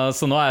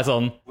nå er jeg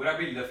sånn. Hvor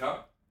bildet fra?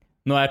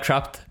 Nå er jeg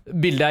trapped.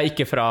 Bildet er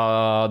ikke fra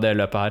det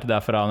løpet her. Det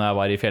er fra når jeg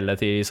var i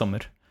fjellet i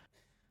sommer.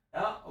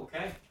 Ja, ok.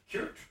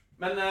 Kult.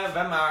 Men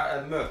hvem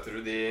møter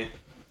du de...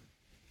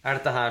 Er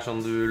dette her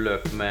sånn du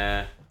løper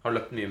med... Har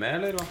løpt mye med,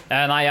 eller hva?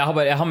 Nei,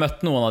 jeg har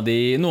møtt noen av de.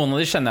 Noen av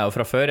de kjenner jeg jo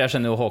fra før. Jeg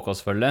kjenner jo HK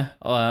selvfølgelig.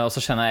 Og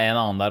så kjenner jeg en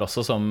annen der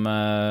også som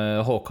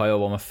HK har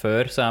jobbet med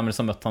før. Så jeg har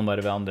liksom møtt han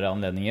bare ved andre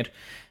anledninger.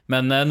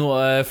 Men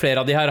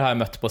flere av de her har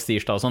jeg møtt på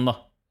Stirsdag og sånn da.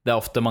 Det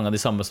er ofte mange av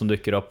de samme som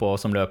dukker opp og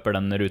som løper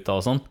den ruta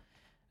og sånn.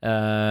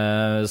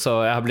 Så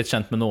jeg har blitt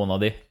kjent med noen av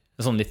de.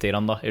 Sånn litt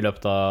grann da, i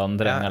løpet av den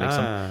treningen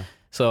liksom.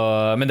 Så,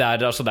 men det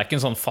er ikke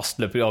en sånn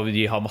fastløper.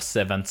 De har masse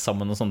events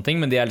sammen og sånne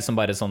ting. Men de er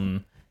liksom bare sånn...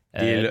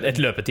 et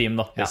løpeteam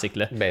da,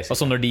 basically. Og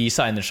så når de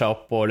signer seg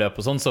opp og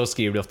løper og sånn, så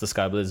skriver de ofte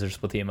Skyblazers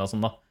på teamet og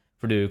sånn da.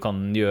 For du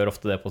kan gjøre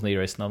ofte det på sånne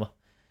racene da.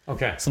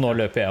 Så nå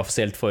løper jeg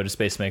offisielt for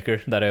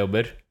Spacemaker, der jeg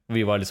jobber.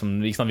 Vi var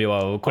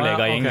jo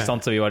kollegagjeng,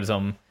 så vi var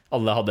liksom,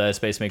 alle hadde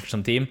Spacemaker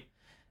som team.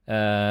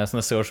 Så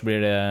neste år så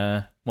blir det,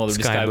 må det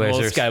bli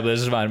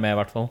Skyblazers være med i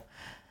hvert fall.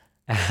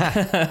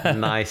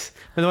 Nice.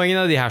 Men det var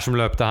ingen av de her som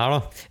løpte her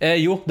da?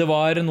 Jo, det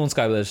var noen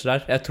Skyblazers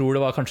der. Jeg tror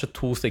det var kanskje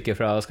 2 stykker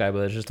fra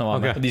Skyblazers som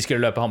var med. De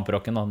skulle løpe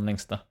Hamperocken da, den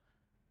lengste.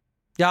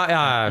 Ja,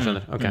 jeg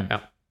skjønner. Ja.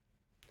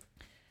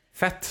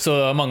 Fett. Så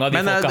mange av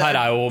de folka her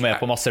er jo med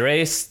på masse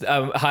race.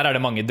 Her er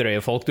det mange drøye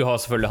folk. Du har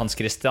selvfølgelig Hans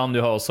Christian.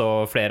 Du har også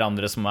flere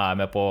andre som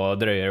er med på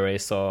drøye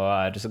race og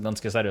er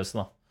ganske seriøse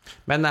da.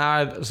 Men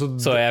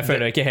så jeg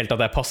føler ikke helt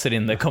at jeg passer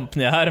inn i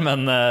company her.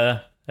 Men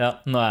ja,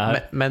 nå er jeg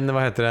her. Men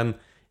hva heter den?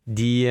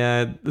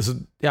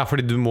 Ja,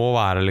 fordi du må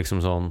være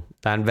liksom sånn.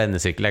 Det er en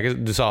vennesirkel.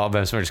 Du sa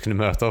hvem som helst kunne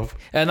møte opp.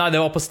 Nei, det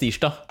var på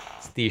Stirsdag.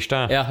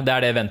 Ja, det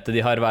er det eventet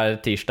de har hver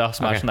tirsdag.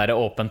 Som er sånn der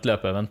åpent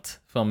løpeevent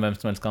som hvem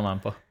som helst kan være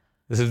med på.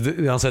 Så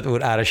uansett hvor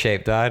out of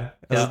shape du er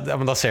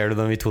men da ser du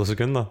dem i 2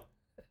 sekunder da.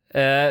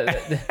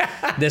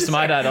 Det som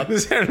er at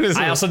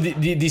nei, altså,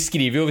 de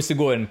skriver jo, hvis du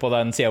går inn på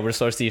den siden hvor det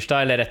står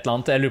Stirsdag eller et eller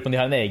annet. Jeg lurer på om de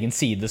har en egen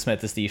side som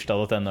heter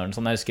Stirsdag.no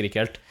sånn, jeg husker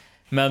ikke helt.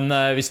 Men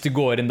hvis du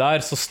går inn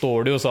der, så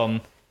står det jo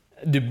sånn: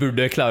 du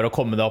burde klare å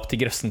komme deg opp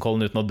til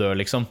Grefsenkollen uten å dø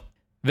liksom.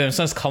 Hvem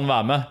som helst kan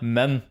være med,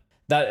 men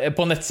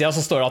på nettsida så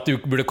står det at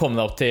du burde komme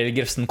deg opp til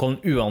Grefsenkollen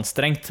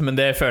uanstrengt. Men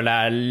det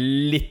føler jeg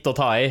litt å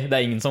ta i. Det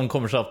er ingen som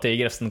kommer seg opp til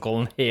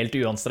Grefsenkollen helt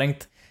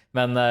uanstrengt.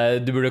 Men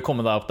du burde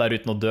komme deg opp der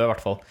uten å dø i hvert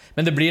fall.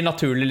 Men det blir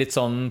naturlig litt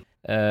sånn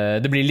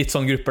det blir litt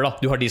sånn grupper da.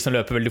 Du har de som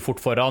løper veldig fort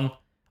foran,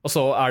 og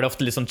så er det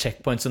ofte litt sånn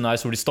checkpoints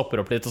underveis hvor de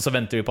stopper opp litt, og så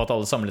venter vi på at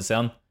alle samles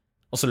igjen,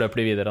 og så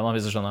løper de videre da,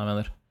 hvis du skjønner hva jeg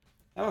mener.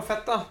 Det var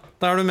fett da.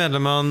 Da er du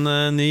medlem av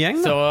en ny gjeng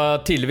da. Så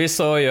tidligvis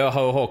så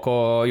har jo HK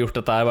gjort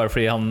dette her bare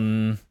fordi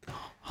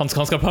han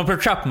skal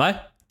trappe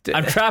meg.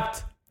 I'm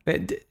trapped.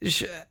 Vet du,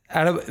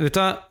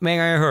 med en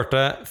gang jeg hørte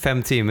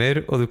 5 timer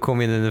og du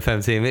kom inn under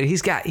 5 timer,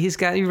 he's got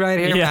you right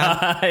here, man.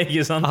 Ja,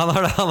 ikke sant. Han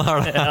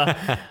har det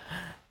ja.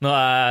 Nå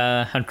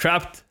er han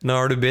trapped. Nå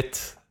har du bitt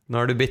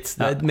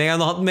ja. Med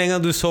en gang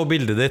du så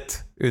bildet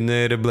ditt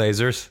under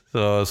Blazers,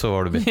 så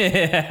var du bitt.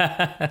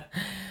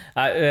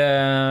 Nei,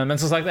 men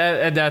som sagt,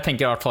 det jeg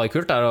tenker i hvert fall er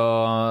kult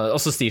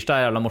også Stirsdag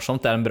er jævla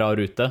morsomt. Det er en bra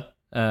rute,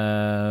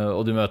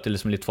 og du møter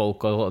liksom litt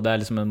folk, og det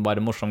er liksom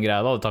bare en morsom greie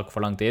da. Det tar ikke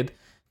for lang tid.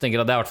 Jeg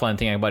tenker at det er i hvert fall en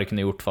ting jeg bare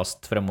kunne gjort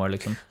fast fremover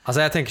liksom.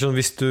 Altså jeg tenker sånn,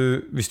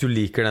 hvis du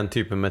liker den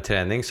typen med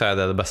trening, så er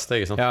det beste,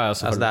 ikke sant? Ja,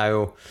 altså, det er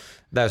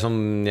jo som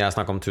jeg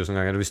snakket om 1000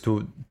 ganger. Hvis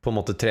du på en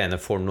måte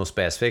trener for noe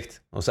spesifikt,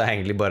 og så er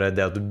egentlig bare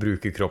det at du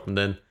bruker kroppen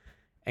din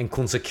en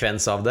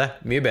konsekvens av det,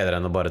 mye bedre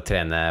enn å bare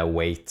trene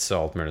weights og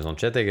alt mulig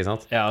sånt shit, ikke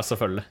sant? Ja,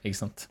 selvfølgelig, ikke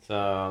sant. Så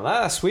det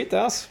er sweet,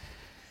 det, altså.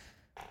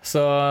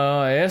 Så,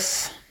 yes.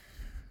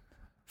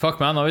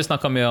 Fuck man, nå har vi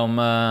snakket mye om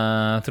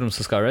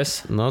Tromsø Sky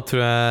Race. Nå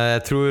tror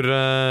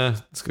jeg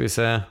skal vi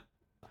se.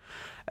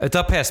 Vet du,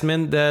 PC-en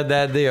min,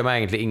 det gjør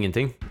meg egentlig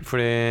ingenting.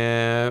 Fordi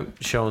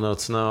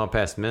shownotesene og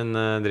PC-en min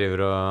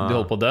driver og... Du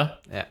holder på å dø?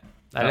 Ja.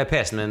 Eller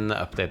PC-en min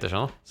updater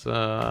sånn. Så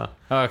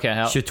okay,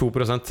 ja.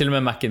 22%. Til og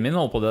med Mac'en min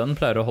holder på det. Den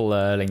pleier å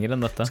holde lenger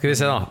enn dette. Skal vi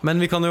se da.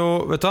 Men vi kan jo,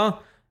 vet du hva?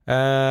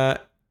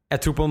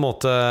 Jeg tror på en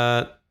måte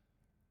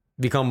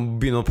vi kan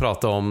begynne å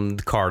prate om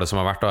kardet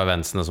som har vært og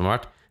eventsene som har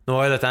vært. Nå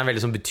er jo dette en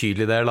veldig sånn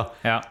betydelig del da.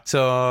 Ja.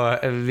 Så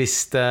hvis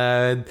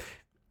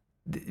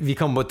vi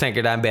kan bare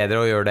tenke det er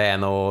bedre å gjøre det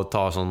enn å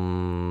ta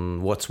sånn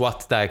what's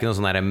what. Det er ikke noe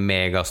sånn her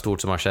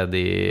megastort som har skjedd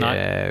i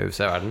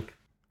UFC-verden.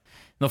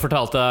 Nå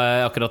fortalte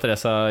jeg akkurat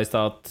Teresa i sted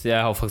at jeg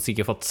har faktisk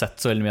ikke fått sett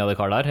så veldig mye av det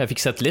kartet der. Jeg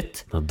fikk sett litt.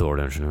 Det er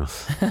dårlig, unnskyld.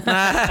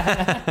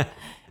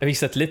 Jeg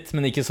fikk sett litt,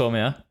 men ikke så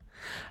mye.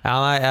 Ja,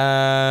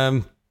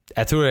 nei,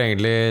 jeg tror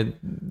egentlig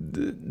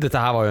dette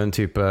her var jo en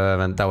type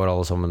event der hvor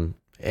alle sammen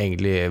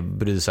egentlig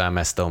brydde seg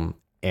mest om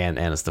en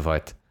eneste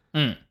fight.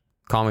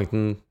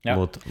 Covington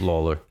mot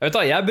Lawler. Jeg vet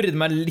da, jeg brydde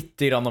meg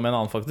litt om en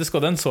annen faktisk,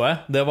 og den så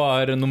jeg. Det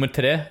var nummer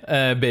 3,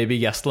 Baby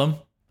Gastelum.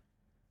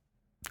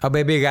 Ja,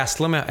 Baby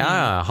Gastelum,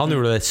 ja. Han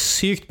gjorde det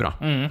sykt bra.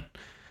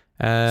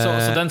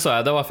 Så den så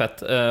jeg, det var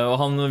fett. Og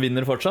han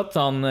vinner fortsatt.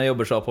 Han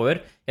jobber seg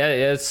oppover.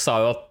 Jeg sa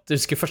jo at,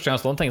 jeg husker første gang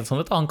jeg tenkte sånn,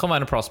 vet du, han kan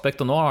være en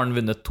prospect, og nå har han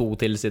vunnet 2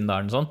 til siden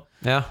da. Sånn.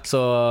 Ja. Så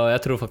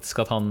jeg tror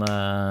faktisk at han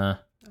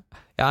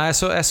Ja,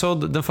 jeg så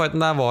den fighten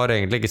der var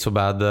egentlig ikke så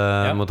bad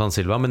mot han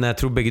Silva, men jeg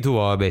tror begge to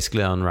var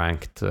basically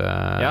unranked.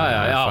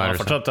 Ja,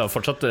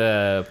 fortsatt på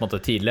en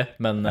måte tidlig,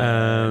 men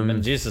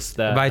Jesus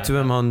Vet du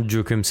hvem han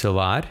Joaquim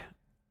Silva er?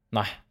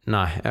 Nei,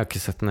 jeg har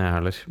ikke sett den jeg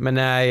heller. Men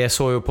jeg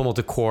så jo på en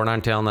måte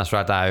corneren til han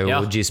Nasrat er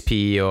jo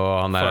GSP og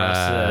han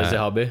der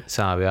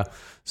Zahabi, ja.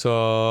 Så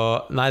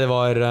nei, det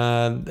var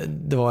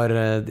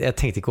jeg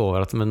tenkte ikke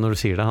over at, men når du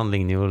sier det, han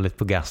ligner jo litt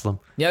på Gaslam.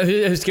 Ja,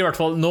 jeg husker i hvert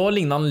fall, nå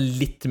ligner han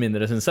litt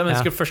mindre, synes jeg. Men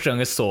jeg husker første gang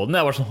jeg så den,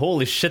 jeg var sånn,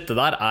 holy shit, det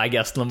der er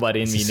Gaslam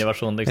bare i en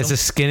miniversjon liksom. It's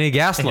a skinny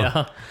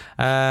Gaslam.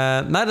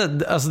 Nei,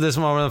 altså det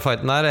som var med den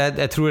fighten der,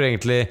 jeg tror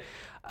egentlig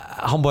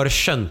han bare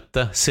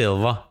skjønte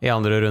Silva i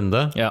andre runde,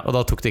 og da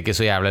tok det ikke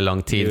så jævlig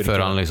lang tid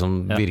før han liksom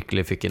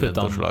virkelig fikk inn et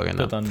forslag.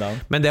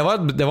 Men det var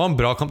en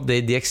bra kamp.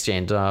 The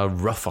exchange var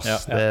rough,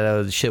 ass.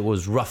 Shit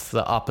was rough,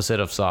 the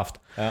opposite of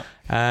soft.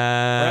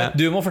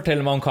 Du må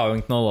fortelle meg om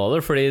Covington og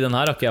Lawler, fordi den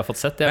her har ikke jeg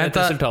fått sett. Jeg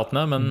vet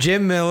resultatene, men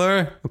Jim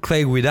Miller og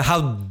Clay Guida, how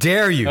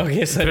dare you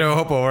prøve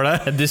å hoppe over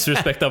det?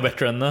 Disrespect av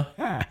veteranene.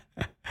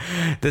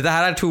 Dette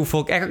her er 2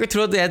 folk. Jeg kan ikke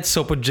tro at jeg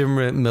så på Jim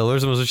Miller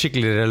som en så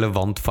skikkelig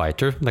relevant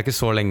fighter. Det er ikke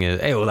så lenge.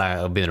 Jo, det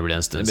begynner å bli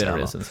en stund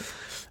siden.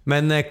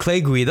 Men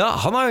Clay Guida,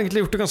 han har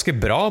egentlig gjort det ganske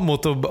bra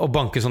mot å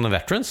banke sånne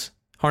veterans.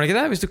 Har han ikke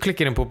det? Hvis du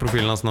klikker inn på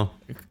profilen hans nå.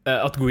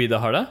 At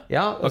Guida har det?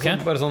 Ja,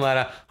 bare sånn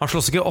der. Han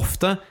slåss ikke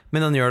ofte,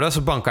 men han gjør det,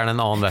 så banker han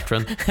en annen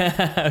veteran.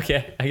 Ok,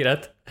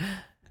 greit.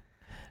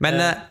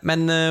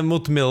 Men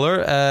mot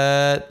Miller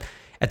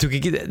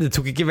det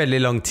tok ikke veldig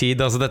lang tid.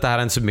 Altså, dette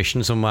her er en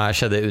submission som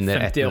skjedde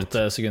under 1 minutt.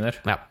 58 sekunder.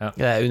 Ja,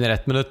 under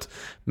 1 minutt.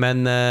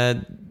 Men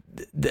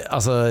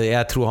altså,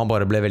 jeg tror han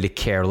bare ble veldig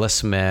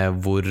careless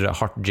med hvor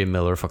hardt Jim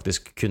Miller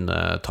faktisk kunne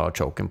ta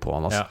choken på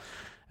han. Altså.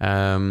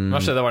 Hva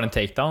skjedde? Var det en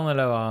takedown,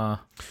 eller hva?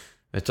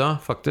 Vet du,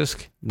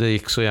 faktisk det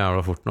gikk så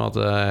jævla fort nå at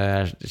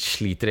jeg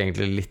sliter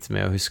egentlig litt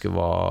med å huske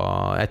hva.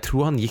 Jeg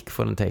tror han gikk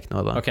for en take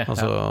nå da.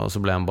 Og så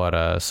ble han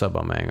bare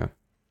subba med en gang.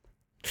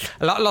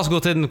 La oss gå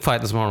til den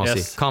fighten som har noe å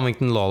si.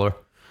 Covington Lawler.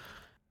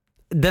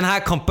 Den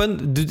her kampen,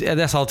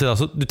 jeg sa til deg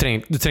altså, du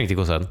trengte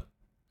ikke å se den.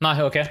 Nei,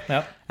 ok,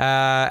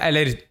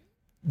 eller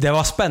det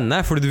var spennende,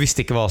 fordi du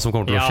visste ikke hva som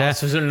kommer til å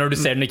skje. Så når du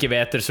ser den ikke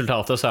vet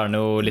resultatet, så er den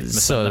jo litt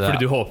mer spennende,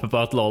 fordi du håper på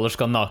at Lawler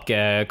skal nake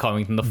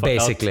Covington the fuck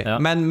basically.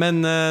 Out.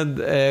 Men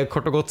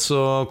kort og godt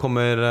så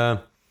kommer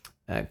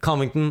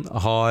Covington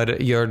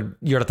gjør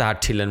dette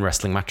her til en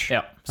wrestling match.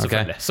 Ja,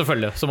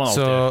 selvfølgelig som han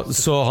alltid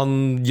så han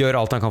gjør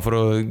alt han kan for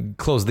å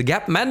close the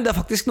gap, men det er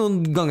faktisk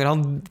noen ganger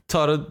han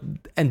tar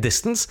en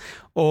distance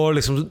og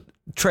liksom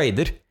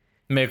trader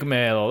med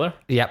Lawler.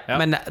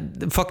 Men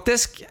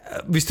faktisk,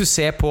 hvis du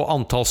ser på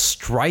antall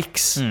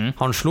strikes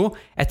han slo,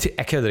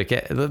 jeg kødder ikke,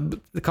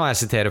 det kan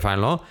jeg sitere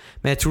feil nå,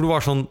 men jeg tror det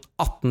var sånn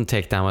 18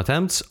 takedown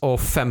attempts og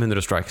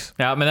 500 strikes.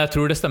 Ja, men jeg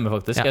tror det stemmer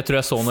faktisk. Jeg tror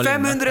jeg så noe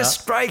 500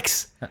 strikes!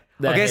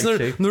 Så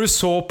når du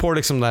så på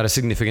liksom der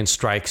significant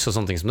strikes og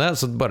sånne ting som det,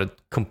 så bare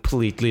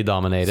completely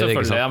dominated.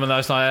 Selvfølgelig, ja, men det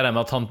er sånn jeg regner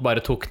med at han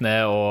bare tok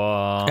ned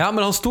og Ja,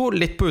 men han sto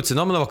litt på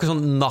utsiden, men det var ikke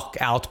sånn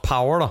knockout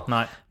power da.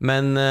 Nei.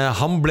 Men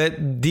han ble,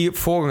 de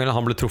få gangene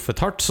han ble truffet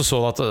hardt, så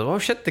du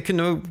at shit, det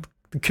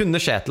kunne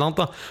skje et eller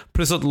annet da.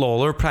 Pluss at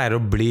Lawler pleier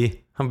å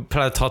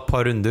ta et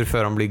par runder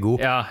før han blir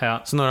god.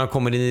 Så når han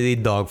kommer inn i de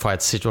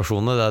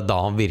dogfight-situasjonene, det er da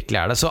han virkelig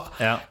er det. Så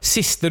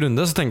siste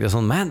runde så tenkte jeg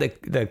sånn, man,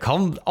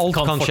 alt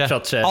kan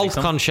skje. Alt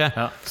kan skje.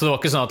 Så det var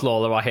ikke sånn at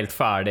Lawler var helt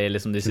ferdig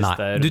liksom, de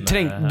siste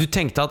rundene? Du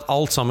tenkte at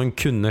alt sammen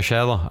kunne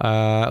skje da.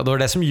 Og det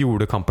var det som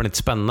gjorde kampen litt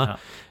spennende.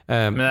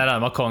 Men jeg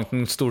regner med at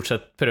Covington stort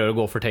sett prøver å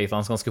gå for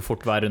takedowns ganske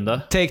fort hver runde.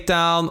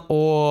 Takedown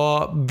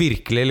og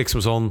virkelig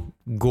liksom sånn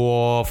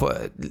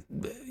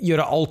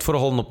gjøre alt for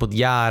å holde den opp på et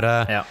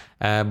gjerde,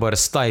 bare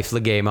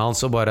stifle gamet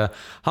hans og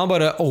han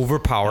bare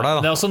overpower deg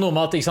da. Det er også noe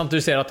med at ikke sant,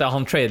 du ser at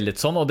han trader litt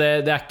sånn, og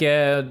det er ikke,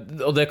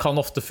 og det kan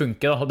ofte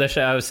funke da. Og det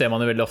ser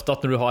man jo veldig ofte,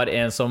 at når du har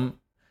en som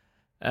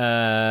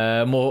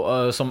er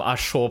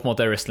så på en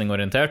måte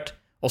wrestling-orientert,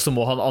 og så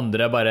må han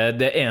andre bare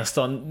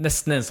nesten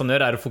eneste han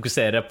gjør er å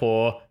fokusere på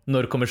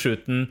når kommer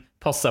shooten,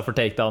 passe seg for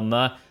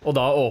takedownene, og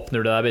da åpner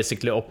du deg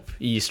basically opp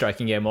i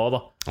striking game også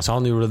da. Så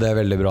han gjorde det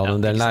veldig bra,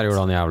 den delen der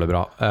gjorde han jævlig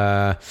bra.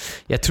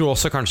 Jeg tror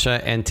også kanskje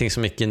en ting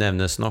som ikke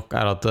nevnes nok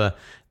er at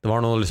det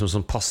var noe liksom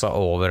som passet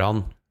over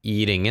han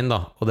i ringen da,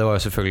 og det var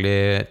jo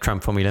selvfølgelig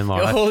Trump-familien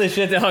var der. Holy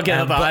shit, jeg har ikke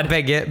det her.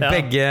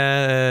 Begge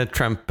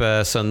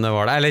Trump-sønnene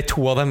var der, eller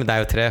 2 av dem, det er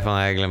jo 3, for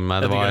jeg glemmer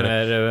meg. Det var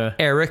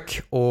Eric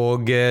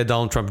og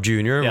Donald Trump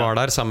Jr. var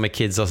der sammen med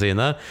kidsa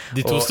sine.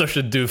 De 2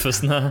 største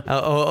doofusene.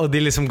 Og de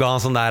liksom ga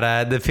han sånn der,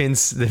 det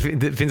finnes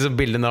et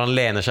bilde når han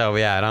lener seg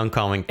over gjerdet, han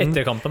Covington.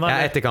 Etter kampen,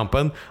 ja, etter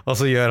kampen, og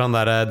så gjør han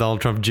der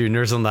Donald Trump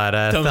Jr. sånn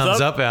der thumbs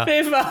up. Ja.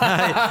 Det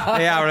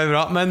er jævlig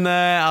bra, men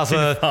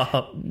altså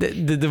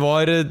det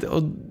var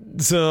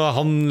Så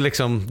han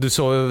liksom Du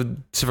så jo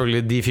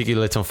selvfølgelig de fikk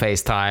jo litt sånn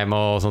FaceTime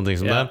og sånne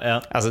ting som det.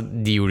 Altså,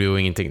 de gjorde jo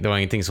ingenting. Det var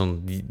ingenting sånn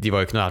de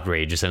var jo ikke noe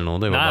outrageous eller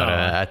noe. Det var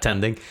bare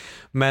attending.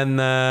 Men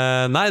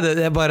nei,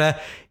 det bare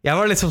jeg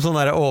var litt sånn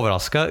der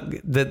overrasket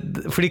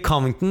fordi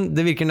Covington,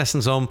 det virker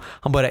nesten som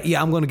han bare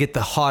yeah, I'm gonna get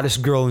the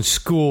hottest girl in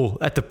school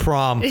at the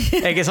prom.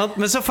 Ikke sant?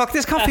 Men så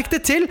faktisk, han fikk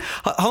det til.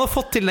 Han har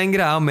fått til den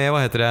greia med,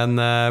 hva heter det,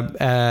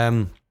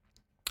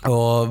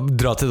 å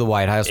dra til The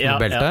White House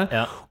med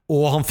belte.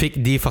 Og han fikk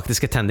de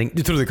faktisk attending.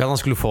 Du trodde ikke at han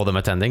skulle få dem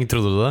attending?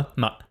 Trodde du det?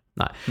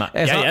 Nei.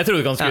 Jeg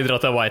trodde ikke han skulle dra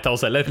til White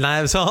House heller. Nei,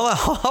 så han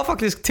har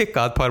faktisk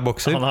tikket et par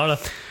bokser. Han har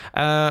det.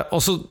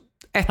 Og så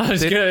Jeg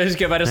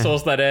husker jeg bare så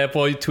sånn der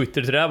på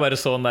Twitter, tror jeg. Bare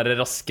så den der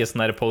raske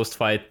sånn der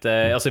post-fight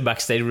altså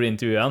backstage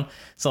intervjuet han.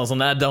 Sånn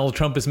Donald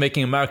Trump is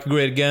making America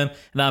great again,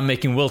 and I'm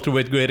making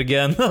welterweight great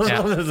again.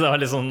 Det var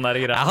litt sånn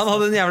der greie. Han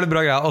hadde en jævlig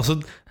bra greie. Også,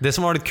 det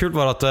som var litt kult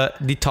var at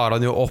de tar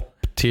han jo opp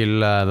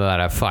til det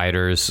der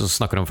fighters og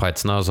snakker om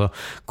fightsene, og så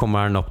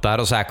kommer han opp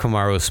der, og så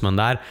Kamaru Usman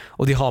der,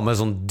 og de har med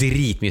sånn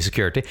dritmye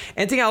security.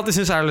 En ting jeg alltid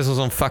synes liksom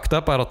sånn fucked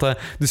up er at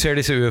du ser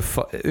disse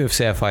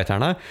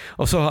UFC-fighterne,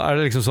 og så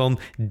det liksom sånn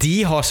de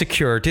har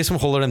security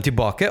som holder dem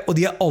tilbake, og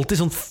de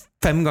alltid sånn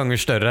 5 ganger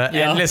større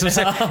enn liksom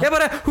jeg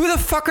bare, who the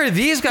fuck are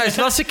these guys?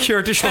 La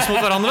security slåss mot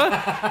hverandre.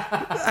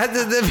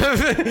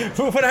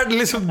 Hvorfor det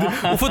liksom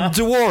hvorfor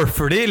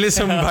dwarfer de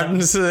liksom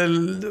verdens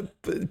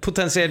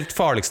potensielt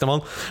farligste mann?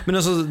 Men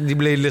altså, de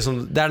blir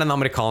liksom det den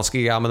amerikanske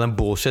greia med den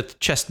bullshit,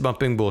 chest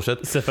bumping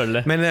bullshit.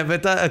 Selvfølgelig. Men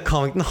vet du,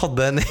 Covington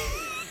hadde en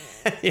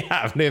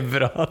jævlig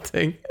bra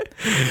ting.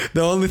 The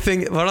only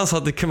thing, hva han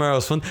sa til Kamaru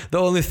Usman, the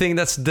only thing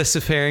that's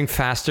disappearing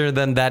faster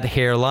than that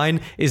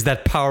hairline is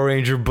that Power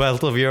Ranger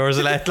belt of yours,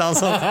 eller et eller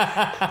annet sånt.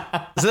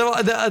 Så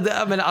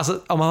men altså,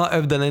 om han har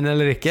øvd den inn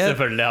eller ikke,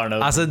 selvfølgelig har han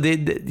øvd. Altså,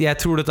 jeg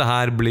tror dette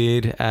her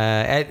blir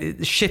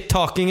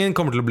shit-talkingen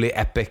kommer til å bli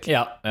epic.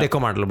 Det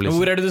kommer til å bli.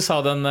 Hvor det du sa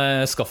den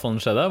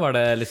skaffelen skjedde? Var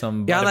det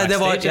liksom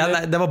backstage?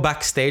 Det var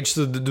backstage,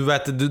 så du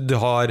vet, du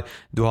har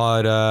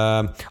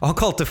han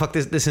kalte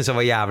faktisk, det synes jeg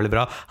var jævlig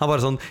bra, han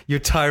bare sånn, you're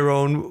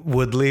Tyrone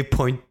Woodley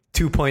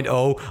 2.0.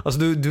 Altså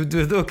du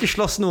har ikke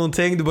slåss noen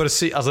ting. Du bare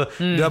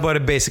du bare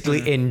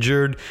basically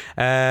injured.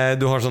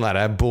 Du har sånn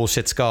der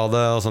bullshit-skade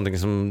og sånne ting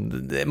som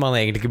man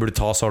egentlig ikke burde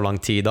ta så lang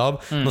tid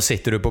av. Nå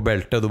sitter du på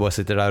beltet, og du bare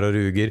sitter der og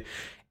ruger.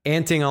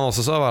 En ting han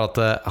også sa var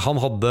at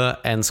han hadde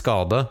en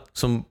skade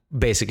som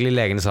basically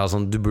legene sa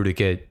sånn, du burde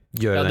ikke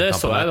gjøre den kampen. Det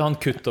så jeg, han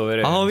kutt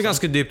over. Han hadde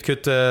ganske dypt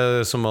kutt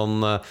som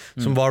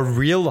var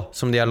real da,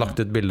 som de har lagt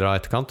ut bilder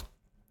av etterkant.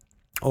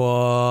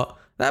 Og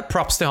det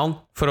props til han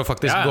for å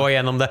faktisk gå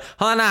igjennom det.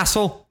 Han en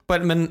asshole,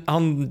 men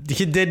han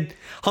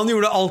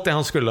gjorde alt det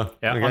han skulle.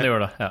 Ja, han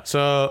gjorde det. Så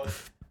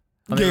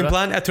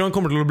gameplan, jeg tror han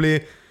kommer til å bli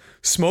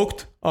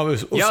smoked av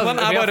Usman.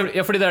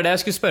 Fordi det det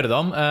jeg skulle spørre deg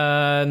om.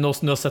 Nå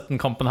som du har sett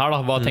den kampen her da,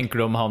 hva tenker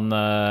du om han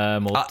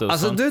mot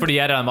Usman? Fordi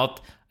jeg regner med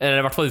at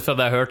eller i hvert fall ut fra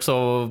det jeg har hørt, så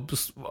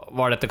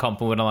var dette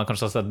kampen hvor han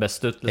kanskje har sett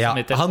best ut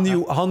liksom,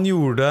 han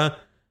gjorde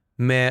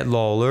med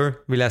Lawler,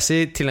 vil jeg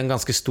si, til en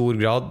ganske stor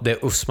grad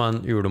det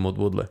Usman gjorde mot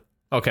Woodley.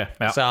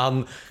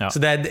 Så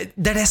det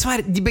det som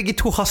de begge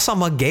to har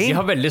samme game. De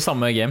har veldig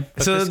samme game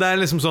faktisk. Så det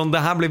liksom sånn,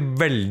 det her blir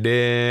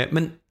veldig.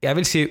 Men jeg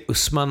vil si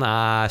Usman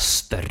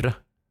større.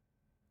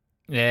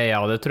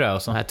 Ja, det tror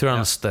jeg også. Jeg tror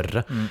han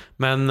større.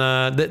 Men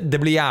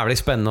det blir jævlig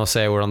spennende å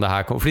se hvordan det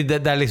her kommer.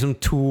 Fordi det liksom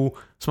to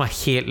som har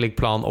helt lik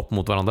plan opp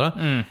mot hverandre.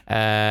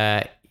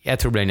 Jeg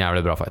tror det blir en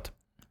jævlig bra fight.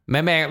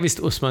 Men hvis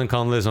Usman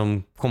kan liksom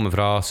komme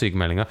fra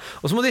sykemeldinga.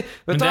 Og så må de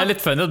men det litt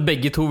funny at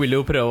begge to vil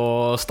jo prøve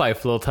å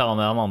stifle og ta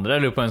ned han andre.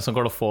 Jeg lurer på en som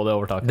kommer til å få det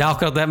overtaket. Det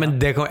akkurat det, men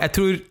jeg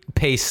tror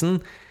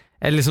pacen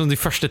liksom de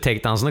første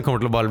takedownsene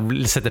kommer til å bare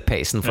sette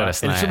pacen for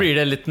resten. Eller så blir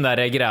det litt den der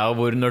greia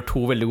hvor når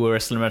to veldig gode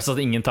wrestlere møtes, så at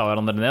ingen tar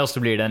hverandre ned, og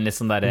så blir det en litt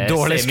sånn der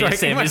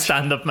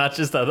semi-stand-up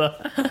match i stedet.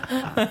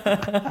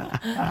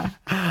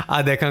 Nei,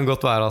 det kan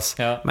godt være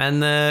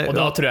men, og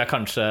da tror jeg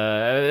kanskje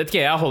jeg vet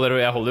ikke, jeg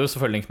holder jo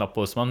selvfølgelig en knapp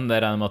på Usman.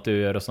 Det regner jeg med at du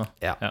gjør også.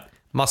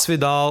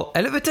 Masvidal,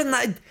 eller vet du,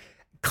 nei,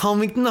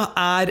 Covington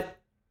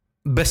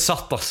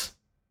besatt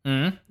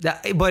det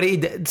bare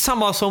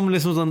samme som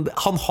liksom sånn,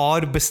 han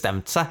har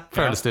bestemt seg,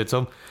 føles det ut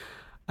som.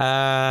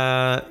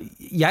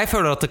 Jeg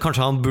føler at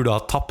kanskje han burde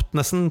ha tapt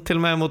nesten til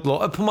og med mot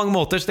Law. På mange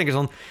måter så tenker jeg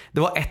sånn,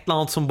 det var et eller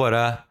annet som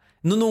bare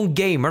noen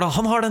gamer da,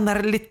 han har den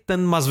der litt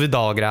den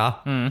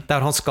Masvidal-greia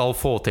der han skal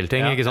få til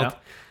ting, ikke sant?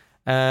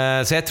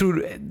 Så jeg tror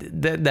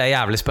det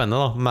jævlig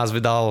spennende da.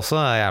 Masvidal også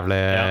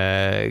jævlig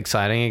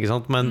exciting, ikke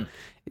sant? Men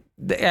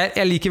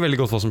jeg liker veldig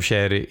godt hva som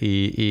skjer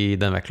i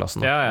den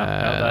vektklassen.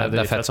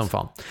 Det fett som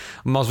faen.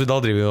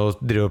 Masvidal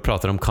driver og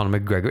prater om Conor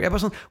McGregor. Jeg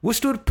bare sånn, hvor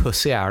stor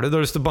pussy du? Du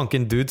har lyst til å banke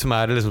en dude som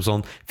liksom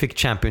sånn, fikk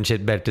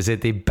championship-beltet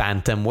sitt i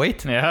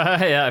bantamweight?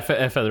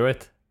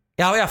 Featherweight.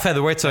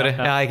 Featherweight, sorry.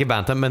 Ikke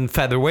bantam, men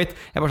featherweight.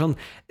 Jeg bare sånn,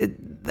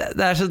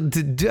 det så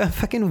du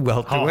fucking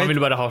welterweight. Han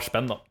vil bare ha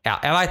spenn da. Ja,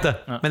 jeg vet det.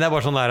 Men det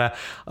bare sånn der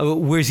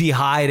where's he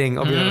hiding?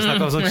 Og begynner å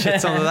snakke om sånn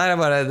shit sånn, det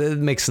bare,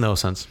 it makes no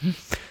sense.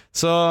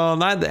 Så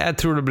nei, jeg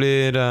tror det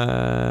blir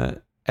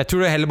jeg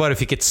tror det heller bare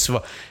fikk et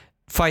svar.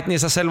 Fighten i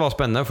seg selv var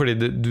spennende, fordi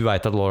du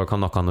vet at Lawler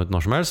kan knocke han ut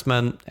når som helst,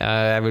 men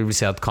jeg vil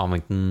si at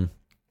Covington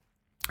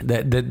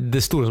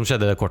det store som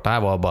skjedde i det kortet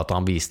her, var bare at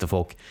han viste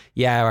folk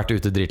jeg har vært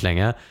ute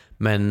dritlenge,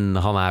 men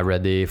han er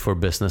ready for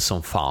business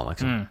som faen,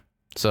 liksom.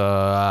 Så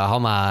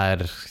han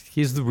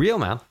he's the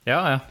real man.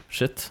 Ja,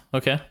 shit,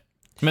 ok.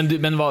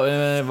 Men hva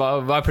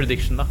er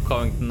prediction da?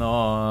 Covington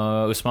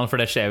og Usman,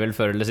 for det skjer vel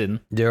før eller siden?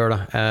 Det gjør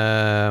det.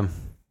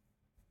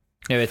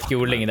 Jeg vet ikke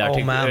hvor lenge det er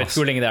til, jeg vet ikke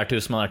hvor lenge det er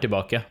til Usman er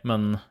tilbake,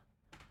 men...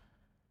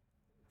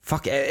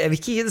 Fuck, jeg vil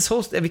ikke gi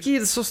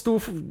det så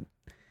stor...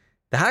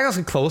 Det her er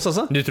ganske close,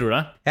 altså. Du tror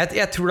det?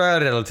 Jeg tror det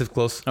er relativt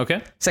close. Ok.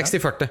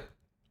 60-40.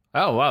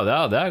 Ja, wow,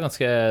 det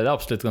er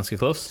absolutt ganske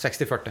close.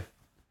 60-40.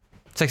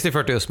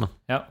 60-40 Usman.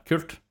 Ja,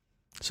 kult.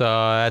 Så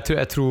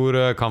jeg tror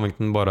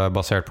Covington bare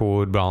basert på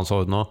hvor bra han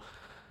så ut nå.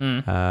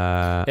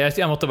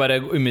 Jeg måtte bare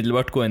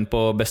umiddelbart gå inn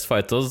på Best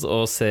Fighters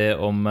og se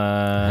om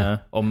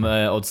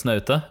oddsen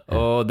er ute.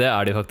 Og det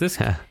er de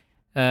faktisk.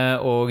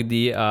 Og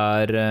de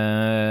er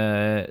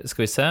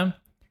skal vi se.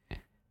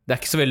 Det er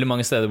ikke så veldig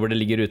mange steder hvor det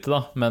ligger ute da.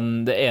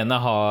 Men det ene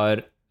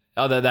har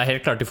det er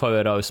helt klart i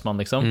favør av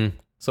Usman liksom.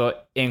 Så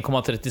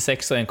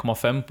 1,36 og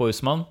 1,5 på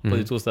Usman på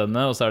de to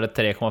stedene. Og så er det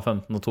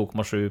 3,15 og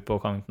 2,7 på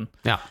Covington.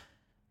 Ja.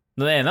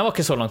 Den ene var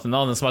ikke så langt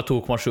unna. Den som er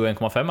 2,7 og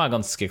 1,5 er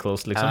ganske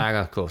close liksom. Ja, det er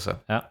ganske close.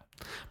 Ja.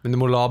 Men du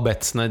må la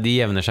betsene, de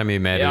jevner seg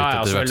mye mer ut.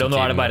 Ja, selvfølgelig, og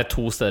nå er det bare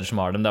 2 steder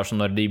som har dem. Det er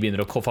sånn når de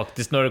begynner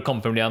når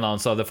kampen blir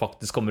annonset og det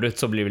faktisk kommer ut,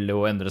 så blir det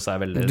jo å endre seg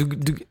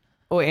veldig.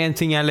 Og en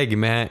ting jeg legger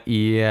med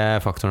i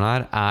faktoren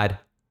her er,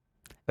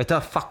 vet du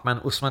hva, fuck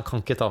man, Usman kan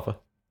ikke tape.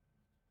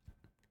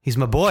 He's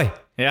my boy.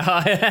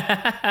 Ja.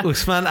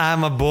 Usman er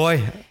my boy.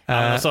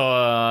 Altså,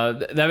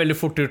 det er veldig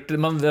fort gjort.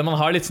 Man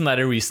har litt sånn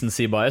der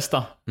recency bias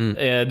da.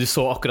 Du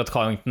så akkurat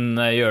Covington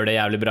gjøre det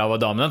jævlig bra,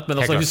 var dominant.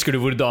 Men også husker du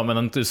hvor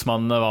dominant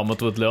Usman var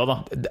mot Woodley også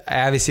da?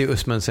 Jeg vil si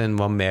Usman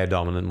sin var mer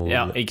dominant mot Woodley.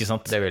 Ja, ikke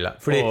sant? Det vil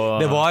jeg. Fordi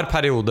det var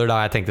perioder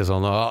da jeg tenkte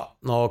sånn,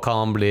 nå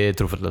kan han bli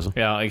truffet liksom.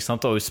 Ja, ikke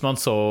sant? Og Usman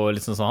så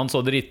litt sånn, han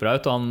så dritbra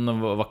ut, og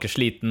han var ikke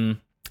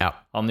sliten. Ja.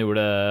 Han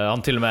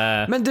til og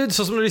med men dude,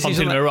 sånn som du sier, han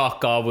til og med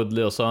rocka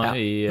Woodley også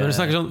når du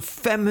snakker sånn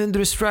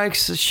 500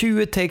 strikes,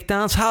 20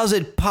 takedowns, how's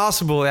it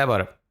possible? Jeg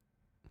bare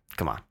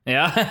come on.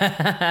 Ja.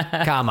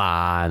 Come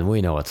on,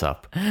 we know what's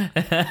up.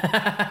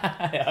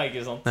 Ja,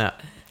 ikke sant.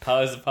 How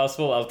is it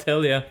possible? I'll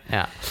tell you.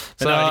 Men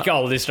det er vel ikke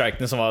alle de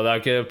strikene som var. Det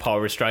er ikke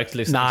power strike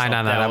liksom. Nei,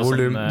 det er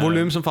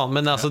volum som faen.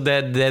 Men altså,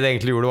 det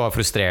egentlig gjorde var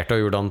frustrert,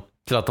 og gjorde han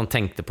til at han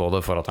tenkte på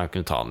det for at han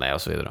kunne ta ned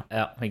og så videre.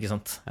 Ja, ikke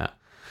sant. Ja.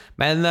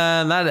 Men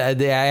nei,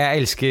 jeg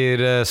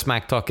elsker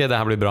smack-taket. Det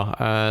her blir bra.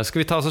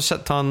 Skal vi ta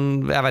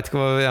jeg vet ikke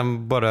hva, jeg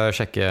bare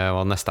sjekke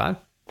hva neste er.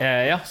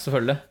 Ja,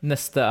 selvfølgelig.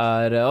 Neste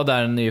er det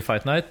er en ny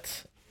Fight Night.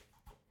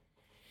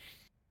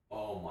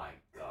 Oh my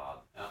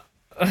god,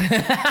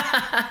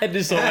 ja.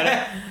 Du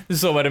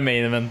så bare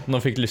main eventen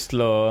og fikk lyst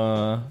til å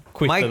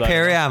quitte Mike der.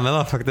 Perry er med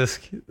da,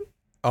 faktisk.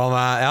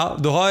 Ja,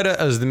 du har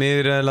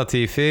Özdemir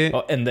Latifi.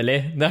 Og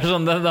endelig. Det er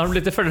sånn, det har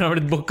blitt, jeg føler det har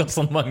blitt booket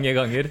sånn mange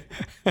ganger.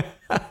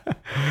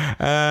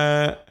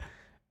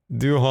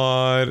 Du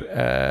har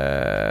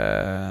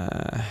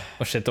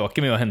shit, det var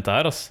ikke mye å hente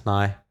her, altså.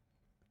 Nei.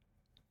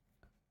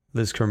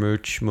 Liz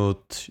Carmouche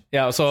mot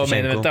ja, så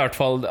main event i hvert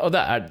fall. Og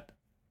det er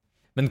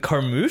men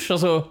Carmouche,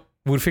 altså,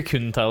 hvor fikk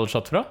hun title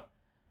shot fra?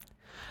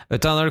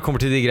 Vet du, når det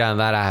kommer til de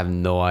greiene der, I have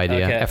no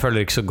idea. Okay. Jeg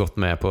følger ikke så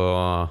godt med på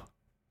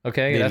ok,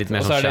 greit.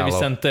 Og så er det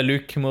Vicente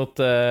Luke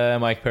mot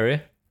Mike Perry.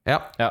 Ja.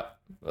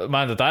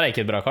 Men dette er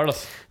ikke et bra card,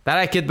 altså. Det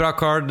er ikke et bra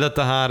card.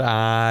 Dette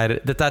er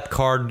et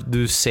card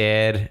du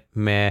ser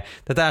med.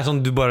 Dette er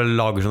sånn du bare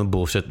lager sånne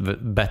bullshit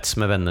bets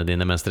med vennene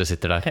dine mens dere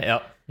sitter der.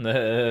 Ja, det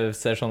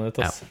ser sånn ut,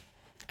 altså.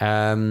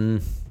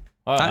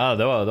 Ja,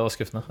 det var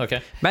skuffende. Ok.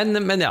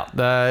 Men ja,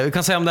 vi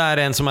kan se om det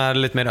er en som er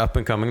litt mer up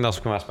and coming da,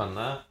 som kan være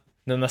spennende.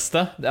 Den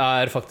neste, det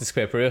er faktisk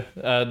pay-per-view.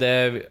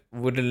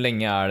 Hvor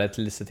lenge er det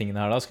til disse tingene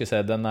her da? Skal vi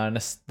se, den er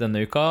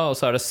denne uka, og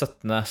så er det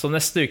 17. Så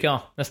neste uke da,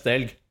 neste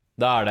helg,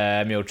 da er det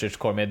Miocic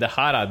Cormier. Det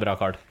her er et bra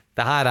card.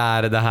 Det her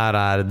er the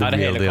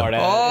real deal.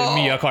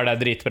 Mye av kardet er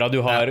dritbra. Du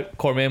har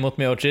Cormier mot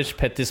Miocic,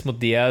 Pettis mot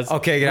Diaz,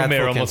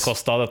 Romero mot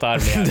Costa. Dette er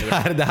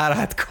det her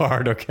er et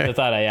card, ok.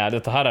 Dette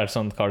her er et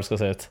sånt card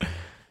skal se ut.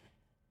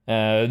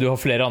 Du har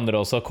flere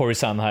andre også, Corey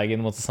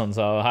Sandhagen mot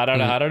Sansa. Her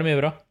er det mye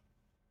bra.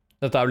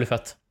 Dette blir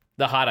fett.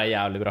 Det her er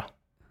jævlig bra.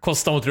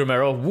 Costa mot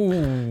Romero.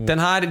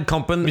 Den her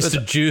kampen Mr.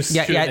 Juice.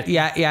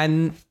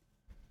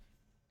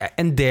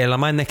 en del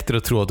av meg nekter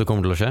å tro at det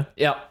kommer til å skje.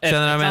 Ja, et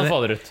eller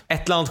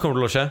annet kommer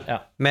til å skje. Ja.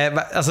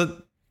 Altså,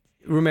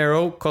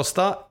 Romero,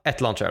 Costa, et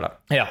eller annet skjer der.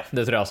 Ja,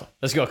 det tror jeg også.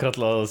 Jeg skulle akkurat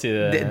la si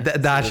det.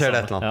 Der skjer det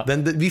et eller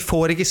annet. Vi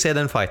får ikke se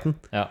den fighten.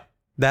 Ja.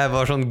 Det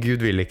var sånn,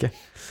 Gud vil ikke.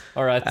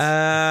 Alright.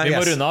 Vi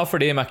må runde av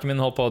fordi Mac'en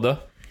min holdt på å dø.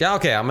 Ja,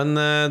 ok, men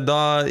da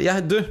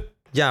du,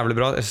 jævlig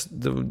bra.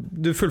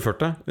 Du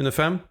fullførte under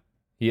 5.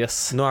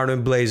 Yes. Nå er du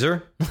en blazer.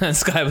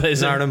 Sky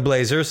Blazer. Nå er du en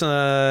blazer, så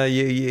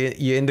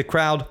you're in the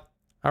crowd.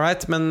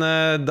 Alright, men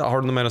da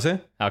har du noe mer å si?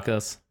 Ja, ikke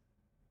det.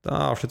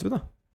 Da avslutter vi da.